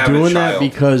 are You you have a doing that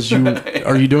child. because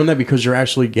are you doing that because you're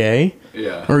actually gay?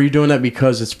 Yeah. Or are you doing that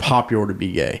because it's popular to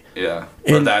be gay? Yeah.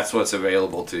 Or And- that's what's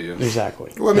available to you.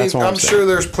 Exactly. Well, I mean, That's all I'm saying. sure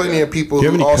there's plenty of people Do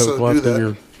you have who any also Coke do left in that.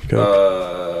 your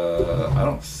Coke? I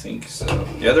don't think so.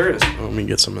 Yeah, there is. Let me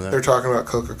get some of They're that. Uh, talking about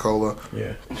Coca-Cola.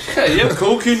 Yeah. Hey, you have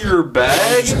Coke in your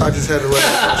bag? I just had to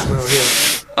let you know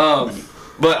here.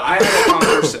 But I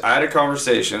had a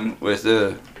conversation with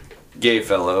a gay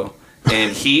fellow,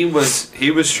 and he was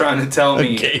trying to tell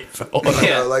me. Gay fella.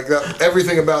 Yeah. Like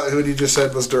everything about what he just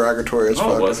said was derogatory as No,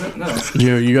 fuck. it wasn't. No.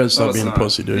 You guys No, stop it's being a not.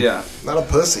 pussy, dude. Yeah. Not a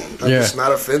pussy. I'm Yeah. just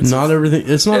not offensive. Not everything.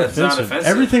 It's not Yeah, it's offensive. not offensive.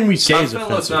 Everything we say is It's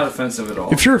offensive. not offensive at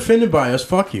all. If you're offended by us,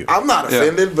 fuck you. I'm not Yeah.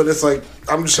 offended, but it's like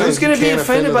I'm just saying. Who's gonna you be can't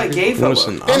offended offend by gay other fellow?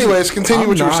 Listen, Anyways, continue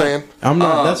what you were saying. I'm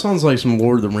not. That sounds like some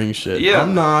Lord of the Rings shit. Yeah,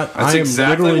 I'm not. that's I am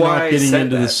exactly literally why not I getting said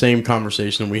into the that. same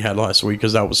conversation we had last week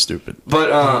because that was stupid. But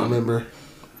Remember?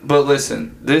 but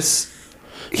listen, this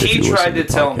If he you tried listen to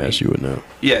the tell me. podcast, you would know.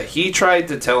 Yeah, he tried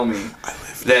to tell me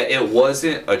that it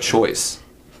wasn't a choice.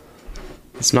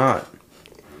 It's not.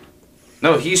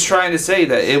 No, he's trying to say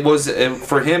that it was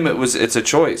for him. It's a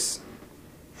choice.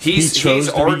 He's chose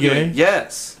to be arguing. gay?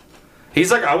 Yes,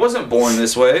 he's like, I wasn't born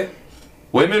this way.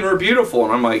 Women were beautiful,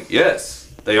 and I'm like,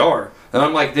 yes, they are. And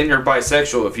I'm like, then you're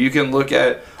bisexual. If you can look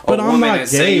at a But I'm woman not and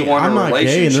say you gay. want I'm a not gay, and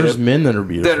relationship there's men that are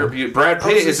beautiful. that are beautiful. Brad I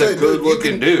was Pitt gonna is say, a dude,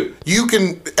 good-looking dude. You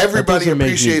can. Everybody doesn't make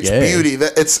me appreciates gay. beauty.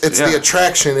 That it's Yeah. the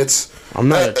attraction. It's. I'm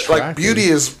not like attracted. beauty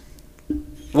is.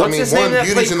 What's his name that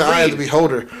beauty's played in the eye of the Creed?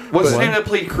 beholder. What's his but- name that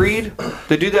played Creed?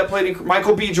 The dude that played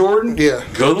Michael B. Jordan? Yeah.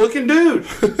 Good-looking dude.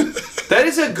 That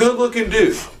is a good-looking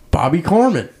dude. Bobby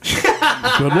Carmen.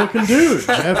 Good looking dude.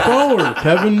 Jeff Bowler.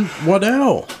 Kevin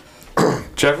Waddell.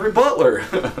 Jeffrey Butler.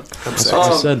 I'm sexy.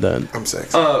 I said that. I'm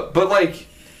sexy. But like,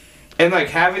 and like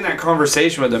having that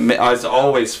conversation with him has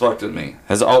always fucked with me.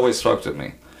 Has always fucked with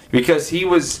me because he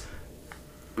was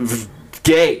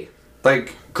gay,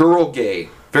 like girl gay,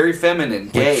 very feminine,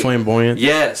 gay, flamboyant?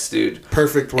 Yes, dude.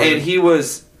 Perfect word. And he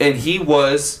was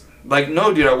like,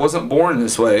 no, dude, I wasn't born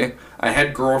this way. I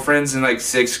had girlfriends in like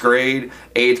 6th grade,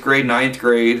 8th grade, 9th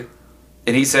grade,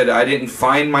 and he said I didn't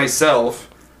find myself.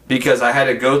 Because I had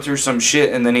to go through some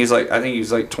shit, and then he's like, I think he's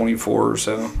like 24 or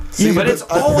so. See, but it's I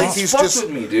think always he's fucked just-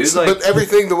 with me, dude. but Like,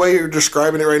 everything, the way you're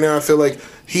describing it right now, I feel like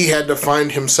he had to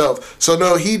find himself. So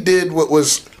no, he did what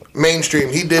was mainstream.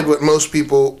 He did what most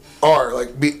people are,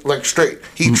 like straight.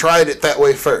 He tried it that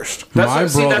way first.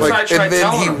 That's what I tried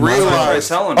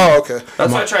telling him. Oh, okay.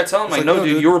 That's what I tried telling him. Like, no,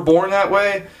 dude, you were born that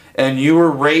way, and you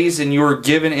were raised and you were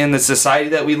given in the society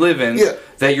that we live in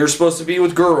that you're supposed to be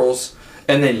with girls,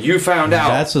 and then you found out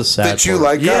that's a sad that you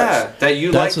like guys. Yeah, that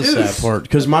you like dudes. That's a sad part.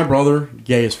 Because my brother,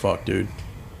 gay as fuck, dude.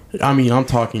 I mean, I'm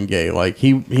talking gay. Like,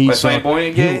 he's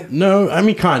flamboyant gay? No, I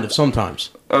mean, kind of,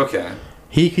 sometimes. Okay.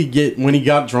 He could get, when he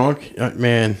got drunk,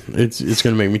 man, it's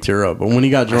going to make me tear up. But when he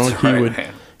got drunk,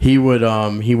 he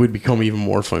would become even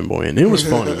more flamboyant. It was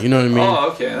funny, you know what I mean?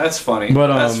 Oh, okay, that's funny. But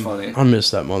that's funny. I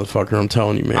miss that motherfucker. I'm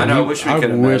telling you, man. I know. I wish we could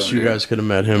have met him. You guys could have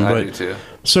met him. I do too.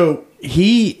 So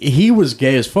he was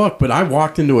gay as fuck. But I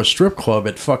walked into a strip club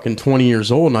at fucking 20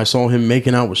 years old, and I saw him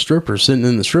making out with strippers, sitting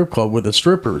in the strip club with a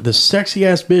stripper, this sexy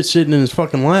ass bitch sitting in his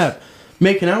fucking lap,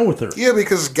 making out with her. Yeah,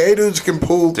 because gay dudes can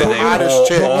pull the hottest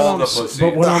chick.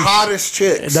 The hottest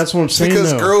chicks. That's what I'm saying.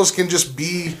 Because girls can just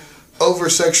be over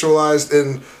sexualized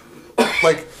and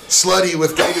like slutty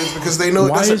with gay dudes because they know it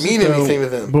doesn't mean anything to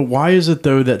them. But why is it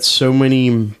though that so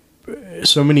many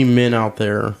men out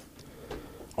there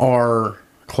are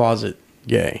closet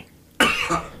gay?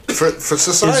 For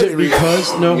society. Is it because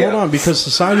hold on, because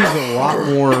society is a lot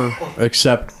more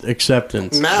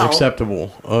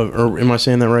acceptable. Or am I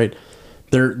saying that right?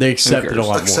 They accept it a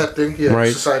lot more. Yeah,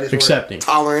 right? Society's accepting.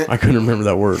 Tolerant. I couldn't remember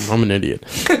that word. I'm an idiot.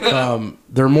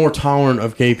 They're more tolerant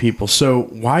of gay people. So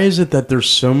why is it that there's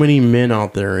so many men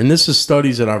out there? And this is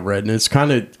studies that I've read, and it's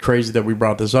kind of crazy that we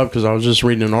brought this up because I was just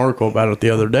reading an article about it the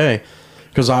other day.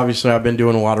 Because obviously I've been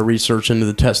doing a lot of research into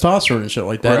the testosterone and shit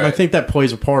like that. Right. And I think that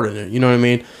plays a part in it. You know what I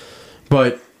mean?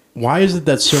 But why is it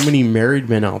that so many married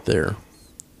men out there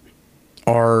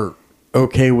are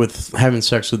okay with having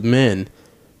sex with men,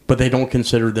 but they don't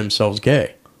consider themselves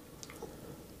gay?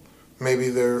 Maybe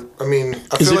they're. I mean,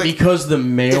 I is feel it because the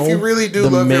male, if you really do the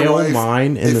love male your wife,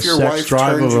 mind and the sex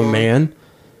drive of a man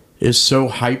is so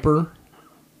hyper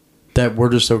that we're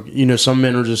just, some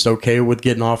men are just okay with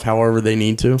getting off however they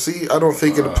need to? See, I don't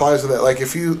think it applies to that. Like,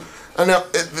 if you, I know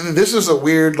this is a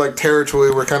weird like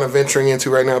territory we're kind of venturing into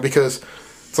right now because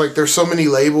it's like there's so many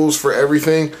labels for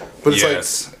everything, but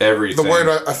it's like everything. The word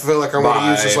I feel like I want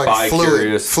to use is like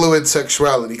fluid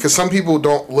sexuality, because some people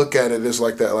don't look at it as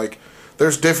like that. Like,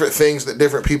 there's different things that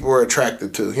different people are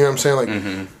attracted to. You know what I'm saying? Like,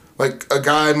 like a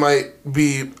guy might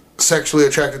be sexually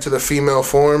attracted to the female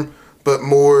form, but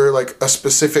more like a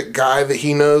specific guy that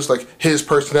he knows, like his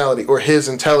personality or his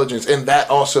intelligence, and that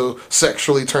also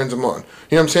sexually turns him on.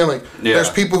 You know what I'm saying? Like, there's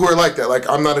people who are like that. Like,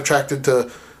 I'm not attracted to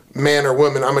man or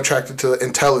woman, I'm attracted to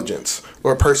intelligence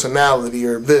or personality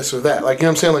or this or that. Like, you know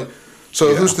what I'm saying? Like,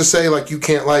 so who's to say like you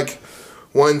can't like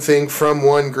one thing from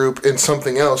one group and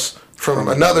something else from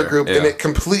another group, and it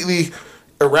completely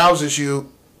arouses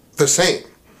you the same.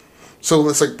 So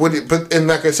it's like, and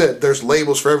like I said, there's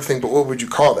labels for everything, but what would you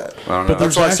call that? I don't know. But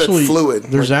that's why I said fluid.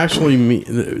 There's actually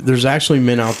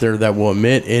men out there that will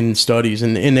admit in studies,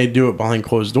 and they do it behind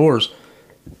closed doors.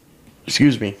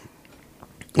 Excuse me.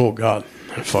 Oh God,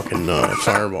 that fucking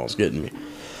fireball's getting me.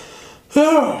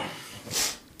 Oh.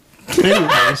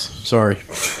 Anyways, sorry.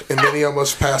 And then he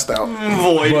almost passed out.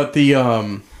 But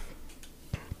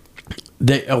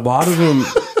a lot of them,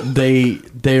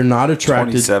 they're not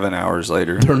attracted. 27 hours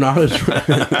later, they're not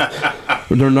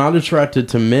attracted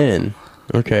to men,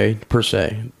 okay, per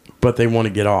se, but they want to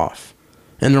get off,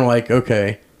 and they're like,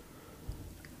 okay,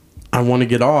 I want to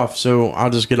get off, so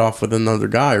I'll just get off with another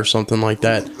guy or something like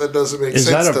that. That doesn't make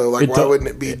sense though. Like, why wouldn't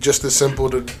it be just as simple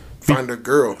to find a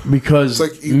girl? Because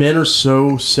like men are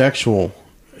so sexual,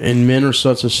 and men are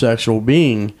such a sexual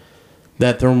being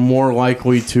that they're more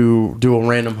likely to do a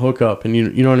random hookup, and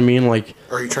you know what I mean? Like,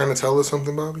 are you trying to tell us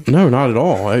something, Bobby? No, not at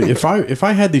all. If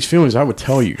I had these feelings, I would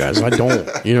tell you guys. I don't.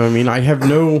 You know what I mean? I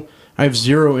have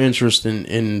zero interest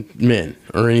in men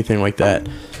or anything like that.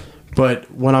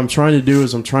 But what I'm trying to do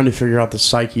is I'm trying to figure out the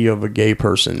psyche of a gay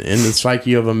person and the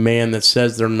psyche of a man that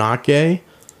says they're not gay,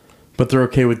 but they're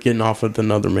okay with getting off with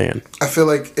another man. I feel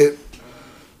like it,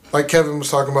 like Kevin was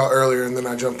talking about earlier, and then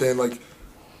I jumped in, like,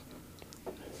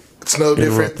 it's no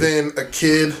different than a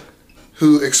kid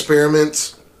who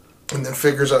experiments and then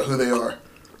figures out who they are.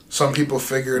 Some people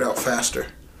figure it out faster.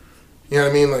 You know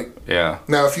what I mean? Like, yeah.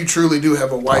 Now, if you truly do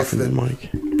have a wife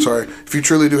if you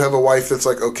truly do have a wife that's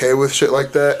like okay with shit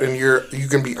like that, and you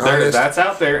can be honest, that's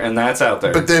out there, and that's out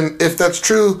there. But then, if that's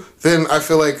true, then I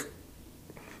feel like,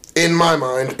 in my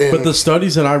mind, but the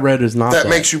studies that I read is not that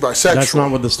makes you bisexual. That's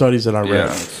not what the studies that I read.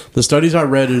 Yeah. The studies I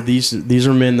read are these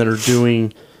are men that are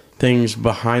doing things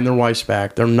behind their wife's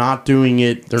back. They're not doing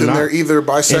it. They're either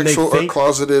bisexual or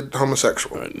closeted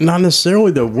homosexual. Not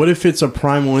necessarily, though. What if it's a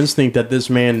primal instinct that this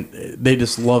man, they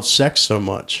just love sex so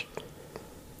much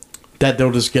that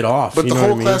they'll just get off? But the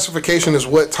whole classification is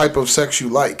what type of sex you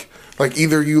like. Like,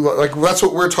 either you like, that's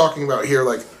what we're talking about here,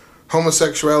 like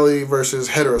homosexuality versus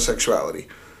heterosexuality.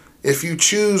 If you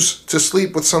choose to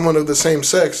sleep with someone of the same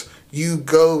sex, you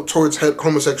go towards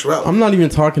homosexuality. I'm not even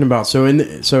talking about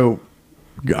so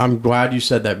I'm glad you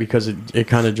said that, because it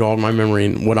kind of jogged my memory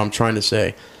in what I'm trying to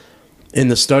say. In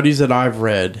the studies that I've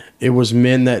read, it was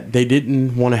men that they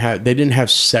didn't have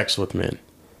sex with men,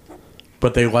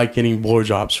 but they like getting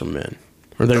blowjobs from men,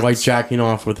 or they like jacking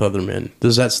off with other men.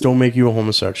 Does that still make you a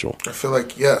homosexual? I feel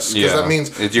like yes, because that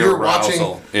means it's your watching.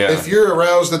 arousal. Yeah. If you're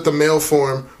aroused at the male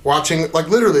form, watching, like,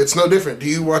 literally, it's no different.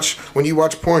 When you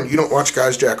watch porn, you don't watch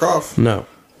guys jack off? No.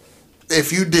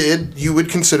 If you did, you would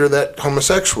consider that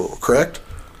homosexual, correct?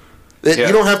 You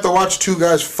don't have to watch two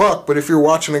guys fuck, but if you're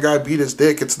watching a guy beat his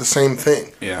dick, it's the same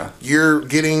thing. Yeah. You're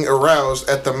getting aroused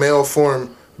at the male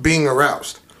form being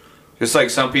aroused. It's like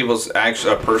some people's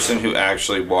a person who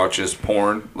actually watches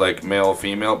porn, like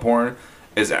male-female porn,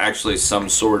 is actually some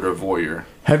sort of voyeur.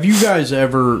 Have you guys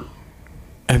ever,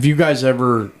 I've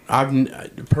never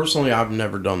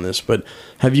done this, but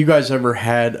have you guys ever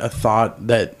had a thought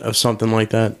of something like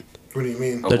that? What do you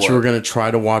mean? That you were going to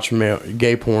try to watch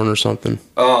gay porn or something?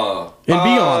 And be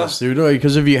honest, dude.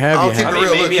 Because if you have, you have.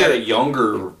 Maybe at a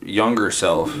younger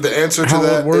self. The answer to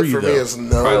that for me is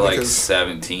no. Probably like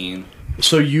 17.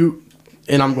 So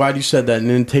and I'm glad you said that,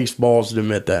 and it takes balls to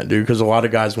admit that, dude, because a lot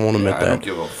of guys won't admit that. I don't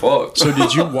give a fuck. So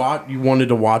did you wanted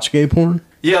to watch gay porn?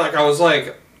 Yeah, like I was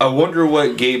like, I wonder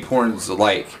what gay porn's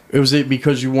like. Was it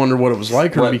because you wondered what it was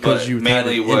like, or because you had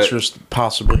an interest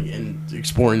possibly in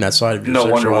exploring that side of your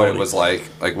sexuality? No, wonder what it was like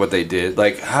what they did.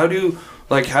 Like how do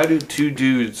two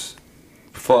dudes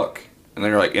fuck, and then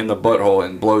you're like in the butthole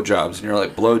and blowjobs, and you're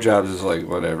like blowjobs is like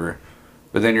whatever,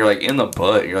 but then you're like in the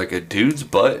butt, you're like a dude's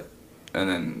butt, and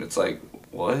then it's like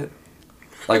what?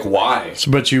 Like why?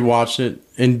 But you watched it,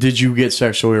 and did you get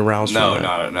sexually aroused? No, from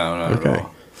that? not at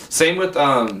all. Same with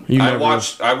I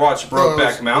watched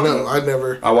Brokeback Mountain. No, I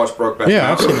never. I watched Brokeback Mountain. Yeah,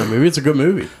 I've seen that movie. It's a good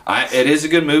movie. It is a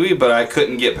good movie, but I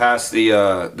couldn't get past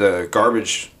the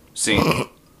garbage scene.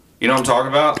 You know what I'm talking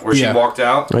about? Where she walked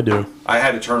out? I do. I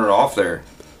had to turn it off there.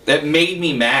 That made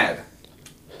me mad.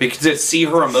 Because to see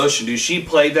her emotion, dude. She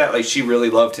played that like she really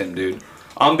loved him, dude.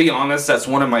 I'm be honest, that's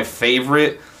one of my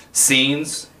favorite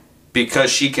scenes.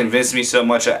 Because she convinced me so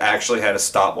much, I actually had to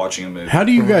stop watching a movie. How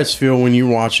do you guys feel when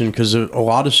you're watching? Because a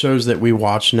lot of shows that we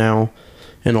watch now,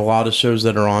 and a lot of shows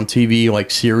that are on TV, like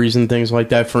series and things like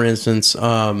that. For instance,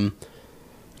 the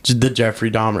Jeffrey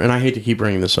Dahmer, and I hate to keep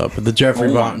bringing this up, but the Jeffrey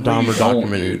Dahmer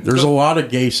documentary. There's a lot of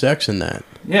gay sex in that.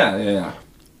 Yeah.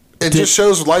 It just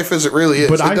shows life as it really is.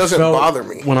 But it doesn't bother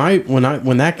me.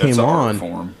 When that came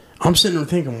on. I'm sitting there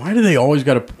thinking, why do they always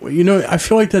got to? I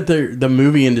feel like that the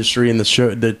movie industry and the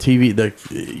show, the TV,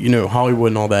 Hollywood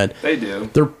and all that. They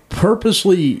do. They're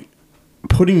purposely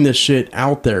putting this shit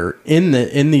out there in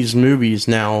these movies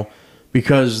now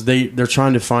because they're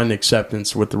trying to find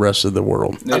acceptance with the rest of the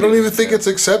world. I don't even think it's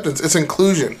acceptance; it's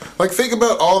inclusion. Like, think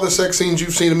about all the sex scenes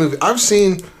you've seen in movies. I've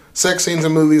seen sex scenes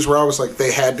in movies where I was like,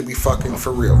 they had to be fucking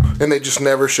for real, and they just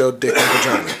never showed dick and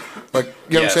vagina. Like,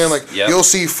 you know what I'm saying? Like, you'll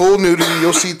see full nudity,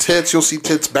 you'll see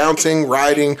tits bouncing,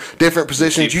 riding, different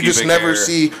positions. You just never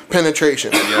see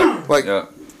penetration. Like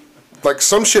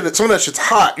some of that shit's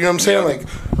hot. You know what I'm saying?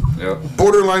 Like,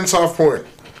 borderline soft porn.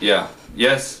 Yeah.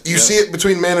 Yes. You see it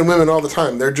between men and women all the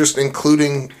time. They're just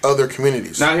including other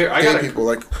communities. Now here, I got people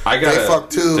they fuck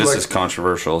too. This is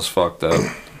controversial as fuck, though.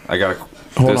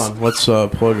 Hold on. Let's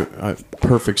plug a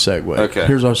perfect segue. Okay.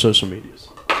 Here's our social medias.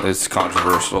 It's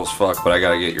controversial as fuck, but I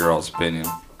gotta get your all's opinion.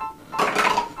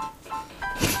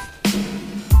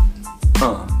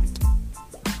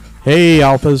 Hey,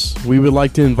 Alphas. We would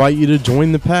like to invite you to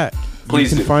join the pack.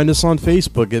 Please You can find us on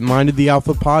Facebook at Mind of the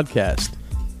Alpha Podcast,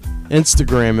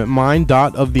 Instagram at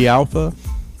Mind.of.the.Alpha,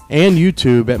 and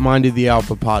YouTube at Mind of the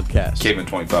Alpha Podcast. Caveman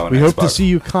 25 on We Xbox. hope to see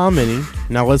you commenting.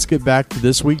 Now let's get back to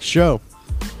this week's show.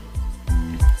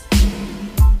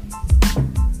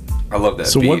 I love that.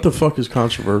 So beat. what the fuck is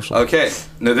controversial? Okay,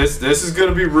 now this is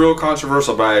gonna be real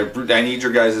controversial, but I need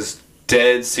your guys'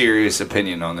 dead serious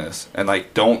opinion on this, and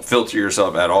like don't filter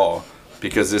yourself at all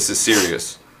because this is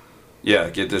serious. Yeah,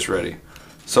 get this ready.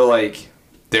 So like,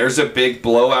 there's a big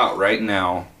blowout right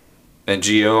now, and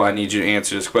Gio, I need you to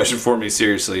answer this question for me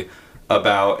seriously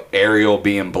about Ariel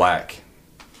being black.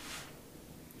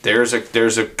 There's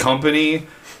a company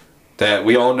that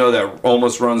we all know that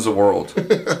almost runs the world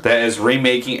that is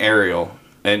remaking Ariel,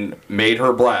 and made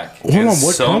her black. Hold and on,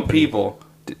 what some company? people...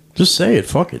 Just say it.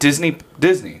 Fuck it. Disney.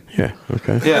 Yeah.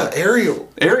 Okay. Yeah. Ariel.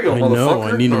 Ariel, I motherfucker. know,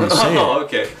 I didn't even say Oh, it.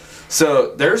 okay.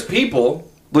 So there's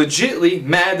people legitly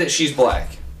mad that she's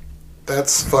black.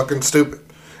 That's fucking stupid.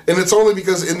 And it's only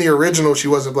because in the original she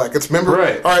wasn't black. It's remember,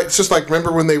 Right. all right. It's just like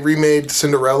remember when they remade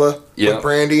Cinderella Yeah. with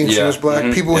Brandy and she Yeah. was black.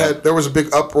 Mhm. People Yeah. there was a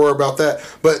big uproar about that,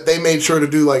 but they made sure to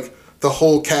do like the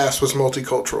whole cast was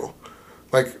multicultural.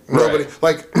 Like nobody,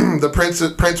 like the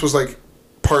Prince was like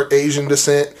part Asian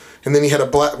descent, and then he had a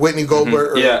black Whitney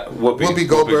Goldberg. Whoopi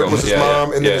Goldberg was his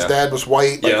mom, and then his dad was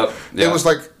white. Like, It was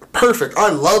like perfect. I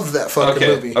love that fucking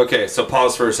movie. Okay, so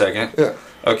pause for a second. Yeah.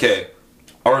 Okay,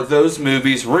 are those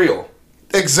movies real?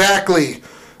 Exactly.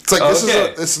 It's like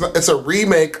it's a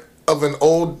remake of an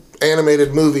old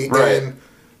animated movie, Right. and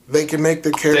they can make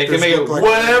the They characters can make it look like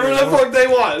whatever the fuck they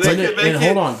want. They can make And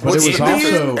hold on, but What's it was the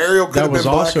also Ariel could that have was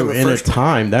been black also in the in a first one.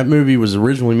 time that movie was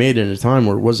originally made in a time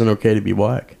where it wasn't okay to be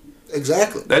black.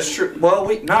 Exactly. That's true. Well,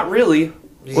 not really.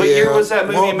 What year was that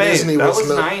movie Walt made? Disney That was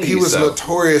 90s. He was though.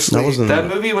 notoriously. That wasn't- That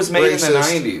movie was made in the Racist.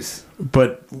 90s.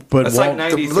 But That's like Walt,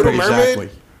 93. The Little Mermaid? exactly.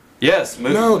 Yes,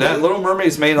 No, that dude. Little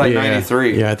Mermaid's made like Yeah,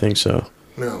 93. Yeah, I think so.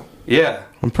 No. Yeah.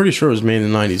 I'm pretty sure it was made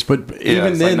in the 90s, but even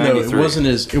it's then like though, 93.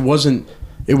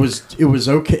 it was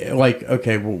okay. Like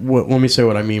okay, let me say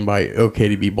what I mean by okay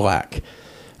to be black.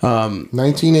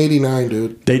 1989,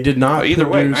 dude. They did not. Either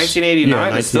way, produce-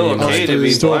 1989 is still 1989 okay to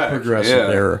be still black. a progressive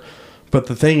Yeah. era. But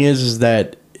the thing is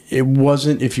that it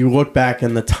wasn't. If you look back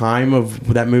in the time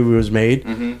of that movie was made,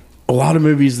 a lot of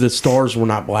movies the stars were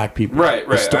not black people. Right,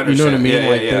 The right, I you know what I understand. mean? Yeah,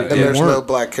 Like yeah, they- yeah. they And there's weren't. no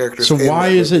black characters. So in why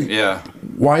that is it? movie. Yeah.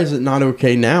 Why is it not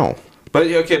okay now But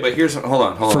here's hold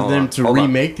on. for them to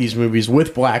remake these movies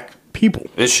with black people?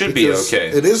 It should Because be okay.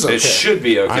 it is okay. It should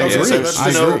be okay. I agree. There's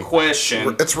I no agree.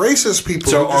 question. It's racist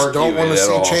people To who just don't argue want it to at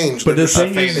see all. change. But They're the just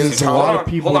thing is, fantasy. a lot of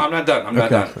people. Hold on, I'm not done. I'm not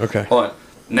done. Okay. Hold on.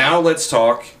 Now let's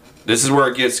talk. This is where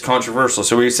it gets controversial.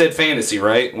 So we said fantasy,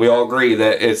 right? We all agree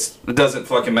that it doesn't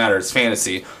fucking matter. It's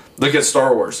fantasy. Look at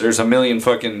Star Wars. There's a million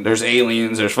there's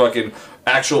aliens. There's fucking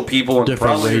actual people and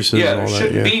Different probably races and there all that,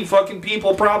 should yeah. be fucking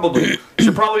people probably.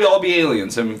 Should probably all be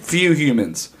aliens and few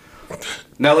humans.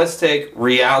 Now let's take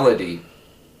reality.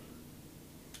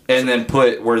 And then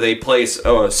put where they place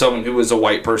someone who is a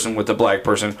white person with a black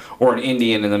person or an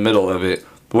Indian in the middle of it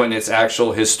when it's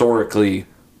actual historically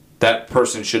that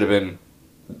person should have been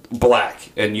black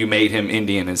and you made him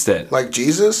Indian instead. Like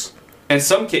Jesus? And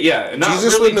some kid, yeah, not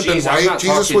Jesus really wouldn't have been Jesus. I'm white. not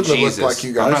Jesus talking wouldn't have looked Jesus. like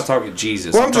you guys. I'm not talking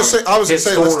Jesus. Well, I'm just saying. I was gonna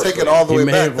say, let's take it all the He way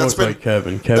may back. have looked like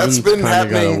Kevin. Kevin's That's been kinda got a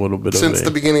happening little bit of since a-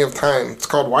 the beginning of time. It's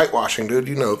called whitewashing, dude.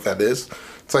 You know what that is.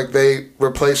 It's like they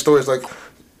replace stories like.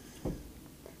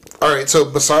 All right, so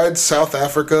besides South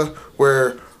Africa,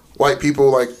 where white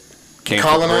people like Came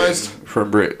colonized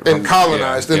from Britain and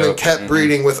colonized and then kept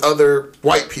breeding with other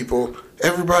white people,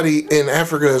 everybody in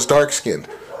Africa is dark skinned.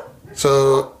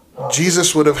 So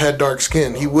Jesus would have had dark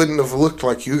skin. He wouldn't have looked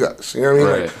like you guys. You know what I mean?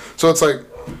 Right. Like, so it's like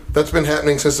that's been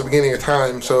happening since the beginning of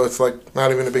time. So it's like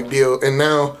not even a big deal. And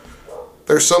now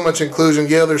there's so much inclusion.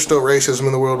 Yeah, there's still racism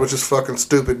in the world, which is fucking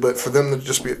stupid. But for them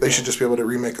to they should just be able to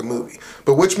remake a movie.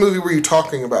 But which movie were you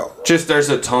talking about? Just there's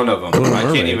a ton of them. I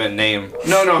can't even name.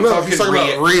 No, I'm No, talking, he's talking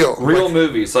about real.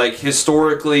 movies. Like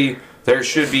historically, there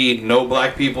should be no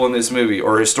black people in this movie,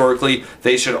 or historically,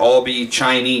 they should all be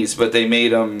Chinese, but they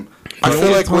made them. I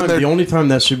feel like when the only time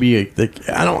that should be I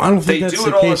don't They think that's do the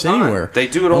it all the case time. anywhere. They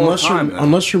do it all the time, though.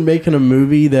 Unless you're making a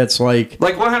movie that's like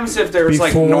Like, what happens if there was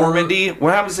Before- like Normandy?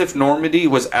 What happens if Normandy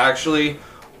was actually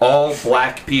all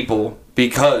black people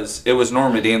because it was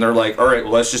Normandy, and they're like, all right,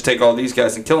 well, let's just take all these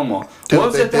guys and kill them all. Dude,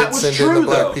 What they if that did was send in true the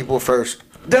black though? people first.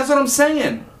 That's what I'm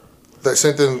saying. They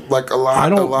sent in like a lot I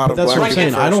of don't. black That's what I'm people saying.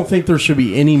 first. I don't think there should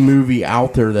be any movie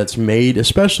out there that's made,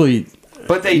 especially.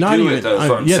 But they Not do even- it though. Is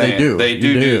what I'm yeah, saying. they do. They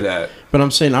You do that. But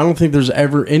I'm saying I don't think there's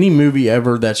ever any movie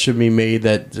ever that should be made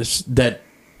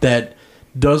that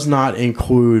does not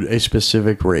include a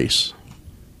specific race.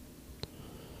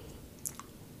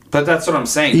 But that's what I'm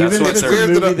saying. Even That's if what it's they're. weird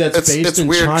movie that's based it's in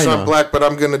weird 'cause China. I'm black, but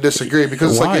I'm going to disagree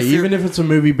because it's Why? like if Even if it's a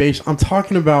movie based, I'm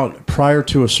talking about prior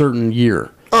to a certain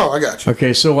year. oh, I got you.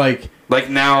 Okay, so like, Like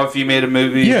now, if you made a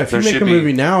movie, yeah, if you there make should a be-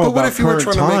 movie now But what about if you were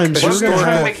current trying to make times, a you're We're gonna trying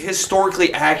to have. make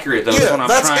historically accurate. Though. That's Yeah, what I'm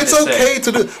trying it's to say. okay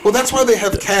to do. Well, that's why they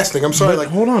have casting. I'm sorry, But like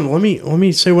hold on, let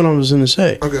me say what I was going to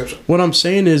say. Okay. What I'm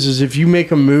saying is if you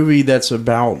make a movie that's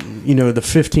about the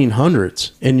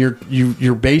 1500s and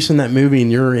you're basing that movie and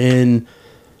you're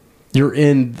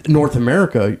in North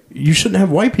America, you shouldn't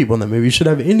have white people in that movie. You should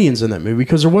have Indians in that movie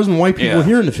because there wasn't white people Yeah.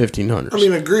 here in the 1500s. I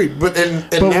mean, agreed. But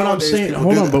but what I'm saying,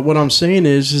 hold on. But what I'm saying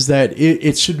is that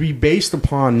it should be based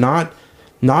upon not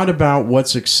about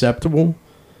what's acceptable,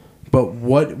 but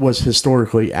what was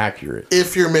historically accurate?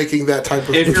 If you're making that type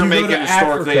of... If you're you making go to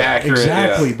historically Africa, accurate,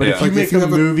 exactly. yeah, But yeah. if you Like, make if you a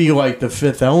have a- movie like The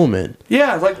Fifth Element,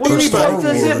 Yeah, like what Star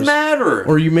does it Wars. matter?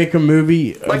 or you make a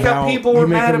movie Like how about- people you were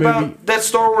make mad a movie- about that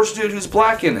Star Wars dude who's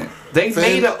black in it. They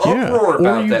made an Yeah. uproar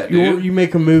about that, Or dude. you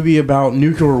make a movie about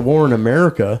nuclear war in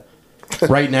America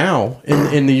right now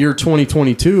in the year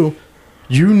 2022.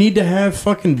 You need to have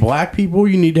fucking black people.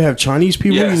 You need to have Chinese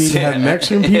people. Yes, you need to have yeah.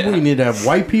 Mexican people. Yeah. You need to have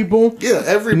white people. Yeah,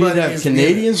 everybody You need to have needs to be in it.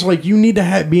 Canadians. Like you need to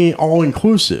have being all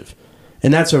inclusive,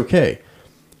 and that's okay.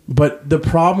 But the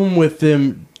problem with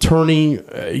them turning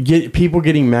people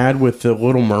getting mad with the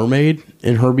Little Mermaid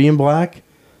and her being black,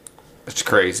 It's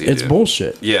crazy. it's dude.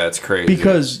 bullshit. Yeah, it's crazy.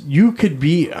 Because you could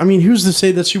be. I mean, who's to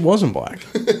say that she wasn't black?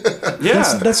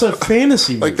 yeah, That's a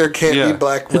fantasy movie. Like there can't Yeah. be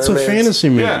black It's mermaids. a fantasy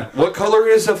movie. yeah. What color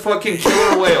is a fucking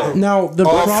killer whale? Now the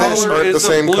All problem, fish Color aren't the is a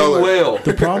same blue color. whale.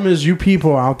 the problem is you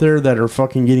people out there that are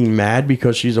fucking getting mad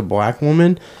because she's a black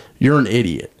woman. You're an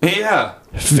idiot. Yeah.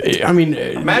 I mean,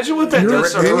 Imagine what that You're-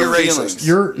 does to and her you're racist. feelings.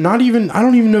 you're not even. I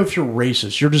don't even know if you're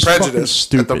racist. You're just fucking Prejudice,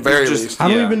 stupid. at the very Just- least. I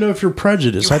don't Yeah. even know if you're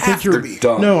prejudiced. You I think have you're to be.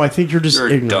 Dumb. No, I think you're just You're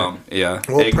ignorant. dumb. Yeah.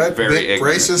 Well, Very big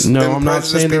ignorant. racist. No, and I'm not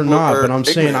prejudiced saying they're people not, are but I'm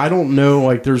saying ignorant. I don't know.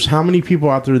 Like, there's how many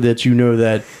people out there that you know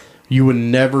that you would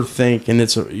never think, and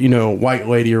it's a white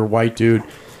lady or white dude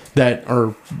that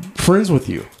are friends with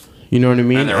you. You know what I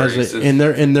mean? And they're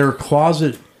racist. In their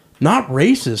closet, not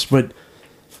racist,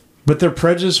 but they're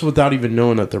prejudiced without even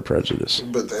knowing that they're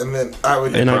prejudiced. But and then I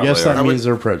would. And I guess that probably means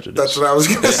they're prejudiced. That's what I was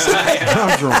gonna say.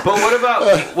 I'm drunk. But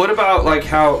what about like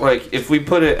how like if we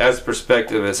put it as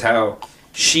perspective as how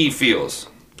she feels?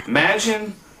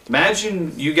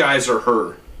 Imagine you guys are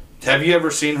her. Have you ever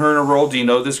seen her in a role? Do you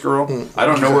know this girl? I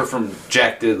don't know her from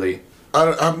Jack Diddley.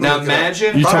 I'm Now looking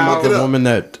imagine You talking how about the woman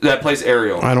that that plays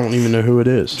Ariel. I don't even know who it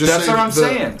is. Just That's say what I'm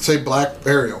saying. Say black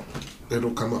Ariel.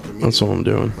 It'll come up immediately. That's all I'm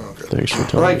doing. Okay. Thanks for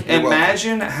telling Like me. You're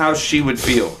imagine how she would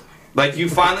feel. Like you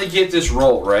finally get this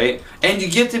role, right? And you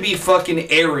get to be fucking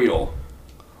Ariel.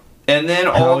 And then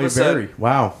all Halle of a sudden Berry.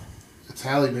 Wow. It's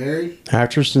Halle Berry.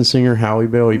 Actress and singer Halle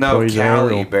Berry no, plays Halle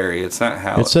Ariel. Berry. It's not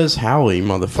Halle. It says Halle,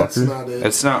 That's motherfucker. not it.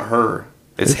 It's not her.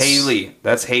 It's It's- Haley.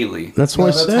 That's Haley. That's No,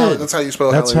 what I that's said. that's how you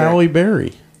spell That's Halle Halle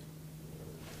Berry.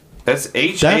 That's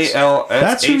H-A-L. That's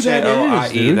that's who that H-A-L-I-E.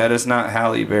 is, dude. That is not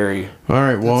Halle Berry. All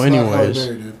right. Well, That's not Halle anyways.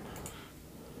 Berry, dude.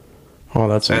 Oh,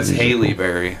 that's That's unusual. Haley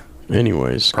Berry.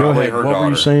 Anyways, go Probably ahead. her What were you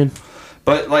daughter. saying?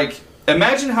 But like,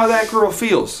 imagine how that girl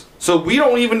feels. So we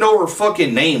don't even know her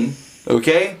fucking name.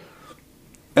 Okay.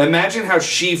 Imagine how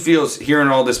she feels hearing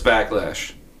all this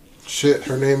backlash. Shit,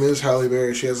 her name is Halle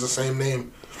Berry. She has the same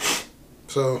name.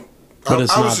 So, But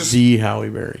it's I not was just. the Halle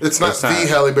Berry. It's not It's the not-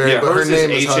 Halle Berry, yeah, but her hers name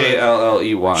is Halle.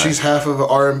 H-A-L-L-E-Y. She's half of an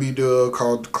R&B duo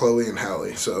called Chloe and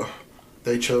Halle. So,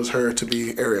 they chose her to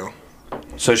be Ariel.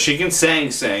 So she can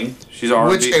sing. She's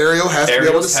already. Which Ariel has to be able to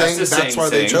Ariel's has sing. to That's why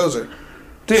they sing. chose her.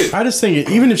 Dude, I just think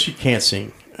even if she can't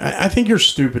sing, I think you're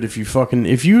stupid if you fucking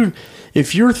if you're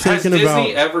has thinking Disney about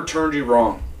ever turned you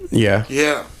wrong? yeah.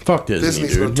 Yeah. Fuck Disney,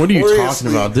 Disney's dude. What are you talking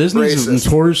notoriously about? Disney's racist.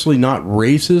 notoriously not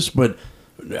racist, but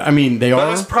I mean they But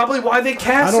are. that's probably why they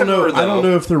casted I don't know- her. Though. I don't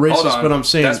know if they're Hold racist, on. but I'm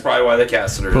saying- that's probably why they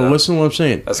casted her. But though. listen to what I'm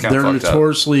saying. That's kinda They're fucked up.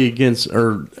 notoriously against,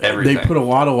 or Everything. they put a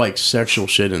lot of like sexual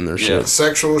shit in their shit.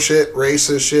 Sexual shit,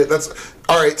 racist shit. That's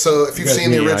all right. So if you've guys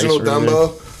seen the need original ice or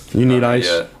Dumbo, You need Not ice.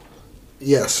 yet.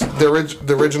 yes, the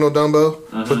original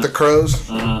Dumbo with the crows,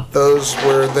 those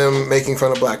were them making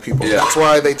fun of black people. Yeah. That's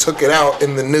why they took it out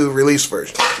in the new release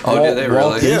version. Oh, did they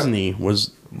Walt really? Yeah. Disney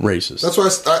was racist. That's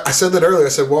why I said that earlier. I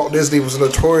said Walt Disney was a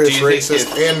notorious Do you think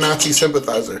racist and Nazi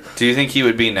sympathizer. Do you think he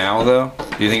would be now, though?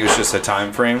 Do you think it was just a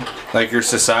time frame? Like, your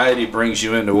society brings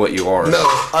you into what you are. No,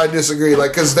 I disagree.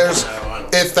 Like, because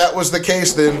if that was the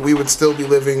case, then we would still be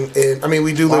living in. I mean,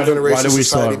 we do live in a why do racist we still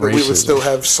society, have but we would racism? still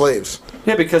have slaves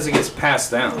Yeah, because it gets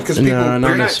passed down. because No, people. not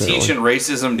You're not necessarily. teaching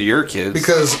racism to your kids.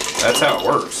 Because that's how it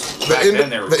works. the, Back then,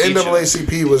 they were teaching.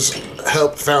 NAACP was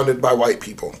founded by white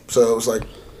people, so it was like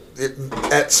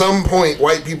at some point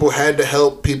white people had to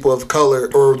help people of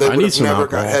color, or they I would need have some never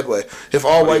alcohol. got headway. If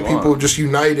all What do white you people want? just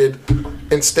united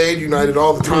and stayed united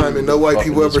all the time, and no white Up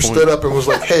people at this ever point. stood up and was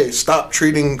like, "Hey, stop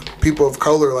treating people of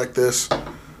color like this,"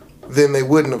 then they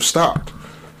wouldn't have stopped.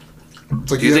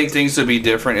 It's like Do you have- think things would be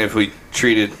different if we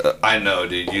treated? I know,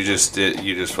 dude. You just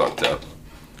fucked up.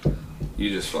 You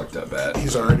just fucked up bad.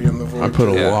 he's already in the void? I put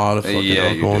a Yeah. lot of fucking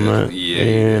Yeah, you alcohol in did. that, Yeah,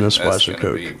 you and did. a splash That's of gonna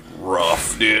Coke. be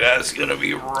rough, dude. That's gonna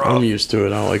be rough. I'm used to it.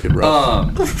 I don't like it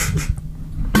rough.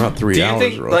 Not 3 Do you hours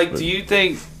think rough. like? but- Do you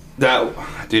think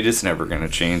that, dude? It's never gonna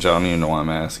change. I don't even know why I'm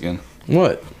asking.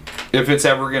 What? If it's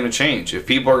ever gonna change, if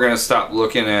people are gonna stop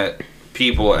looking at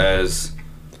people as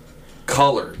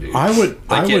color, dude.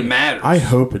 It matters. I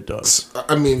hope it does.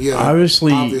 I mean, yeah.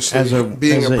 Obviously as a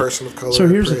person of color. So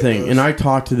here's the thing, and I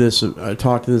talked to this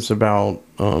about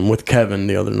with Kevin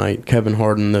the other night. Kevin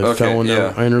Harden, the fellow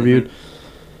I interviewed,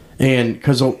 and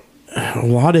because a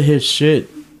lot of his shit,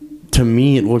 to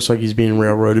me, it looks like he's being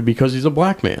railroaded because he's a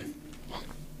black man.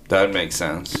 That makes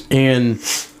sense. And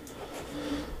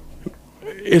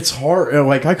it's hard.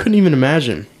 Like, I couldn't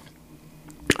imagine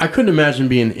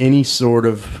being any sort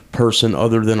of person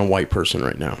other than a white person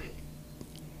right now.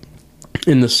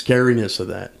 And the scariness of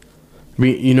that.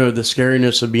 The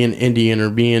scariness of being Indian or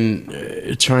being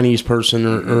a Chinese person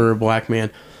or a black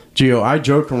man. Gio, I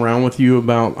joke around with you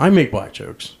about, I make black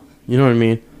jokes. You know what I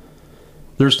mean?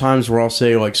 There's times where I'll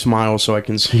say, like, smile so I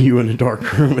can see you in a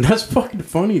dark room. And that's fucking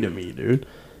funny to me, dude.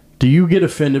 Do you get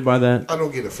offended by that? I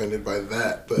don't get offended by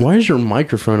that. But why is your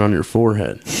microphone on your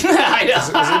forehead?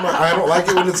 I don't like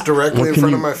it when it's directly in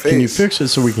front of my face. Can you fix it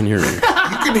so we can hear you? You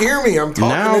can hear me. I'm talking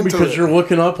now into because it. You're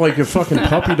looking up like a fucking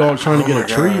puppy dog trying to get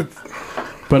a treat.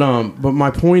 But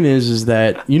my point is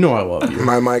that I love you.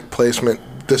 My mic placement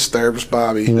disturbs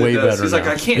Bobby. Way better. He's now. like,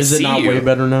 I can't see you. Is it not way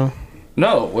better now?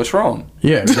 No, what's wrong?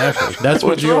 Yeah, exactly. That's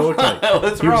what Gio looked like.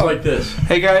 What's he wrong? was like this.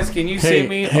 Hey guys, can you see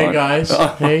me? Hey guys.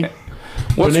 Hey.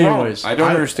 What's wrong? I don't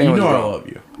understand. I love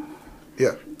you.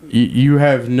 Yeah. You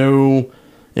have no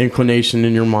inclination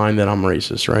in your mind that I'm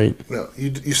racist, right? No,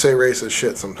 you say racist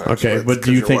shit sometimes. Okay, but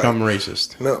do you think I'm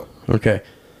racist? No. Okay.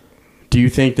 Do you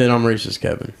think that I'm racist,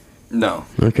 Kevin? No.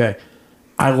 Okay.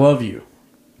 I love you.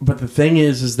 But the thing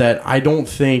is that I don't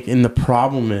think, and the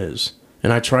problem is,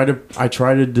 and I try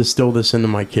to distill this into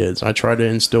my kids. I try to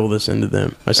instill this into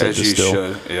them. I said as distill.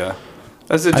 You should, yeah.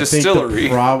 That's a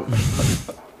distillery.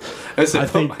 I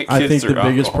think the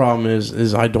biggest problem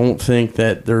is I don't think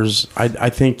that there's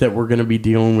I think that we're going to be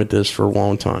dealing with this for a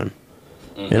long time.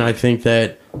 Mm-hmm. And I think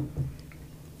that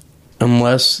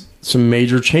unless some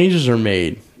major changes are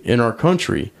made in our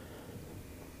country,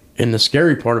 and the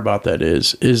scary part about that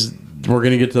is we're going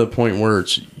to get to the point where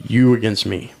it's you against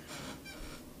me.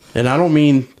 And I don't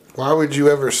mean... Why would you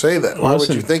ever say that? Why would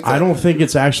you think that? I don't think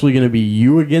it's actually going to be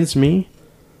you against me.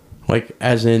 Like,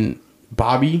 as in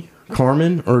Bobby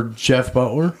Carmen or Jeff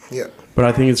Butler. Yeah. But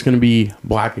I think it's going to be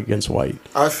black against white.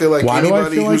 I feel like why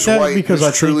anybody do I feel who's like that? white Because is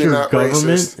I think truly your not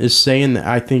government racist. is saying that.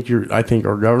 I think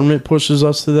our government pushes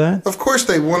us to that. Of course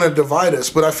they want to divide us,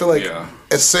 but I feel like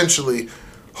essentially,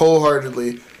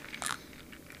 wholeheartedly,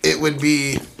 it would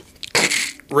be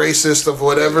racist of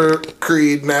whatever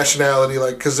creed, nationality,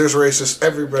 like, because there's racist,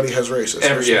 everybody has racist.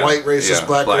 There's white racist,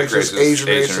 black racist, Asian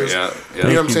racist. You know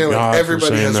what I'm saying? Like,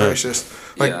 everybody has racist.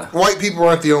 Like, white people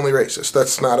aren't the only racist.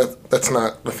 That's not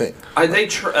the thing. I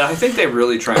think they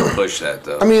really try and push that,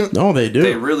 though. I mean, no, they do.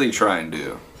 They really try and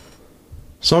do.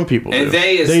 Some people do. And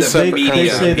they say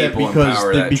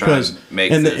that because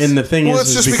and the thing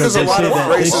is because they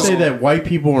say that white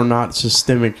people are not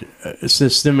systemically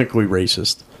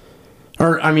racist.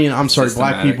 Or, I mean, I'm sorry,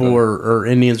 black people or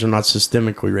Indians are not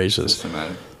systemically racist.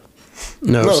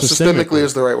 No, systemically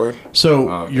is the right word.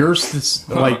 So you're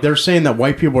like they're saying that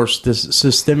white people are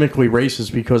systemically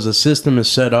racist because the system is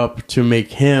set up to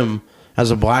make him as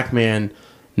a black man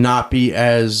not be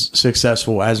as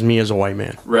successful as me as a white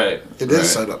man. Right. It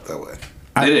is set up that way.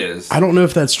 It is. I don't know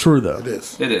if that's true though. It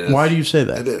is. It is. Why do you say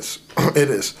that? It is. It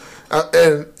is.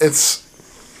 And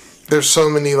there's so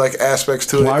many like aspects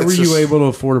to it. Why were you able to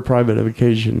afford a private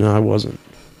education and I wasn't?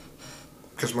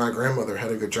 Because my grandmother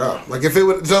had a good job. Like if it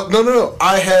would no.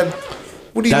 I had.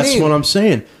 What do you mean? That's what I'm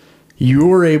saying. You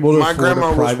were able to my afford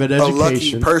a private education. My grandma was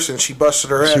a lucky person. She busted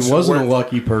her ass. She wasn't a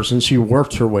lucky person. She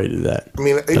worked her way to that. I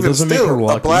mean, even still,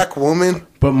 a black woman.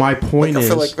 But my point is, I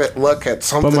feel like that luck had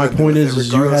something. But my point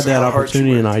is you had that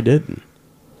opportunity and I didn't.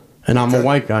 And I'm a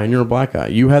white guy and you're a black guy.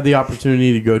 You had the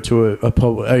opportunity to go to a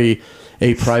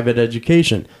private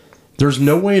education. There's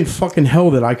no way in fucking hell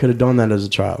that I could have done that as a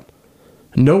child.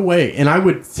 No way. And I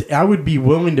would be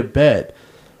willing to bet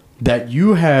that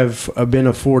you have been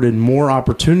afforded more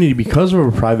opportunity because of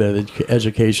a private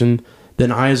education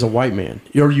than I as a white man.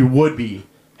 Or you would be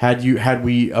had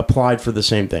we applied for the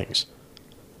same things.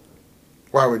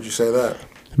 Why would you say that?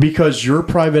 Because your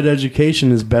private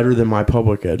education is better than my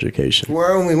public education. Well,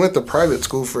 I only went to private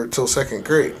school till second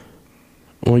grade.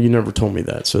 Well, you never told me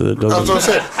that, so that doesn't. That's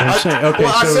what I said.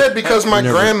 I said because my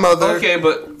grandmother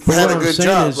had a good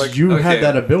job. Like, you had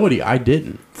that ability. I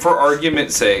didn't. For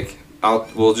argument's sake,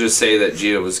 we'll just say that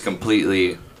Gio was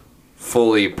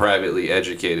fully privately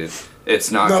educated. It's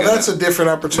not. No, that's a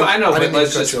different opportunity. But I know, but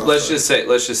let's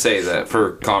just say that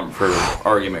for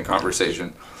argument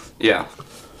conversation. Yeah,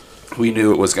 we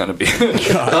knew it was going to be.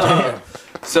 God damn.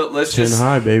 So let's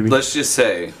just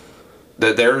say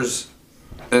that there's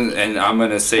and I'm going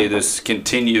to say this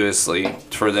continuously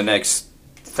for the next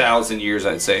 1,000 years,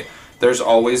 I'd say, there's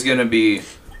always going to be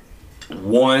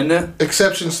one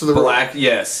exceptions to the black rule.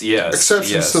 Yes.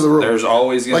 Exceptions to the rule. There's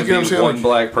always going to be one like,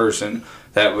 black person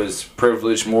that was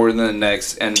privileged more than the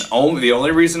next, and the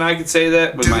only reason I could say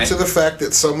that was due to the fact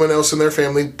that someone else in their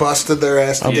family busted their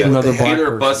ass to get what they had.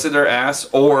 Either busted their ass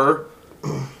or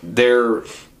they're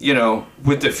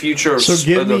with the future of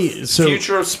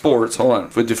future of sports. Hold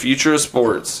on, with the future of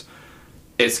sports,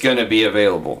 it's going to be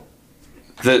available.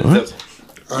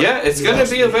 It's going to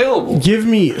be available. Give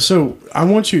me I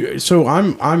want you. So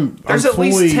I'm There's I'm at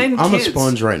least 10 I'm a kids.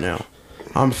 sponge right now.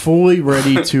 I'm fully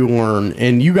ready to learn,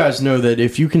 and you guys know that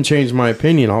if you can change my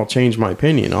opinion, I'll change my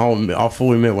opinion. I'll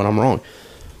fully admit when I'm wrong.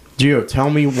 Gio, tell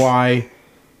me why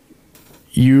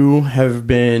you have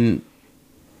been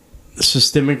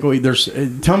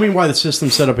systemically tell me why the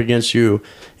system's set up against you,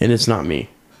 and it's not me.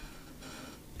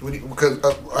 Because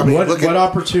what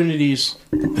opportunities?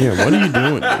 Yeah, what are you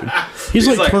doing, dude? He's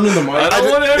like turning the mic. I don't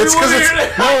want everyone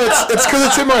it's because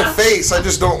it's in my face. I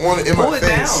just don't want it in my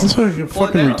face. It's like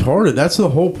fucking retarded. That's the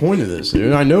whole point of this,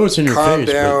 dude. I know it's in your face. Calm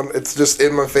down. It's just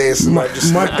in my face, and I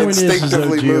just my point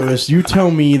instinctively is, you tell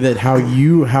me that how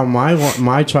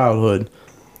my childhood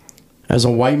as a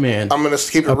white man. I'm gonna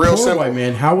keep it real simple. White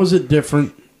man. How was it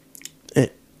different?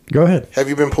 Go ahead. Have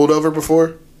you been pulled over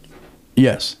before?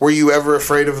 Yes. Were you ever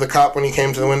afraid of the cop when he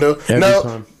came to the window? Every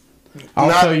time. I'll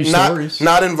tell you stories.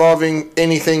 Not involving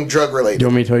anything drug related. You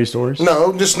want me to tell you stories?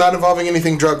 No, just not involving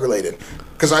anything drug related.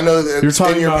 Because I know that you're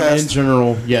talking in your about past, in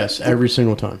general. Yes, every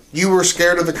single time. You were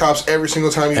scared of the cops every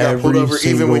single time you got pulled over,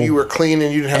 even when you were clean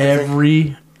and you didn't have anything.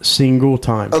 Every single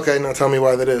time. Okay, now tell me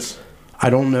why that is. I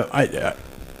don't know.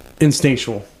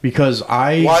 Instinctual because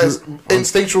I. Why is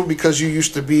instinctual? Because you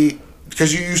used to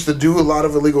do a lot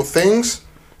of illegal things.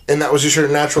 And that was just your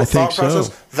natural thought process.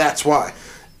 So. That's why.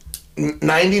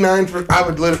 99. I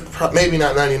would maybe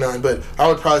not 99, but I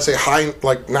would probably say high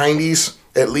 90s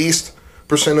at least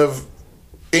 % of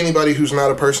anybody who's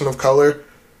not a person of color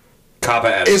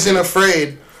isn't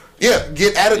afraid. Yeah,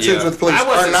 get attitudes with police.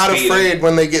 Are not afraid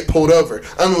when they get pulled over,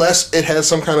 unless it has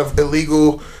some kind of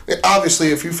illegal. Obviously,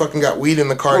 if you fucking got weed in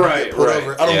the car and you get pulled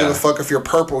over, I don't give a fuck if you're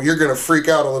purple. You're gonna freak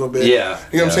out a little bit. Yeah,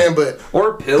 you know what I'm saying. But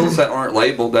or pills that aren't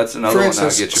labeled. That's another one that'll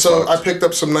get you. So I picked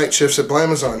up some night shifts at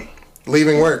Blamazon,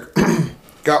 leaving work,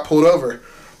 got pulled over.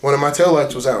 One of my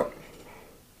taillights was out.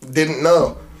 Didn't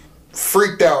know,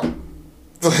 freaked out.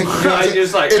 Literally,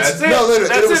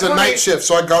 it was a night shift,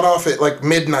 so I got off at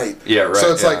midnight. Yeah, right.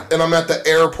 So it's and I'm at the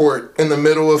airport in the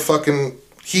middle of fucking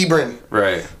Hebron.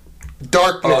 Right.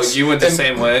 Darkness. Oh, you went the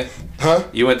same way? Huh?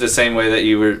 You went the same way that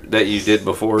you did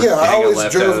before? Yeah, I always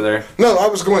left drove. Out of there? No, I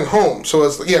was going home, so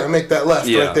I make that left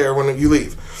right there when you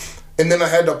leave, and then I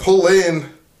had to pull in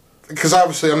because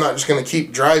obviously I'm not just going to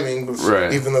keep driving,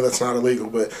 even though that's not illegal.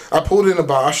 But I pulled in a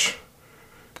Bosch.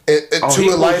 To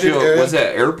a lighted area. Was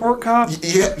that airport cop?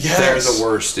 Yeah, yes. They're the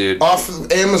worst, dude. Off of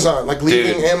Amazon,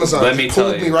 leaving Amazon. Let me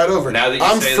pulled me right over. Now that you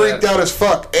I'm say freaked out as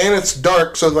fuck, and it's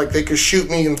dark, so they could shoot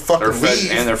me and fucking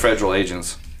leave. And they're federal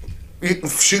agents.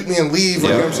 Shoot me and leave. You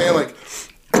know what I'm saying?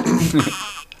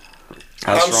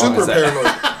 I'm super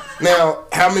paranoid. Now,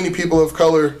 how many people of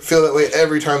color feel that way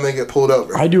every time they get pulled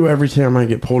over? I do every time I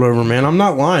get pulled over, man. I'm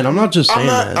not lying. I'm not just saying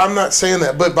that. I'm not saying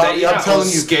that. But, Bobby, I'm telling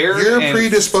you, you're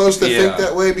predisposed to think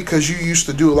that way because you used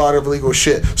to do a lot of illegal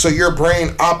shit. So your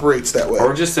brain operates that way.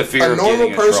 Or just a fear of getting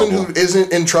in trouble. A normal person who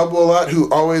isn't in trouble a lot, who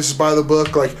always is by the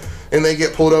book, and they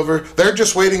get pulled over, they're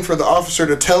just waiting for the officer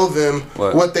to tell them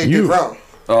what they did wrong.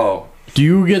 Oh. Do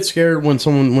you get scared when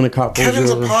a cop pulls Kevin's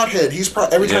you over? a pothead. He's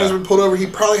every time he's been pulled over, he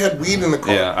probably had weed in the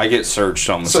car. Yeah, I get searched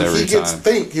almost every time. So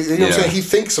he gets you know what I'm saying? He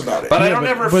thinks about it. But I don't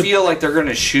ever feel like they're going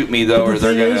to shoot me, though, or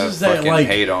they're going to fucking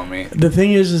hate on me. The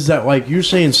thing is that, you're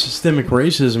saying systemic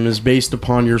racism is based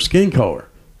upon your skin color,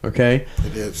 okay?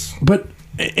 It is. But,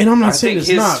 and I'm not saying it's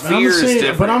not.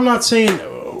 But I'm not saying...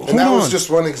 And that was just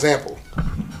one example.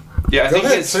 Yeah, I think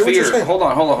his fear... Hold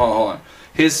on.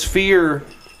 His fear...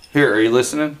 Here, are you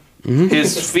listening? Mm-hmm.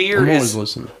 His fear is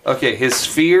listening. Okay. His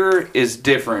fear is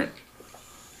different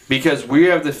because we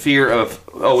have the fear of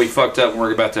we fucked up and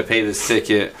we're about to pay this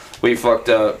ticket. We fucked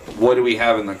up. What do we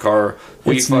have in the car?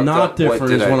 It's not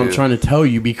different, is what I'm trying to tell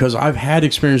you, because I've had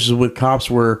experiences with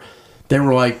cops where they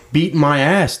were beating my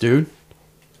ass, dude.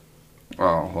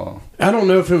 Oh well. I don't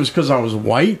know if it was because I was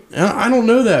white. I don't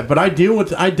know that, but I dealt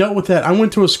with that. I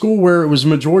went to a school where it was a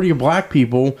majority of black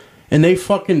people. And they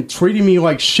fucking treated me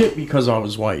like shit because I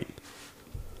was white.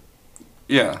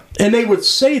 Yeah. And they would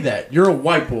say that. You're a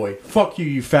white boy. Fuck you,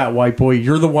 you fat white boy.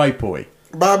 You're the white boy.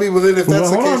 Bobby, well then if that's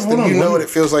the case, then you know what it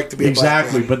feels like to be a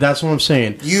black man. But that's what I'm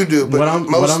saying. You do, but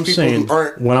most people who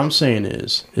aren't. What I'm saying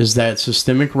is that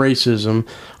systemic racism,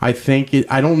 I think,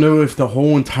 I don't know if the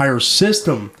whole entire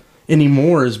system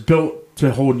anymore is built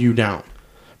to hold you down.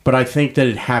 But I think that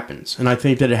it happens. And I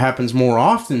think that it happens more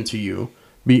often to you,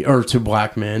 or to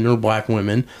black men or black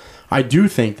women. I do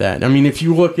think that. I mean, if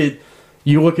you look at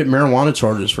marijuana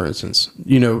charges, for instance,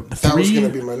 that was going to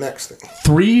be my next thing.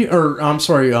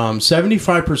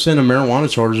 75% of marijuana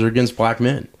charges are against black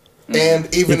men.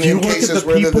 And even in cases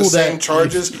where they're the same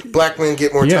charges, black men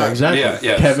get more time. Yeah, exactly.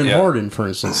 Yeah, Kevin Harden, for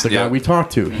instance, the guy we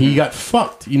talked to, he got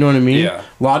fucked. You know what I mean? Yeah.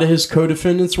 A lot of his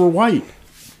co-defendants were white.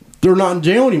 They're not in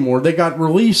jail anymore. They got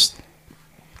released.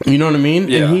 You know what I mean?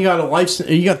 Yeah. And he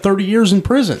got 30 years in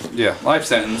prison. Yeah, life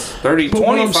sentence. 30, but 25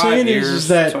 what I'm saying years. is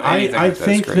that I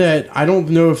think that I don't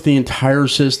know if the entire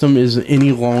system is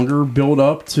any longer built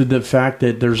up to the fact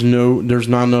that there's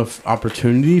not enough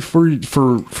opportunity for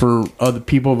other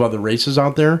people of other races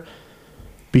out there.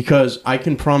 Because I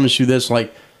can promise you this,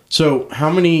 so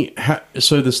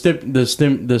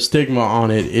the stigma on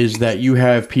it is that you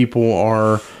have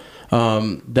people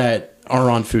that are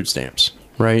on food stamps.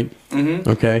 Right? Mm-hmm.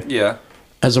 Okay? Yeah.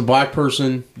 As a black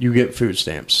person, you get food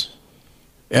stamps.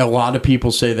 A lot of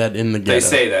people say that in the ghetto. They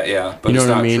say that, yeah. But you know it's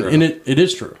what not I mean? true. And it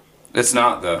is true. It's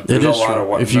not, though. It is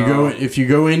true. If you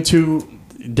go into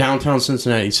downtown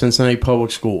Cincinnati public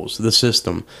schools, the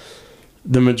system,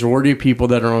 the majority of people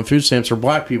that are on food stamps are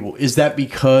black people. Is that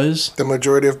because... The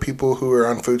majority of people who are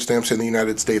on food stamps in the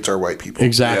United States are white people.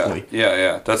 Exactly.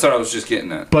 Yeah. That's what I was just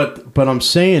getting at. But I'm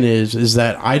saying is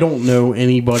that I don't know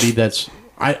anybody that's...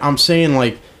 I'm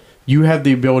saying, you have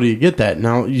the ability to get that.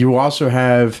 Now, you also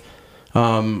have,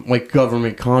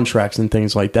 government contracts and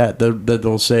things like that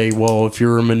they'll say, well, if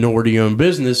you're a minority-owned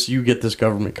business, you get this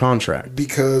government contract.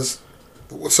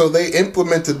 So they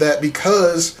implemented that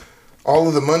because all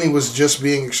of the money was just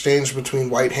being exchanged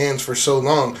between white hands for so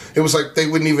long. It was like they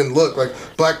wouldn't even look.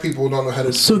 Black people don't know how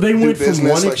to So they went from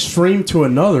one extreme to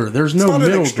another. There's no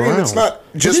middle ground. It's not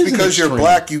just because you're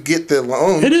black, you get the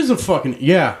loan. It is a fucking...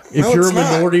 Yeah. If you're a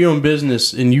minority-owned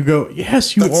business and you go...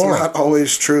 Yes, you are. That's not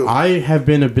always true. I have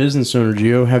been a business owner,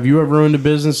 Gio. Have you ever owned a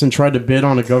business and tried to bid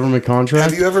on a government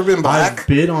contract? Have you ever been black?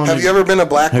 Have you ever been a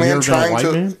black man trying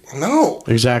to... Man? No.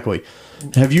 Exactly.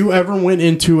 Have you ever went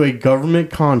into a government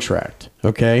contract,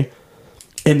 okay?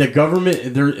 And the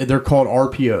government, they're called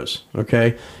RPOs,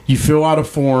 okay? You fill out a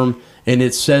form, and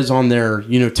it says on there,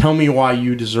 tell me why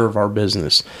you deserve our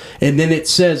business. And then it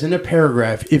says in a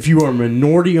paragraph, if you are a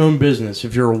minority-owned business,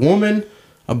 if you're a woman,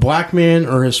 a black man,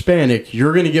 or Hispanic,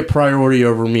 you're going to get priority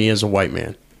over me as a white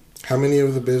man. How many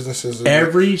of the businesses in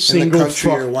the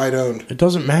country are white owned? It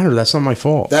doesn't matter. That's not my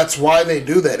fault. That's why they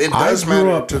do that. It does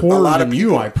matter to a lot of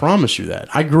people. I promise you that.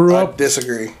 I grew up. I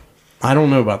disagree. I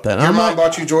don't know about that. Your mom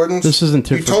bought you Jordans? This isn't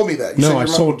typical. You told me that. No, I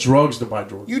sold drugs to buy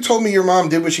Jordans. You told me your mom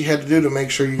did what she had to do to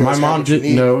make sure you guys My mom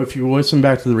didn't know. If you listen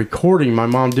back to the recording, my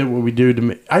mom did what we do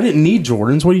to I didn't need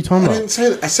Jordans. What are you talking about? I didn't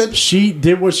say that. I said... She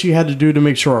did what she had to do to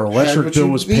make sure our electric bill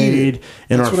was paid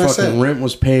and our fucking rent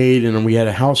was paid and we had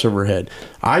a house over our head.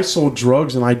 I sold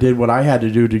drugs and I did what I had to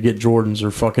do to get Jordans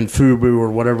or fucking FUBU or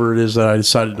whatever it is that I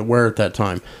decided to wear at that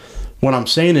time. What I'm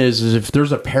saying is if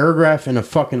there's a paragraph in a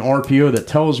fucking RPO that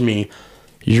tells me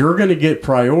you're going to get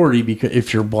priority because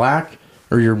if you're black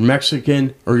or you're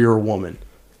Mexican or you're a woman.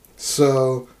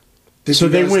 So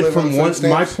they went from one.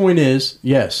 My point is,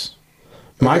 yes.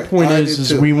 My point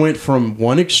is we went from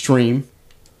one extreme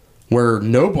where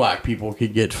no black people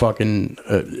could get fucking,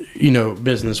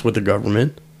 business with the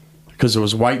government because it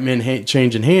was white men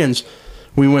changing hands.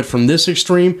 We went from this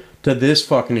extreme to this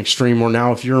fucking extreme where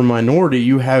now if you're a minority,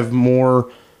 you have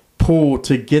more pull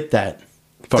to get that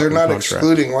fucking They're not contract.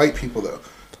 Excluding white people, though.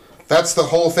 That's the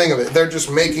whole thing of it. They're just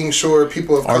making sure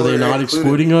people of color are they not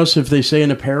excluding us if they say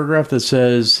in a paragraph that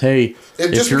says, "Hey,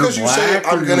 just because you say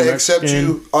I'm going to accept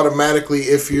you automatically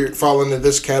if you fall into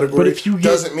this category," but if you get,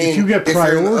 doesn't mean if you get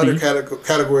priority, you're in the other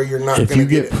category, you're not going to get it.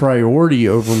 If you get it. priority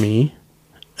over me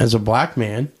as a black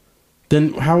man,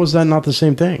 then how is that not the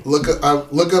same thing? Look up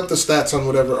the stats on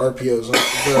whatever RPOs,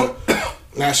 the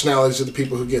nationalities of the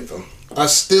people who get them. I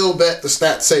still bet the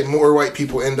stats say more white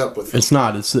people end up with them. It's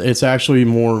not. It's actually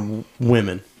more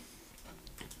women.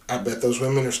 I bet those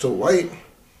women are still white.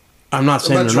 I'm not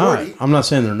saying they're not. I'm not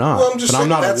saying they're not. Well, I'm just saying I'm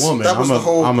not a woman.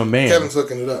 I'm a man. Kevin's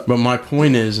looking it up. But my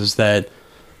point is that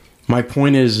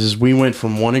we went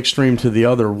from one extreme to the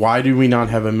other. Why do we not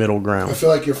have a middle ground? I feel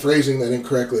like you're phrasing that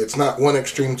incorrectly. It's not one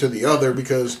extreme to the other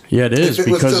because it is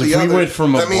because if we went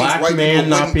from a black man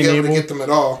not being able to get them at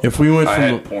all. If we went from I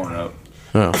had porn up.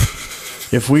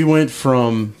 If we went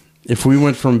from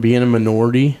being a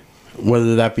minority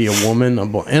whether that be a woman,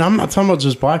 and I'm not talking about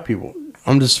just black people.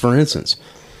 I'm just, for instance,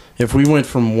 if we went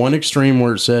from one extreme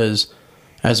where it says,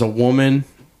 as a woman,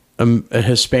 a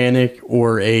Hispanic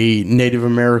or a Native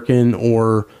American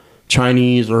or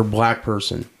Chinese or black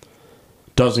person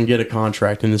doesn't get a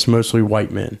contract, and it's mostly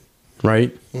white men,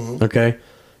 right? Mm-hmm. Okay.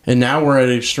 And now we're at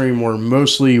an extreme where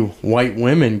mostly white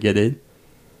women get it,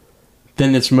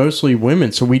 then it's mostly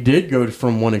women. So we did go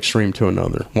from one extreme to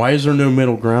another. Why is there no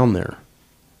middle ground there?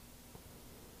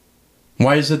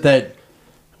 Why is it that,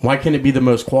 why can't it be the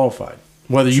most qualified?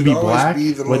 Whether you be black,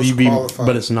 whether you be,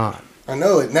 but it's not. I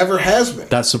know, it never has been.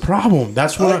 That's the problem.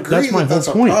 That's what. That's my whole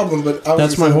point. Problem, but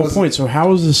that's my whole point. So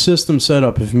how is the system set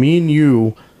up?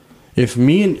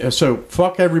 So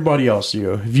fuck everybody else.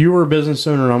 If you were a business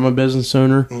owner, I'm a business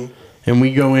owner, mm-hmm. and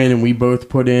we go in and we both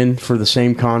put in for the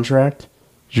same contract,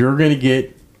 you're going to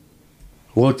get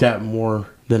looked at more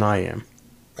than I am.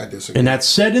 I disagree. And that's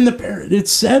said in the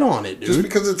it's said on it, dude. Just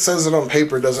because it says it on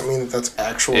paper doesn't mean that that's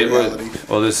actual reality.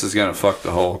 Well, this is going to fuck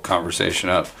the whole conversation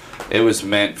up. It was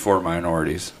meant for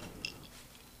minorities.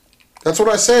 That's what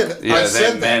I said. Yeah, I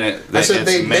said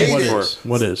they made it.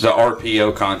 What is the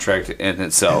RPO contract in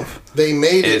itself? They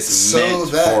made it so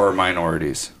that for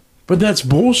minorities. But that's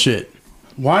bullshit.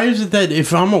 Why is it that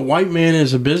if I'm a white man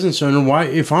as a business owner,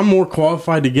 if I'm more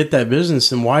qualified to get that business,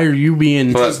 then why are you being...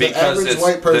 Because the average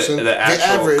white person, the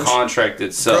actual contract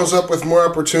itself... grows up with more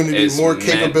opportunity, more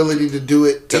capability to do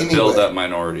it to build up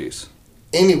minorities.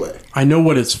 Anyway. I know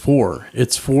what it's for.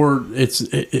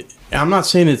 I'm not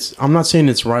saying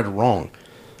it's right or wrong.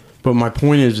 But my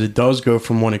point is it does go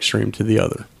from one extreme to the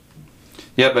other.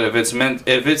 Yeah, but if it's meant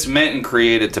and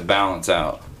created to balance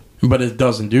out. But it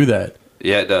doesn't do that.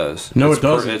 Yeah, it does. No, it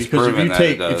doesn't. Because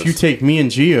if you take me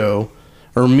and Gio,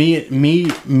 or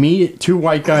me, two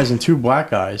white guys and two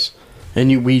black guys,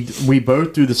 and we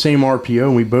both do the same RPO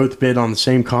and we both bid on the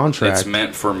same contract. It's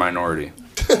meant for minority.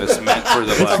 It's meant for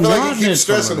the black.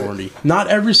 Not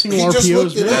every single RPO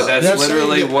is meant. That's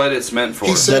literally what it's meant for.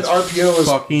 He said RPO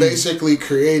is basically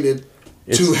created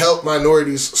to help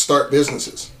minorities start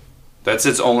businesses. That's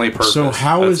its only purpose. So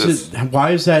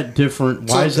why is that different?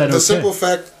 Why is that okay? The simple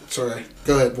fact... Sorry,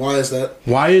 go ahead. Why is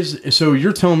that? So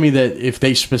you're telling me that if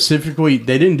they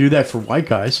didn't do that for white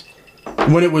guys,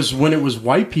 when it was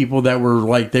white people that were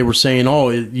like, they were saying,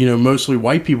 mostly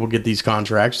white people get these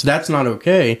contracts. That's not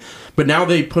okay. But now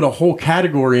they put a whole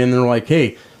category in. They're like,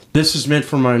 hey, this is meant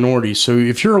for minorities. So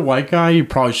if you're a white guy, you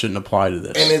probably shouldn't apply to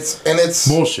this. And it's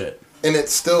bullshit. And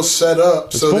it's still set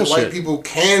up so that white people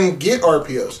can get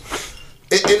RPOs.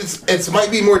 It might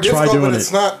be more difficult, but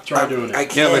it's not. Try doing it. I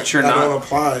can't. Yeah, but you're not. I don't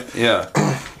apply.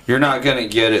 Yeah, you're not gonna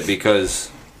get it because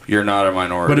you're not a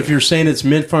minority. But if you're saying it's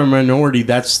meant for a minority,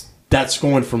 that's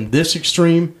going from this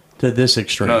extreme to this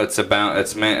extreme. No, it's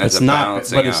meant as a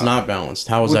balancing out. But it's not balanced.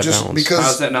 How is that balanced?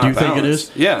 How's that not Do you balanced? think it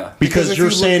is? Yeah. Because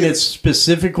you're saying it's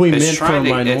specifically meant for a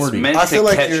minority. It's meant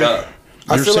to catch up.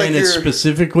 You're saying it's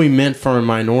specifically meant for a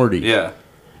minority. Yeah.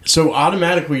 So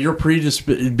automatically, you're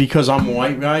because I'm a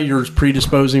white guy, you're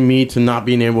predisposing me to not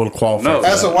being able to qualify. No,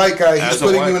 as a white guy, he's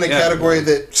putting you in a category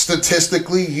that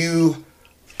statistically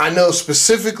I know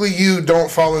specifically you don't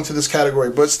fall into this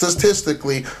category, but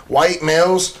statistically, white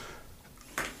males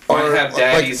might have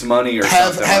daddy's money or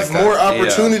something have more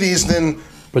opportunities than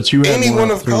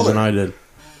anyone of color. Than I did.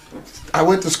 I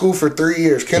went to school for 3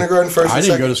 years, kindergarten, first, and second.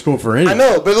 I didn't go to school for any. I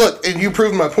know, but look, and you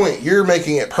proved my point. You're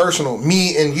making it personal,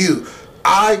 me and you.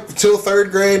 Till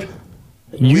third grade,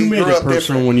 you made it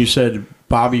personal when you said,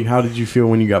 Bobby, how did you feel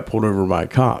when you got pulled over by a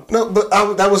cop? No, but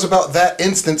that was about that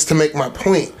instance to make my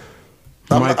point.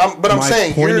 I'm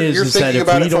saying you're thinking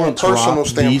about it from a personal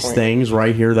standpoint. These things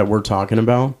right here that we're talking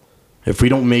about, if we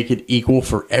don't make it equal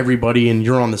for everybody and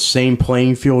you're on the same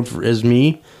playing field as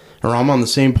me, or I'm on the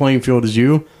same playing field as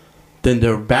you,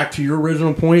 then back to your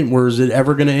original point, where is it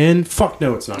ever going to end? Fuck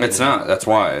no, it's not. It's not. That's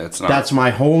why it's not. That's my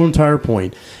whole entire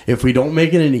point. If we don't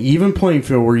make it an even playing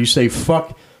field where you say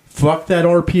fuck that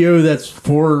RPO that's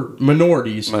for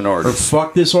minorities, or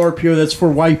fuck this RPO that's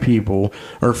for white people,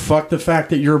 or fuck the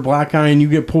fact that you're a black guy and you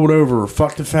get pulled over, or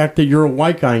fuck the fact that you're a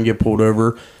white guy and get pulled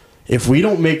over. If we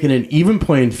don't make it an even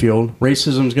playing field,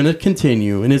 racism is going to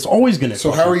continue, and it's always going to.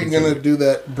 So how are you going to do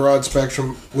that broad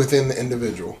spectrum within the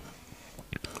individual?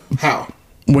 How?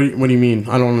 What do you mean?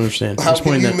 I don't understand. How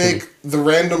can you make the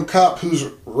random cop who's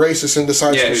racist and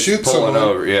decides to shoot someone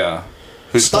over? Yeah,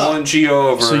 who's pulling Gio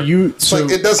over? So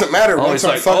it doesn't matter. Once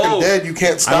I'm fucking dead, you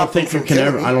can't stop. I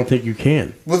don't think you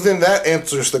can. Well, then that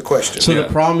answers the question. So the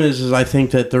problem is I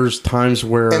think that there's times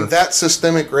where and that's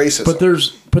systemic racism.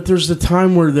 But there's the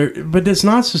time where but it's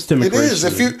not systemic racism.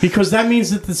 It is because that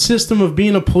means that the system of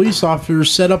being a police officer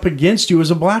is set up against you as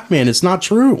a black man. It's not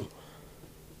true.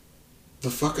 The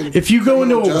fucking If you go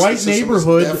into a criminal white justice system is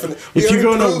neighborhood, definite- We if you already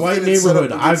go into a proved white that it's set up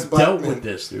neighborhood, against I've black dealt men. with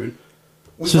this, dude.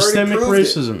 We've already Systemic proved it.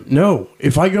 racism. No,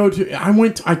 if I go to,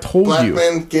 I told Black you.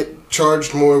 men get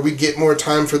charged more. We get more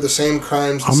time for the same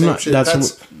crimes. The I'm same not. shit.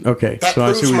 Okay. that So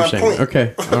I see proves what you're my saying. point.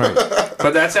 Okay. All right.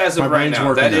 But that's as of My right brain's now.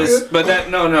 working That now. is, but that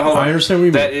no, hold on. I understand what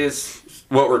you mean. That is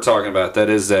what we're talking about. That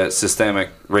is that systemic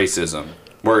racism,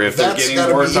 where if they're That's getting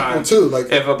gotta more be equal, time, too.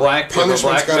 Like, if a black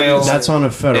punishment's gotta be male, the same. That's on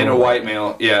a federal. and a white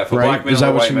male, yeah, if a Right? black male Is that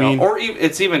and a what white you male, mean? or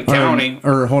it's even county.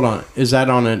 Or hold on, is that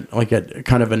on a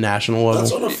kind of a national level?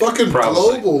 That's on a fucking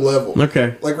Probably. global level.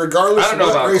 Okay. Like, regardless I don't of know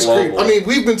what about race global. creed. I mean,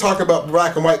 we've been talking about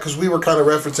black and white because we were kind of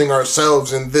referencing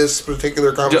ourselves in this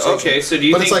particular conversation. Okay, so do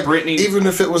you but think it's like, Brittany- even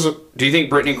if it was a... Do you think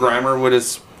Brittany Grimer would have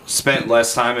spent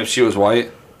less time if she was white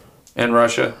in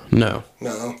Russia? No.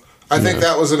 No. I think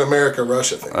that was an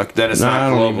America-Russia thing. Then it's No, not I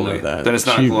don't even globally. know that. Then it's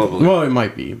not She- globally. Well, it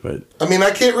might be, but I mean,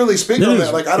 I can't really speak it on is-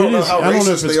 that. Like, I don't it know is- how I don't know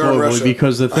racist if it's they are in globally, Russia.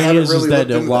 because the I thing haven't is really that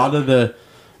looked a into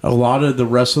lot of the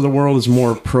rest of the world is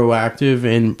more proactive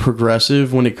and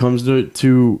progressive when it comes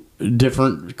to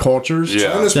different cultures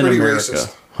Yeah. China's than pretty America.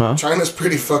 racist. Huh? China's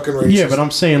pretty fucking racist. Yeah, but I'm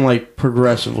saying like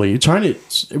progressively. China,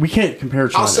 we can't compare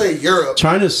China. I'll say Europe.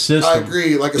 China's system I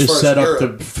agree, like, as is far as set up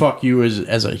Europe. to fuck you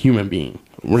as a human being,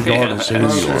 regardless Yeah, of I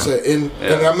who was you gonna are. say, and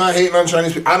I'm not hating on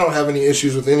Chinese people. I don't have any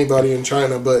issues with anybody in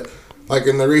China, but like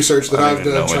in the research that I don't I've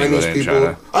even done, know Chinese anybody in people,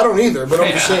 China. I don't either. But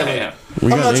I'm just saying, like, Yeah.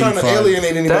 We I'm got not trying to 85.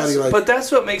 alienate anybody. But that's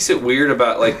what makes it weird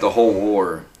about like the whole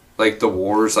war, like the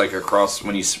wars like across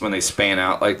when they span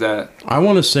out like that. I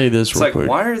want to say this It's real like quick.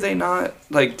 why are they not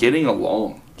like getting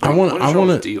along? I Like, want what is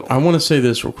y'all's deal? to say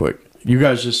this real quick. You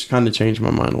guys just kind of changed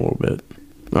my mind a little bit.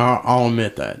 I'll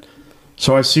admit that.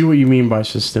 So I see what you mean by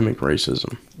systemic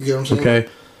racism. You get what I'm saying? Okay.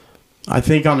 I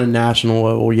think on a national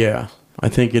level, yeah. I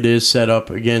think it is set up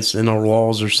against, and our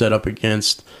laws are set up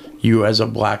against you as a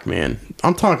black man.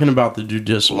 I'm talking about the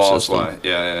judicial Laws system. lie.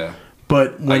 Yeah.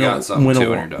 But when got something too when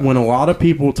you're done. when a lot of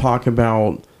people talk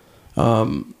about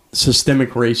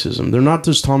systemic racism, they're not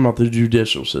just talking about the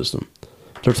judicial system.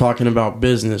 They're talking about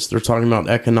business. They're talking about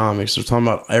economics. They're talking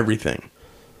about everything.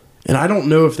 And I don't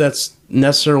know if that's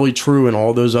necessarily true in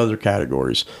all those other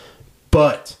categories.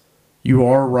 But you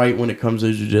are right when it comes to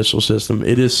the judicial system.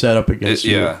 It is set up against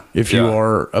you if you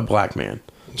are a black man.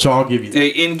 So I'll give you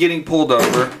that. In getting pulled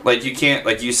over, like you can't,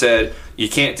 like you said, you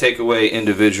can't take away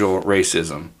individual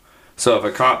racism. So if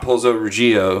a cop pulls over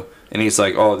Gio and he's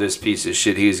like, "Oh, this piece of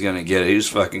shit, he's gonna get it," he's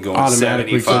fucking going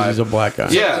Automatically because 75. he's a black guy.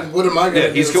 Yeah. And what am I going to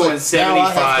do? He's It's going like,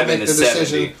 75 now I have to make into the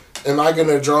decision. 70. Am I going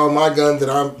to draw my gun that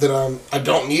I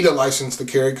don't need a license to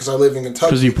carry because I live in Kentucky?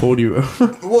 Because he pulled you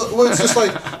over. Well, it's just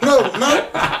like, no, not.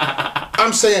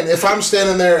 I'm saying if I'm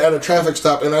standing there at a traffic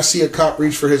stop and I see a cop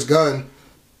reach for his gun,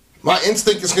 my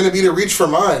instinct is going to be to reach for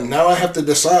mine. Now I have to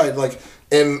decide, like,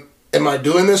 am I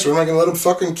doing this or am I going to let him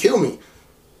fucking kill me?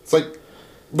 It's like,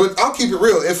 but I'll keep it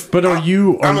real. But I'm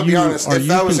gonna be honest. Are If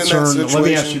you I was in that concerned? situation, Let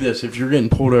me ask you this: if you're getting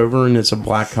pulled over and it's a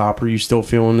black cop, are you still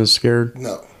feeling as scared?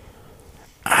 No.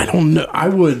 I don't know. I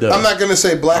would. I'm not going to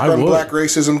say black I on would. black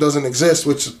racism doesn't exist,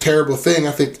 which is a terrible thing.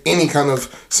 I think any kind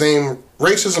of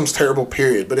racism's terrible,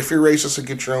 period. But if you're racist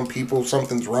against your own people,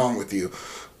 something's wrong with you.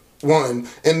 One.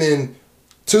 And then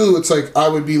two, it's like I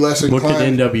would be less Look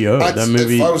inclined. at NWO. That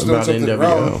movie if I was doing about something NWO.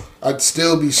 wrong, I'd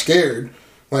still be scared.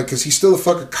 Like, because he's still a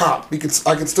fucking cop. I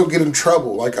could still get in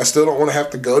trouble. Like, I still don't want to have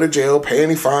to go to jail, pay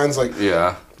any fines. Like,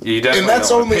 Yeah. You definitely and that's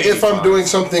don't wanna only pay if any I'm fines. doing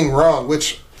something wrong,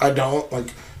 which I don't. Like,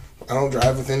 I don't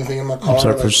drive with anything in my car.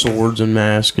 Except for like, swords and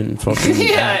masks and fucking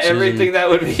Yeah, axes everything and- that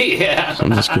would be. Yeah.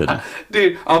 I'm just kidding.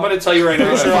 Dude, I'm gonna tell you right now.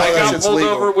 Pretty If sure all I that got shit's pulled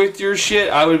legal. over with your shit,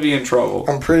 I would be in trouble.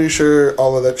 I'm pretty sure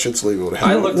all of that shit's legal to I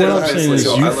have. looked what it I'm up. It's saying is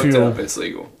legal. you I looked it feel- up. It's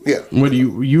legal. Yeah. What do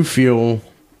you feel?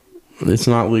 It's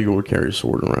not legal to carry a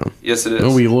sword around. Yes, it is.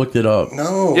 No, we looked it up.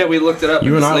 No. Yeah, we looked it up. You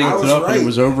and It's I legal. looked it was up, and right. it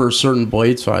was over a certain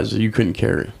blade size that you couldn't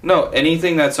carry. No,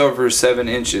 anything that's over 7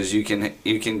 inches, you can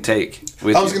take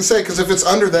with I was you. gonna say because if it's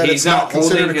under that, He's it's not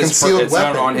considered a holding his concealed it's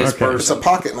weapon. not on his Okay. It's a person.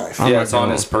 pocket knife. I'm Yeah, not it's on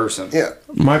gonna- his person. Yeah.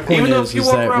 My point Even though is if you is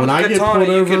walk that around when with I a get katana, pulled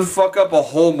you over, can fuck up a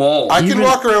whole mall. I can Even-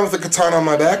 walk around with a katana on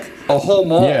my back. A whole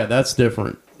mall. yeah, that's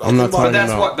different. I'm not But talking But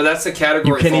that's about. what. But that's the category.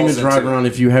 You can't it even falls drive into. around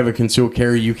if you have a concealed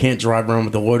carry. You can't drive around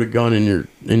with a loaded gun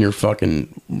in your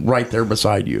fucking right there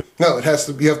beside you. No, it has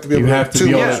to. You have to be able You have to two be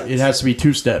able. motions. It has to be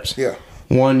 2 steps. Yeah.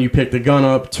 One, you pick the gun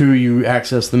up. 2, you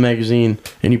access the magazine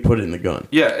and you put it in the gun.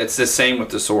 Yeah, it's the same with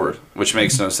the sword, which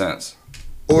makes no sense.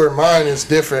 Or mine is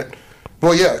different.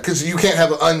 Well, yeah, because you can't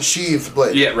have an unsheathed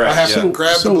blade. Yeah, right, I have yeah. to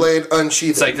grab So- the blade, unsheath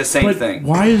It's it. like the same But thing.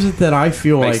 why is it that I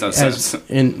feel Makes like, no as sense.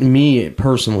 in me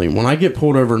personally, when I get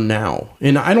pulled over now,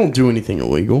 and I don't do anything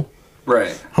illegal,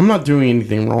 Right. I'm not doing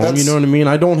anything wrong. You know what I mean?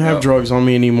 I don't have drugs on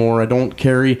me anymore. I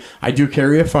do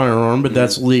carry a firearm, but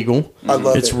that's legal. I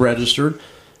love it's it. registered.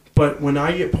 But when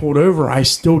I get pulled over, I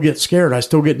still get scared. I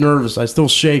still get nervous. I still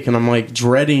shake, and I'm like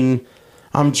dreading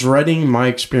my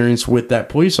experience with that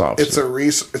police officer.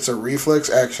 It's a reflex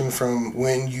action from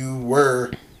when you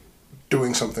were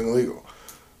doing something illegal.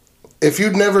 If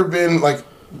you'd never been like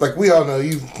we all know,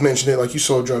 you mentioned it, like you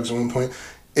sold drugs at one point.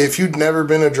 If you'd never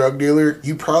been a drug dealer,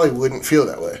 you probably wouldn't feel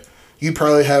that way. You'd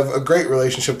probably have a great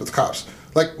relationship with cops.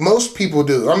 Like most people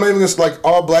do. I'm not even just like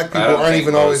all black people aren't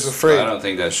even always afraid. I don't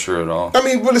think that's true at all. I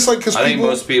mean, but it's like because I think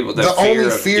most people, the only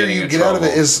fear you get out of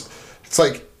it is it's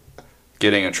like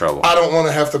getting in trouble. I don't want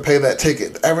to have to pay that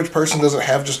ticket. The average person doesn't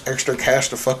have just extra cash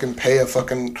to fucking pay a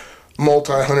fucking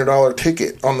multi-$100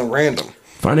 ticket on the random.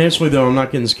 Financially, though, I'm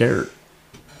not getting scared.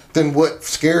 Then what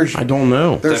scares you? I don't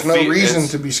know. There's no reason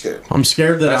to be scared. I'm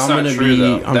scared that I'm going to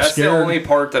be... That's the only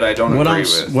part that I don't agree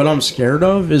with. What I'm scared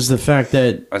of is the fact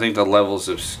that... I think the levels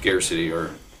of scarcity are...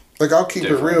 Like, I'll keep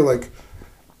it real. Like,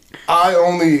 I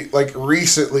only, like,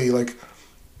 recently, like,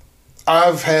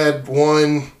 I've had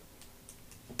one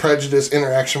prejudice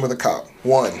interaction with a cop.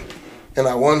 One. And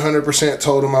I 100%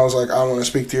 told him, I was like, I want to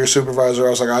speak to your supervisor.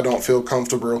 I was like, I don't feel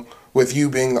comfortable with you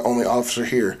being the only officer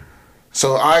here.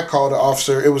 So I called an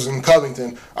officer, it was in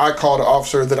Covington, I called an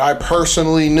officer that I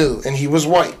personally knew, and he was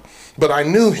white, but I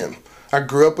knew him. I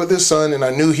grew up with his son, and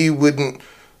I knew he wouldn't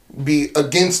be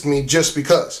against me just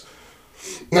because.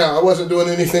 Now, I wasn't doing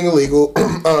anything illegal.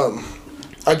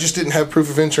 I just didn't have proof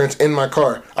of insurance in my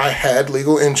car. I had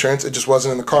legal insurance, it just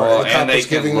wasn't in the car. Well, and they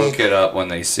can look it up when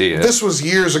they see it. This was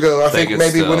years ago, I think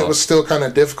maybe when it was still kind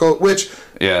of difficult, which...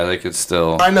 Yeah, they could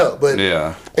still... I know, but...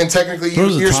 Yeah. And technically, there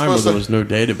was you're a time supposed where to... there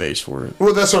was no database for it.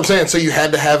 Well, that's what I'm saying. So you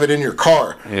had to have it in your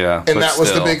car. Yeah. And that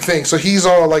was the big thing. So he's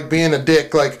all like being a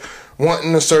dick, like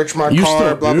wanting to search my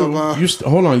car, blah, blah, blah.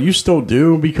 Hold on, you still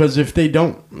do, because if they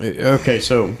don't... Okay,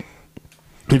 so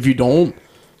if you don't,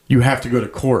 you have to go to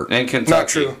court. In Kentucky. Not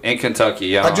true. In Kentucky,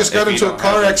 yeah. I just got into a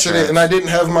car accident and I didn't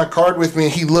have my card with me,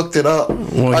 and he looked it up.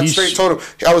 Well, I straight told him.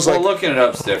 I was like, looking it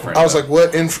up's different. I was like,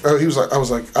 what? He was like, I was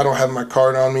like, I don't have my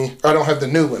card on me. I don't have the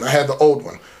new one. I had the old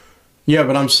one. Yeah,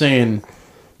 but I'm saying,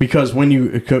 because when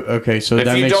you... Okay, so that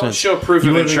makes sense. If you don't show proof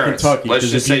of insurance,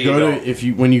 let's just say you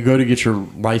don't. When you go to get your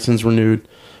license renewed,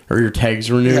 or your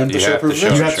tags renewed, you have to show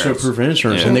proof of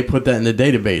insurance, and they put that in the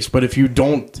database. But if you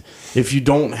don't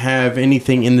have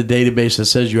anything in the database that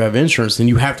says you have insurance, then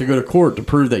you have to go to court to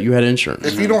prove that you had insurance.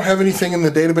 If you don't have anything in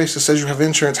the database that says you have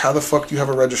insurance, how the fuck do you have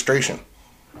a registration?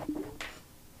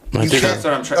 That's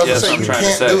what I'm trying to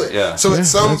say. Do it. Yeah. So at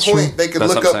some point, they could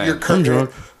look up your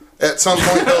current... At some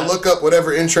point, they'll look up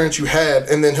whatever insurance you had,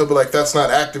 and then he'll be like, that's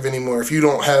not active anymore. If you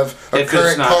don't have a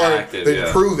current card that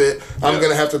prove it, I'm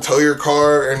going to have to tow your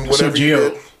car and whatever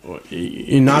you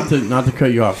did. Not to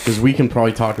cut you off, because we can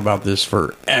probably talk about this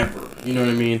forever. You know what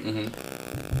I mean?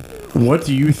 Mm-hmm. What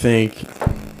do you think...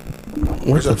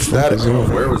 What the fuck is that?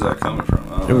 Where was that coming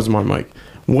from? It was my mic.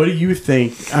 What do you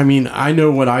think? I mean, I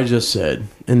know what I just said,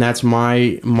 and that's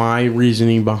my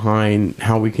reasoning behind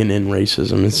how we can end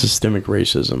racism and systemic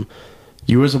racism.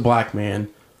 You as a black man,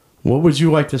 what would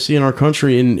you like to see in our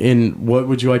country, and what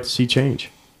would you like to see change?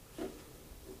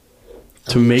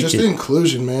 To make just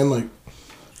inclusion, man. Like,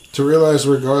 to realize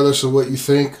regardless of what you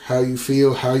think, how you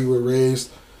feel, how you were raised,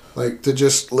 like, to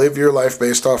just live your life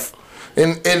based off...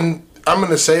 And I'm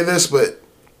going to say this, but,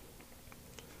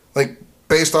 like...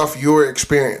 based off your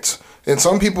experience. And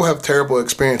some people have terrible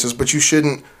experiences, but you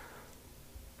shouldn't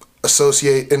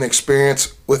associate an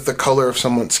experience with the color of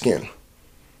someone's skin.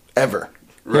 Ever.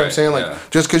 You know what I'm saying? Like,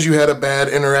 just because you had a bad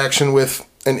interaction with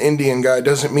an Indian guy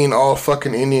doesn't mean all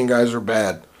fucking Indian guys are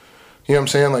bad. You know what I'm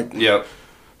saying? Like,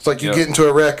 it's like you get into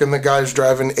a wreck and the guy's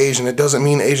driving Asian. It doesn't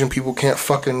mean Asian people can't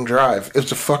fucking drive.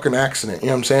 It's a fucking accident. You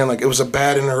know what I'm saying? Like, it was a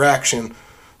bad interaction.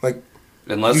 Like,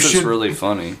 unless it's really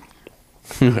funny.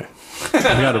 I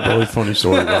got a really funny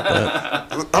story about that.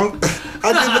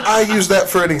 I use that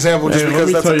for an example just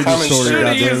because that's a common story.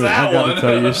 I gotta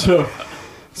tell you.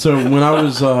 So when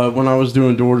I was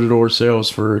doing door-to-door sales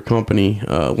for a company,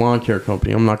 lawn care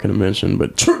company, I'm not going to mention,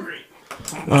 but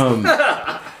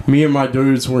me and my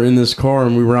dudes were in this car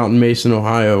and we were out in Mason,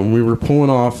 Ohio, and we were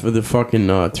pulling off of the fucking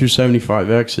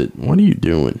 275 exit. What are you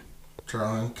doing?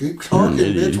 Keep talking,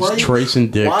 bitch. He's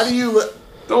tracing dicks. Why do you?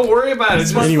 Don't worry about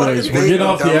it. Anyways, we're getting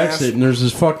off the exit, and there's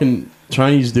this fucking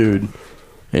Chinese dude,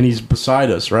 and he's beside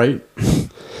us, right?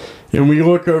 And we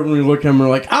look over and we look at him, and we're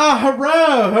like,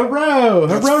 hurrah,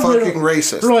 That's fucking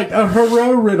racist. We're like, hurrah,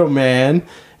 riddle, man.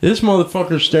 This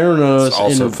motherfucker's staring at us. It's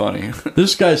also funny.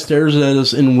 This guy stares at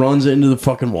us and runs into the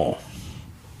fucking wall.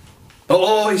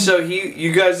 Oh, so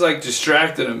you guys like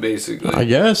distracted him basically. I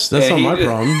guess that's Yeah, not my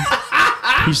problem.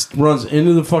 He runs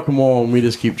into the fucking wall and we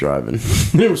just keep driving.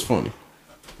 It was funny.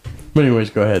 But anyways,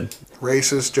 go ahead.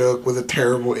 Racist joke with a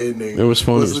terrible ending. It was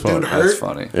funny Was as the fuck. dude hurt? That's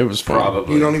funny. It was funny.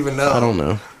 Probably. You don't even know. I don't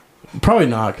know. Probably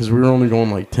not, because we were only going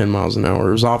like 10 miles an hour.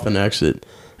 It was off an exit,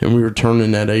 and we were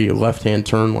turning at a left-hand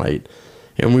turn light,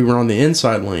 and we were on the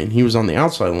inside lane. He was on the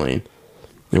outside lane.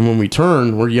 And when we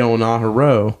turned, we're yelling, "Ah,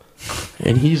 hurrah,"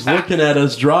 and he's looking at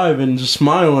us driving, just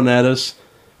smiling at us,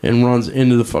 and runs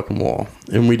into the fucking wall.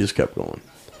 And we just kept going.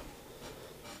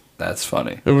 That's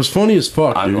funny. It was funny as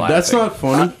fuck, I'm dude. laughing. That's not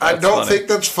funny. I That's don't funny. think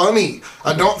that's funny.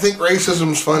 I don't think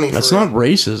racism's funny. That's for not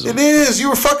real. racism. It is. You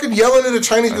were fucking yelling at a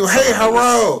Chinese dude. Hey,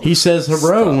 hello. He says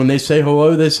hello. When they say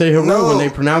hello, they say hello. No. When they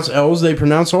pronounce L's, they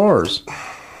pronounce R's.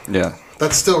 Yeah.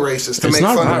 That's still racist. To It's make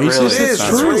not fun racist, Of. It it's is. It's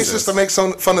true. racist to make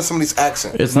fun of somebody's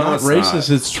accent. It's No, not it's racist. not.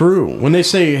 It's true. When they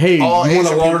say, "Hey, All you want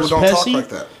a Asian large people don't talk Pepsi? like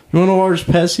that. You want a large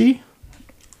Pepsi?"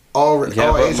 All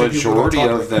Yeah, but Asian people don't majority talk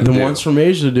of like them The do. ones from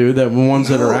Asia do. The ones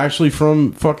that are No. actually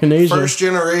from fucking Asia. First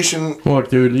generation. Look,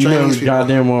 dude, you Chinese know people.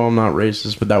 goddamn well I'm not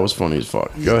racist, but that was funny as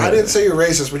fuck. Go ahead. I didn't say you're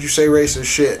racist, but you say racist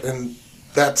shit, and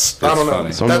that's I don't know.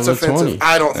 funny. Some That's of it's offensive. funny.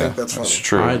 I don't think that's funny. That's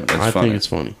true. I That's funny. think it's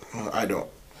funny. I don't.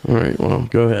 All right, well,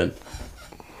 go ahead.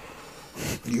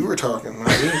 You were talking. Not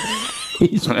me.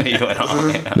 He's, You went on,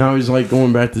 yeah. now he's like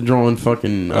going back to drawing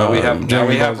fucking. we have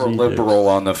Dragon a Ball Z liberal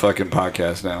on the fucking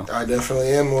podcast now. I definitely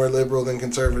am more liberal than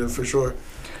conservative for sure.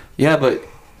 Yeah, but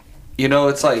you know,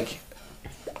 it's like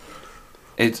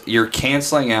you're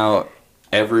canceling out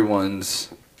everyone's,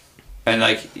 and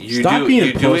like you Stop do being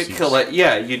you do it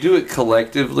pussies. you do it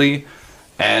collectively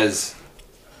as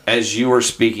you are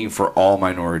speaking for all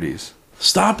minorities.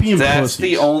 Stop being That's pussies.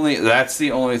 the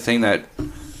only thing that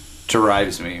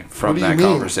derives me from What do you that mean?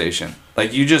 conversation.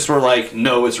 Like you just were like,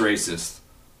 no, it's racist.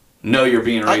 No, you're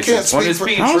being racist. I can't speak when it's for-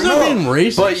 being How is true. that being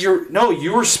racist? But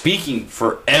you were speaking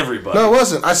for everybody. No, it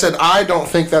wasn't. I said I don't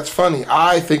think that's funny.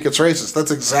 I think it's racist. That's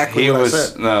exactly He what was I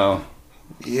said. no.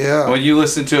 Yeah. When you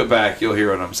listen to it back, you'll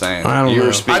hear what I'm saying. I don't you know.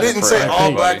 were speaking I didn't for say all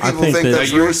everybody. black I people think think that-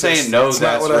 that's No, you were racist. saying no, not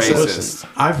that's what I said. racist. Listen,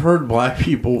 I've heard black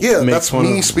people Yeah, make that's fun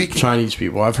me of speaking. Chinese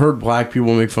people. I've heard black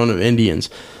people make fun of Indians.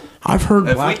 I've heard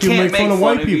If black we people can't make fun make of fun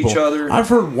white of people. each other- I've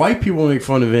heard white people make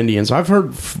fun of Indians. I've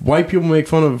heard white people make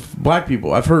fun of black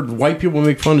people. I've heard white people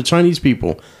make fun of Chinese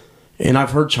people. And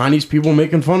I've heard Chinese people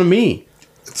making fun of me.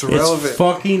 It's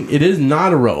irrelevant. It is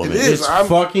not irrelevant. It is. It's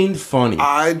fucking funny.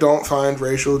 I don't find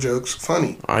racial jokes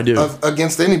funny. I do.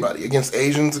 Against anybody. Against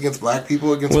Asians, against black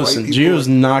people, against Listen, white people. Gio's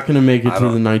not going to make it I to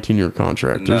don't- the 19-year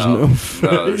contract. There's No,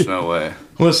 no there's no way.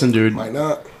 Listen, dude, Might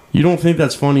not. you don't think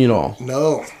that's funny at all.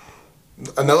 No.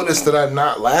 I noticed that I'm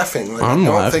not laughing. Like, I'm I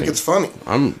don't laughing. think it's funny.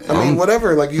 I mean, I'm-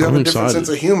 whatever. Like, you have I'm a different excited. sense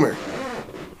of humor.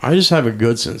 I just have a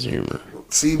good sense of humor.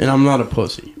 See, And I'm not a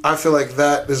pussy. I feel like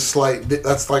that is like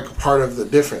that's like part of the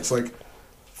difference. Like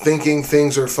thinking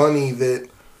things are funny that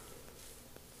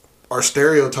are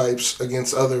stereotypes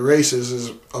against other races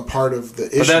is a part of the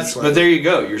issue. But there you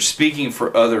go. You're speaking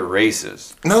for other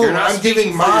races. No, You're not I'm speaking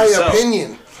giving for my yourself.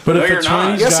 opinion. But No, if you're a not.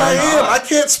 Chinese Yes, guy, I am. I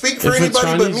can't speak for If a anybody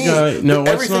but Chinese me. guy- no, But let's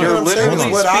everything not- that You're I'm saying is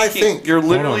literally what I speaking. think. You're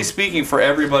Hold literally on. speaking for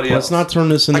everybody else. let's not turn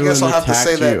this into I guess an I'll have to attack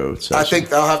say that. Gio session. I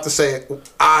think I'll have to say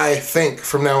I think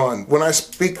from now on. When I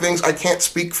speak things, I can't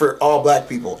speak for all black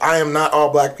people. I am not all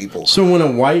black people. So when a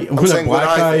saying what black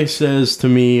I guy think. says to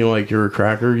me like you're a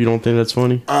cracker, you don't think that's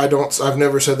funny? I've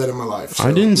never said that in my life. So.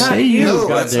 I didn't Not say you. you. No,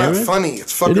 God that's damn not it. funny.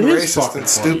 It's fucking It is racist fucking and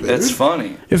funny. stupid. It's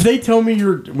funny. If they tell me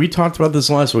we talked about this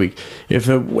last week.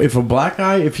 If a black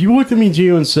guy, if you looked at me,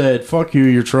 Gio, and said, "Fuck you,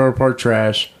 you're trailer park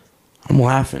trash," I'm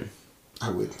laughing. I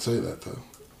wouldn't say that though.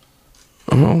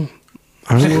 Oh,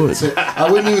 I would. I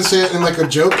wouldn't even say it in like a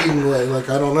joking way. Like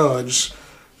I don't know. I just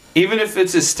Even if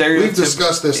it's a stereotypical. We've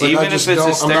discussed this, like, I even if just it's a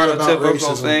don't- I'm not about stereotypical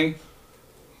racism. thing,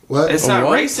 what? it's not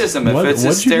What? racism if What- it's a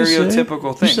what'd you just say?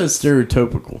 stereotypical thing. You said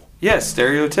stereotypical. Yes,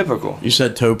 stereotypical. You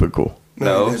said topical.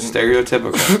 No, you didn't.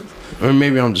 stereotypical. Or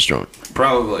maybe I'm just drunk.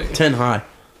 Probably. 10 high.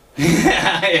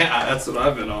 Yeah, that's what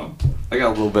I've been on. I got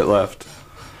a little bit left.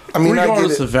 I mean, I get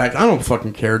Regardless it. of the fact, I don't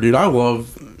fucking care, dude. I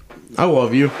love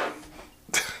you.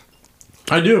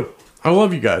 I do. I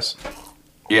love you guys.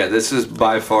 Yeah, this is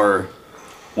by far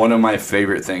one of my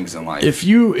favorite things in life. If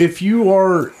you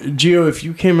are Gio, if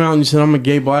you came out and you said I'm a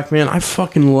gay black man, I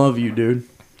fucking love you, dude.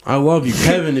 I love you,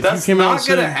 Kevin. If That's you came out not and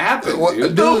said, gonna happen, What,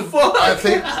 dude. dude, The fuck? I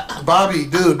think Bobby,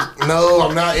 dude. No,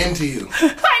 I'm not into you.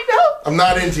 I know. I'm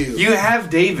not into you. You have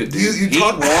David, dude. You he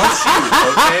talk- wants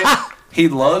you, okay? He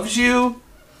loves you.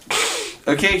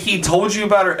 Okay, he told you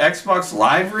about our Xbox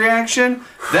Live reaction.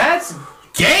 That's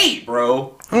gay,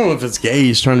 bro. I don't know if it's gay.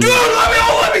 He's trying to. Dude,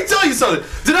 let me tell you something.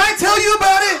 Did I tell you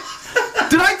about it?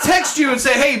 I text you and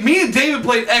say, "Hey, me and David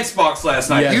played Xbox last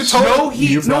night"? Yes.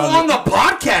 You told on the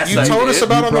podcast. You told us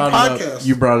about on the podcast.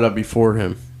 You brought it up before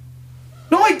him.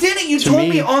 No, I didn't. You told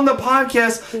me on the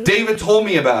podcast. David told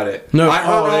me about it. No, I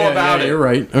heard all about it. You're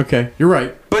right. Okay, you're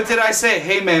right. But did I say,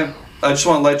 "Hey, man, I just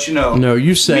want to let you know"? No,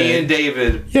 you said me and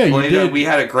David. Yeah, you did. We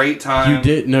had a great time. You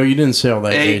did. No, you didn't say all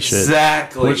that gay shit.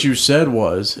 Exactly. What you said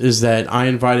is that I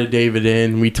invited David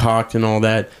in. We talked and all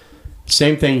that.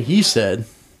 Same thing he said.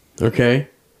 Okay.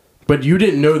 But you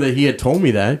didn't know that he had told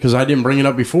me that because I didn't bring it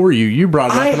up before you. You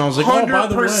brought it up and I was like, "Oh, by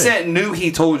the way." 100% knew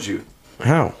he told you.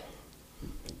 How?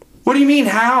 What do you mean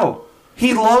how?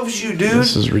 He loves you, dude.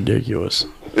 This is ridiculous.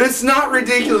 It's not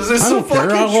ridiculous. It's so fucking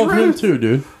true. I love him too,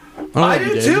 dude. I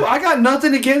do too. I got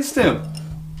nothing against him.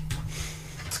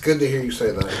 It's good to hear you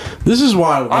say that. This is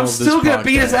why I love I'm this still gonna podcast.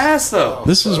 beat his ass though.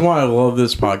 This is why I love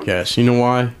this podcast. You know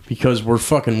why? Because we're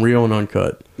fucking real and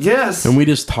uncut. Yes. And we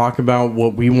just talk about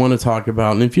what we want to talk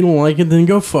about. And if you don't like it, then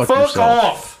go fuck yourself.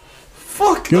 Off.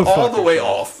 Fuck Go all fuck the way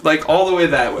off. Like all the way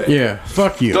that way. Yeah,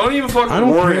 fuck you. Don't even fucking I don't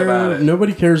worry care. about it.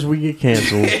 Nobody cares if we get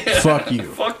canceled. Yeah. Fuck you.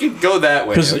 Fucking go that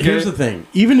way. Because here's the thing.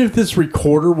 Even if this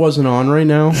recorder wasn't on right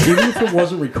now, even if it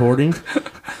wasn't recording,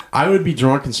 I would be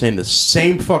drunk and saying the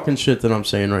same fucking shit that I'm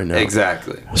saying right now.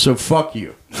 Exactly. So fuck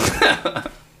you.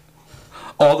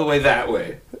 All the way that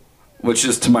way. Which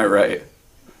is to my right.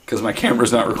 Because my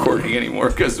camera's not recording anymore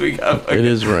because we got fucking, it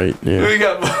is right. Yeah. We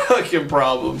got fucking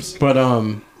problems. But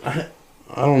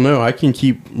I don't know.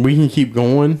 We can keep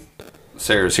going.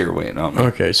 Sarah's here waiting on me.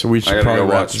 Okay, so we should I gotta probably go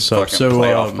wrap watch this up. fucking So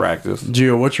playoff practice.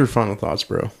 Gio, what's your final thoughts,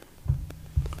 bro?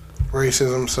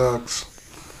 Racism sucks.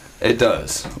 It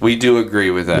does. We do agree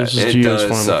with that. This is It Gio's does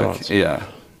final suck. thoughts. Yeah.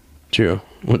 Gio,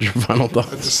 what's your final I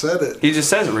thoughts? just said it. He just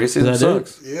says it. Racism Is that it?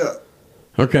 sucks. Yeah.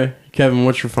 Okay, Kevin,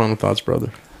 what's your final thoughts,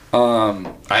 brother?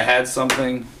 I had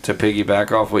something to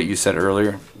piggyback off what you said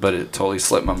earlier, but it totally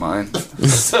slipped my mind.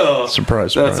 So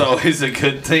Surprise. that's always a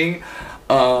good thing.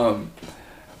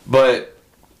 But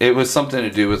it was something to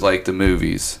do with like the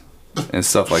movies and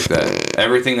stuff like that.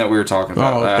 Everything that we were talking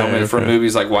about. For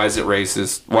movies, like why is it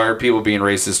racist? Why are people being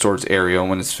racist towards Ariel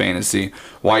when it's fantasy?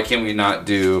 Why can we not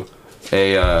do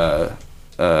a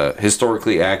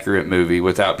historically accurate movie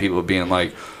without people being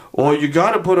like, well, you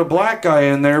got to put a black guy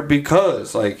in there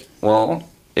because, like, well,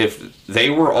 if they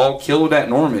were all killed at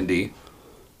Normandy,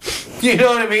 you know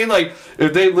what I mean? Like,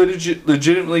 if they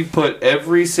legitimately put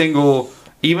every single,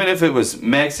 even if it was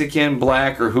Mexican,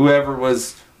 black, or whoever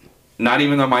was not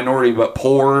even a minority, but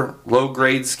poor,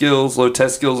 low-grade skills,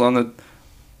 low-test skills on the...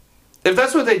 If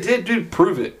that's what they did, dude,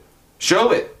 prove it.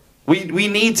 Show it. We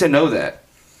need to know that.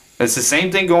 It's the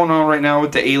same thing going on right now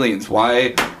with the aliens.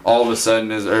 Why all of a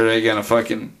sudden are they going to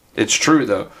fucking... It's true,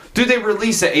 though. Dude, they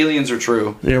released that aliens are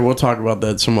true. Yeah, we'll talk about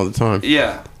that some other time.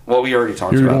 Yeah. Well, we already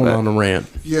talked You're about that. going on a rant.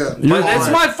 Yeah. But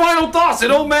that's my final thoughts. It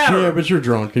don't matter. Yeah, but you're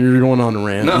drunk and you're going on a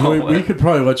rant. No, we could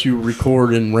probably let you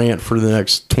record and rant for the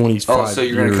next 25 years. Oh, so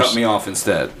you're going to cut me off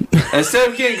instead. Instead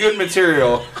of getting good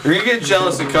material, you're going to get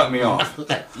jealous and cut me off.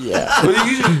 Yeah.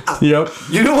 Yep.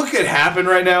 You know what could happen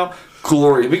right now?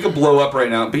 Glory. We could blow up right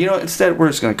now. But you know, instead, we're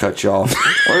just going to cut you off.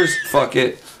 Fuck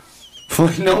it.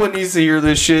 No one needs to hear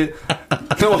this shit.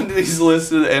 No one needs to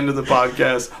listen to the end of the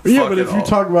podcast. Yeah, but if you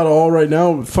talk about it all right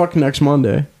now, fuck next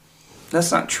Monday. That's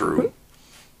not true.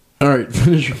 All right,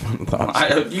 finish your final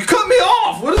thoughts. You cut me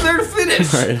off. What is there to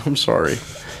finish? All right, I'm sorry.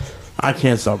 I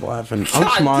can't stop laughing. I'm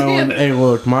God smiling. damn it. Hey,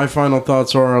 look, my final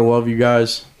thoughts are I love you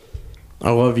guys.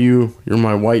 I love you. You're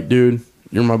my white dude.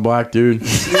 You're my black dude.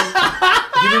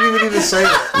 You didn't even need to say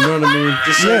it. You know what I mean?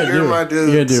 Just say you're my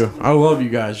dude. Yeah, dude. I love you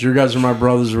guys. You guys are my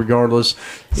brothers regardless.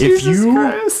 Jesus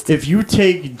Christ. If you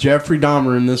take Jeffrey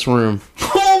Dahmer in this room...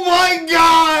 Oh my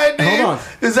God, dude. Hold on.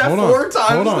 Is that four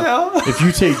times now? If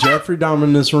you take Jeffrey Dahmer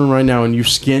in this room right now and you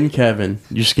skin Kevin,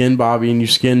 you skin Bobby, and you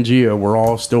skin Gio, we're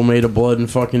all still made of blood and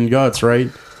fucking guts, right?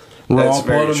 We're all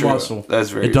blood and muscle. That's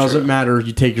very true. It doesn't matter.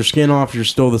 You take your skin off, you're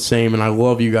still the same, and I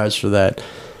love you guys for that.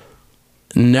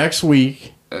 Next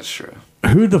week... That's true.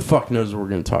 Who the fuck knows what we're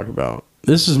going to talk about?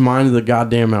 This is Mind of the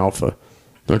Goddamn Alpha.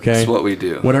 Okay? That's what we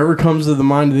do. Whatever comes to the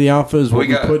Mind of the Alpha is what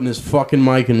we put in this fucking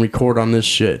mic and record on this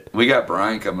shit. We got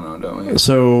Brian coming on, don't we?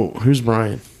 So, who's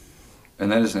Brian? Isn't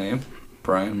that his name?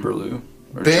 Brian Berlew?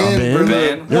 Or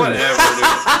Ben? Whatever, dude.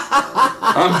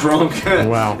 I'm drunk.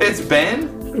 Wow. It's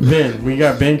Ben? Ben. We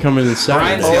got Ben coming in Brian's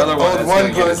second. the other one that's going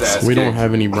to get his ass We don't kicked.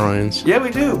 have any Brians. Yeah,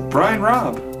 we do. Brian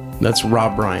Robb. That's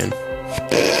Rob Bryan.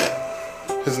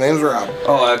 His name's Rob.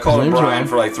 Oh, I called him name's Brian Rob.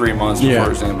 for like 3 months before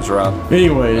his name was Rob.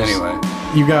 Anyways. Anyway.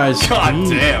 you guys, God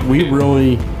damn, we dude.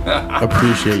 really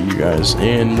appreciate you guys,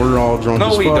 and we're all drunk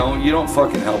No, as we fuck. don't. You don't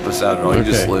fucking help us out at all. You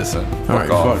just Okay. listen. All right,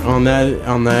 Fuck off. fuck. On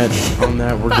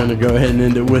that, we're gonna go ahead and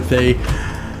end it with a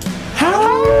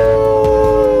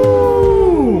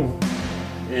hello.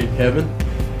 And Kevin,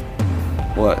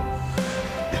 What?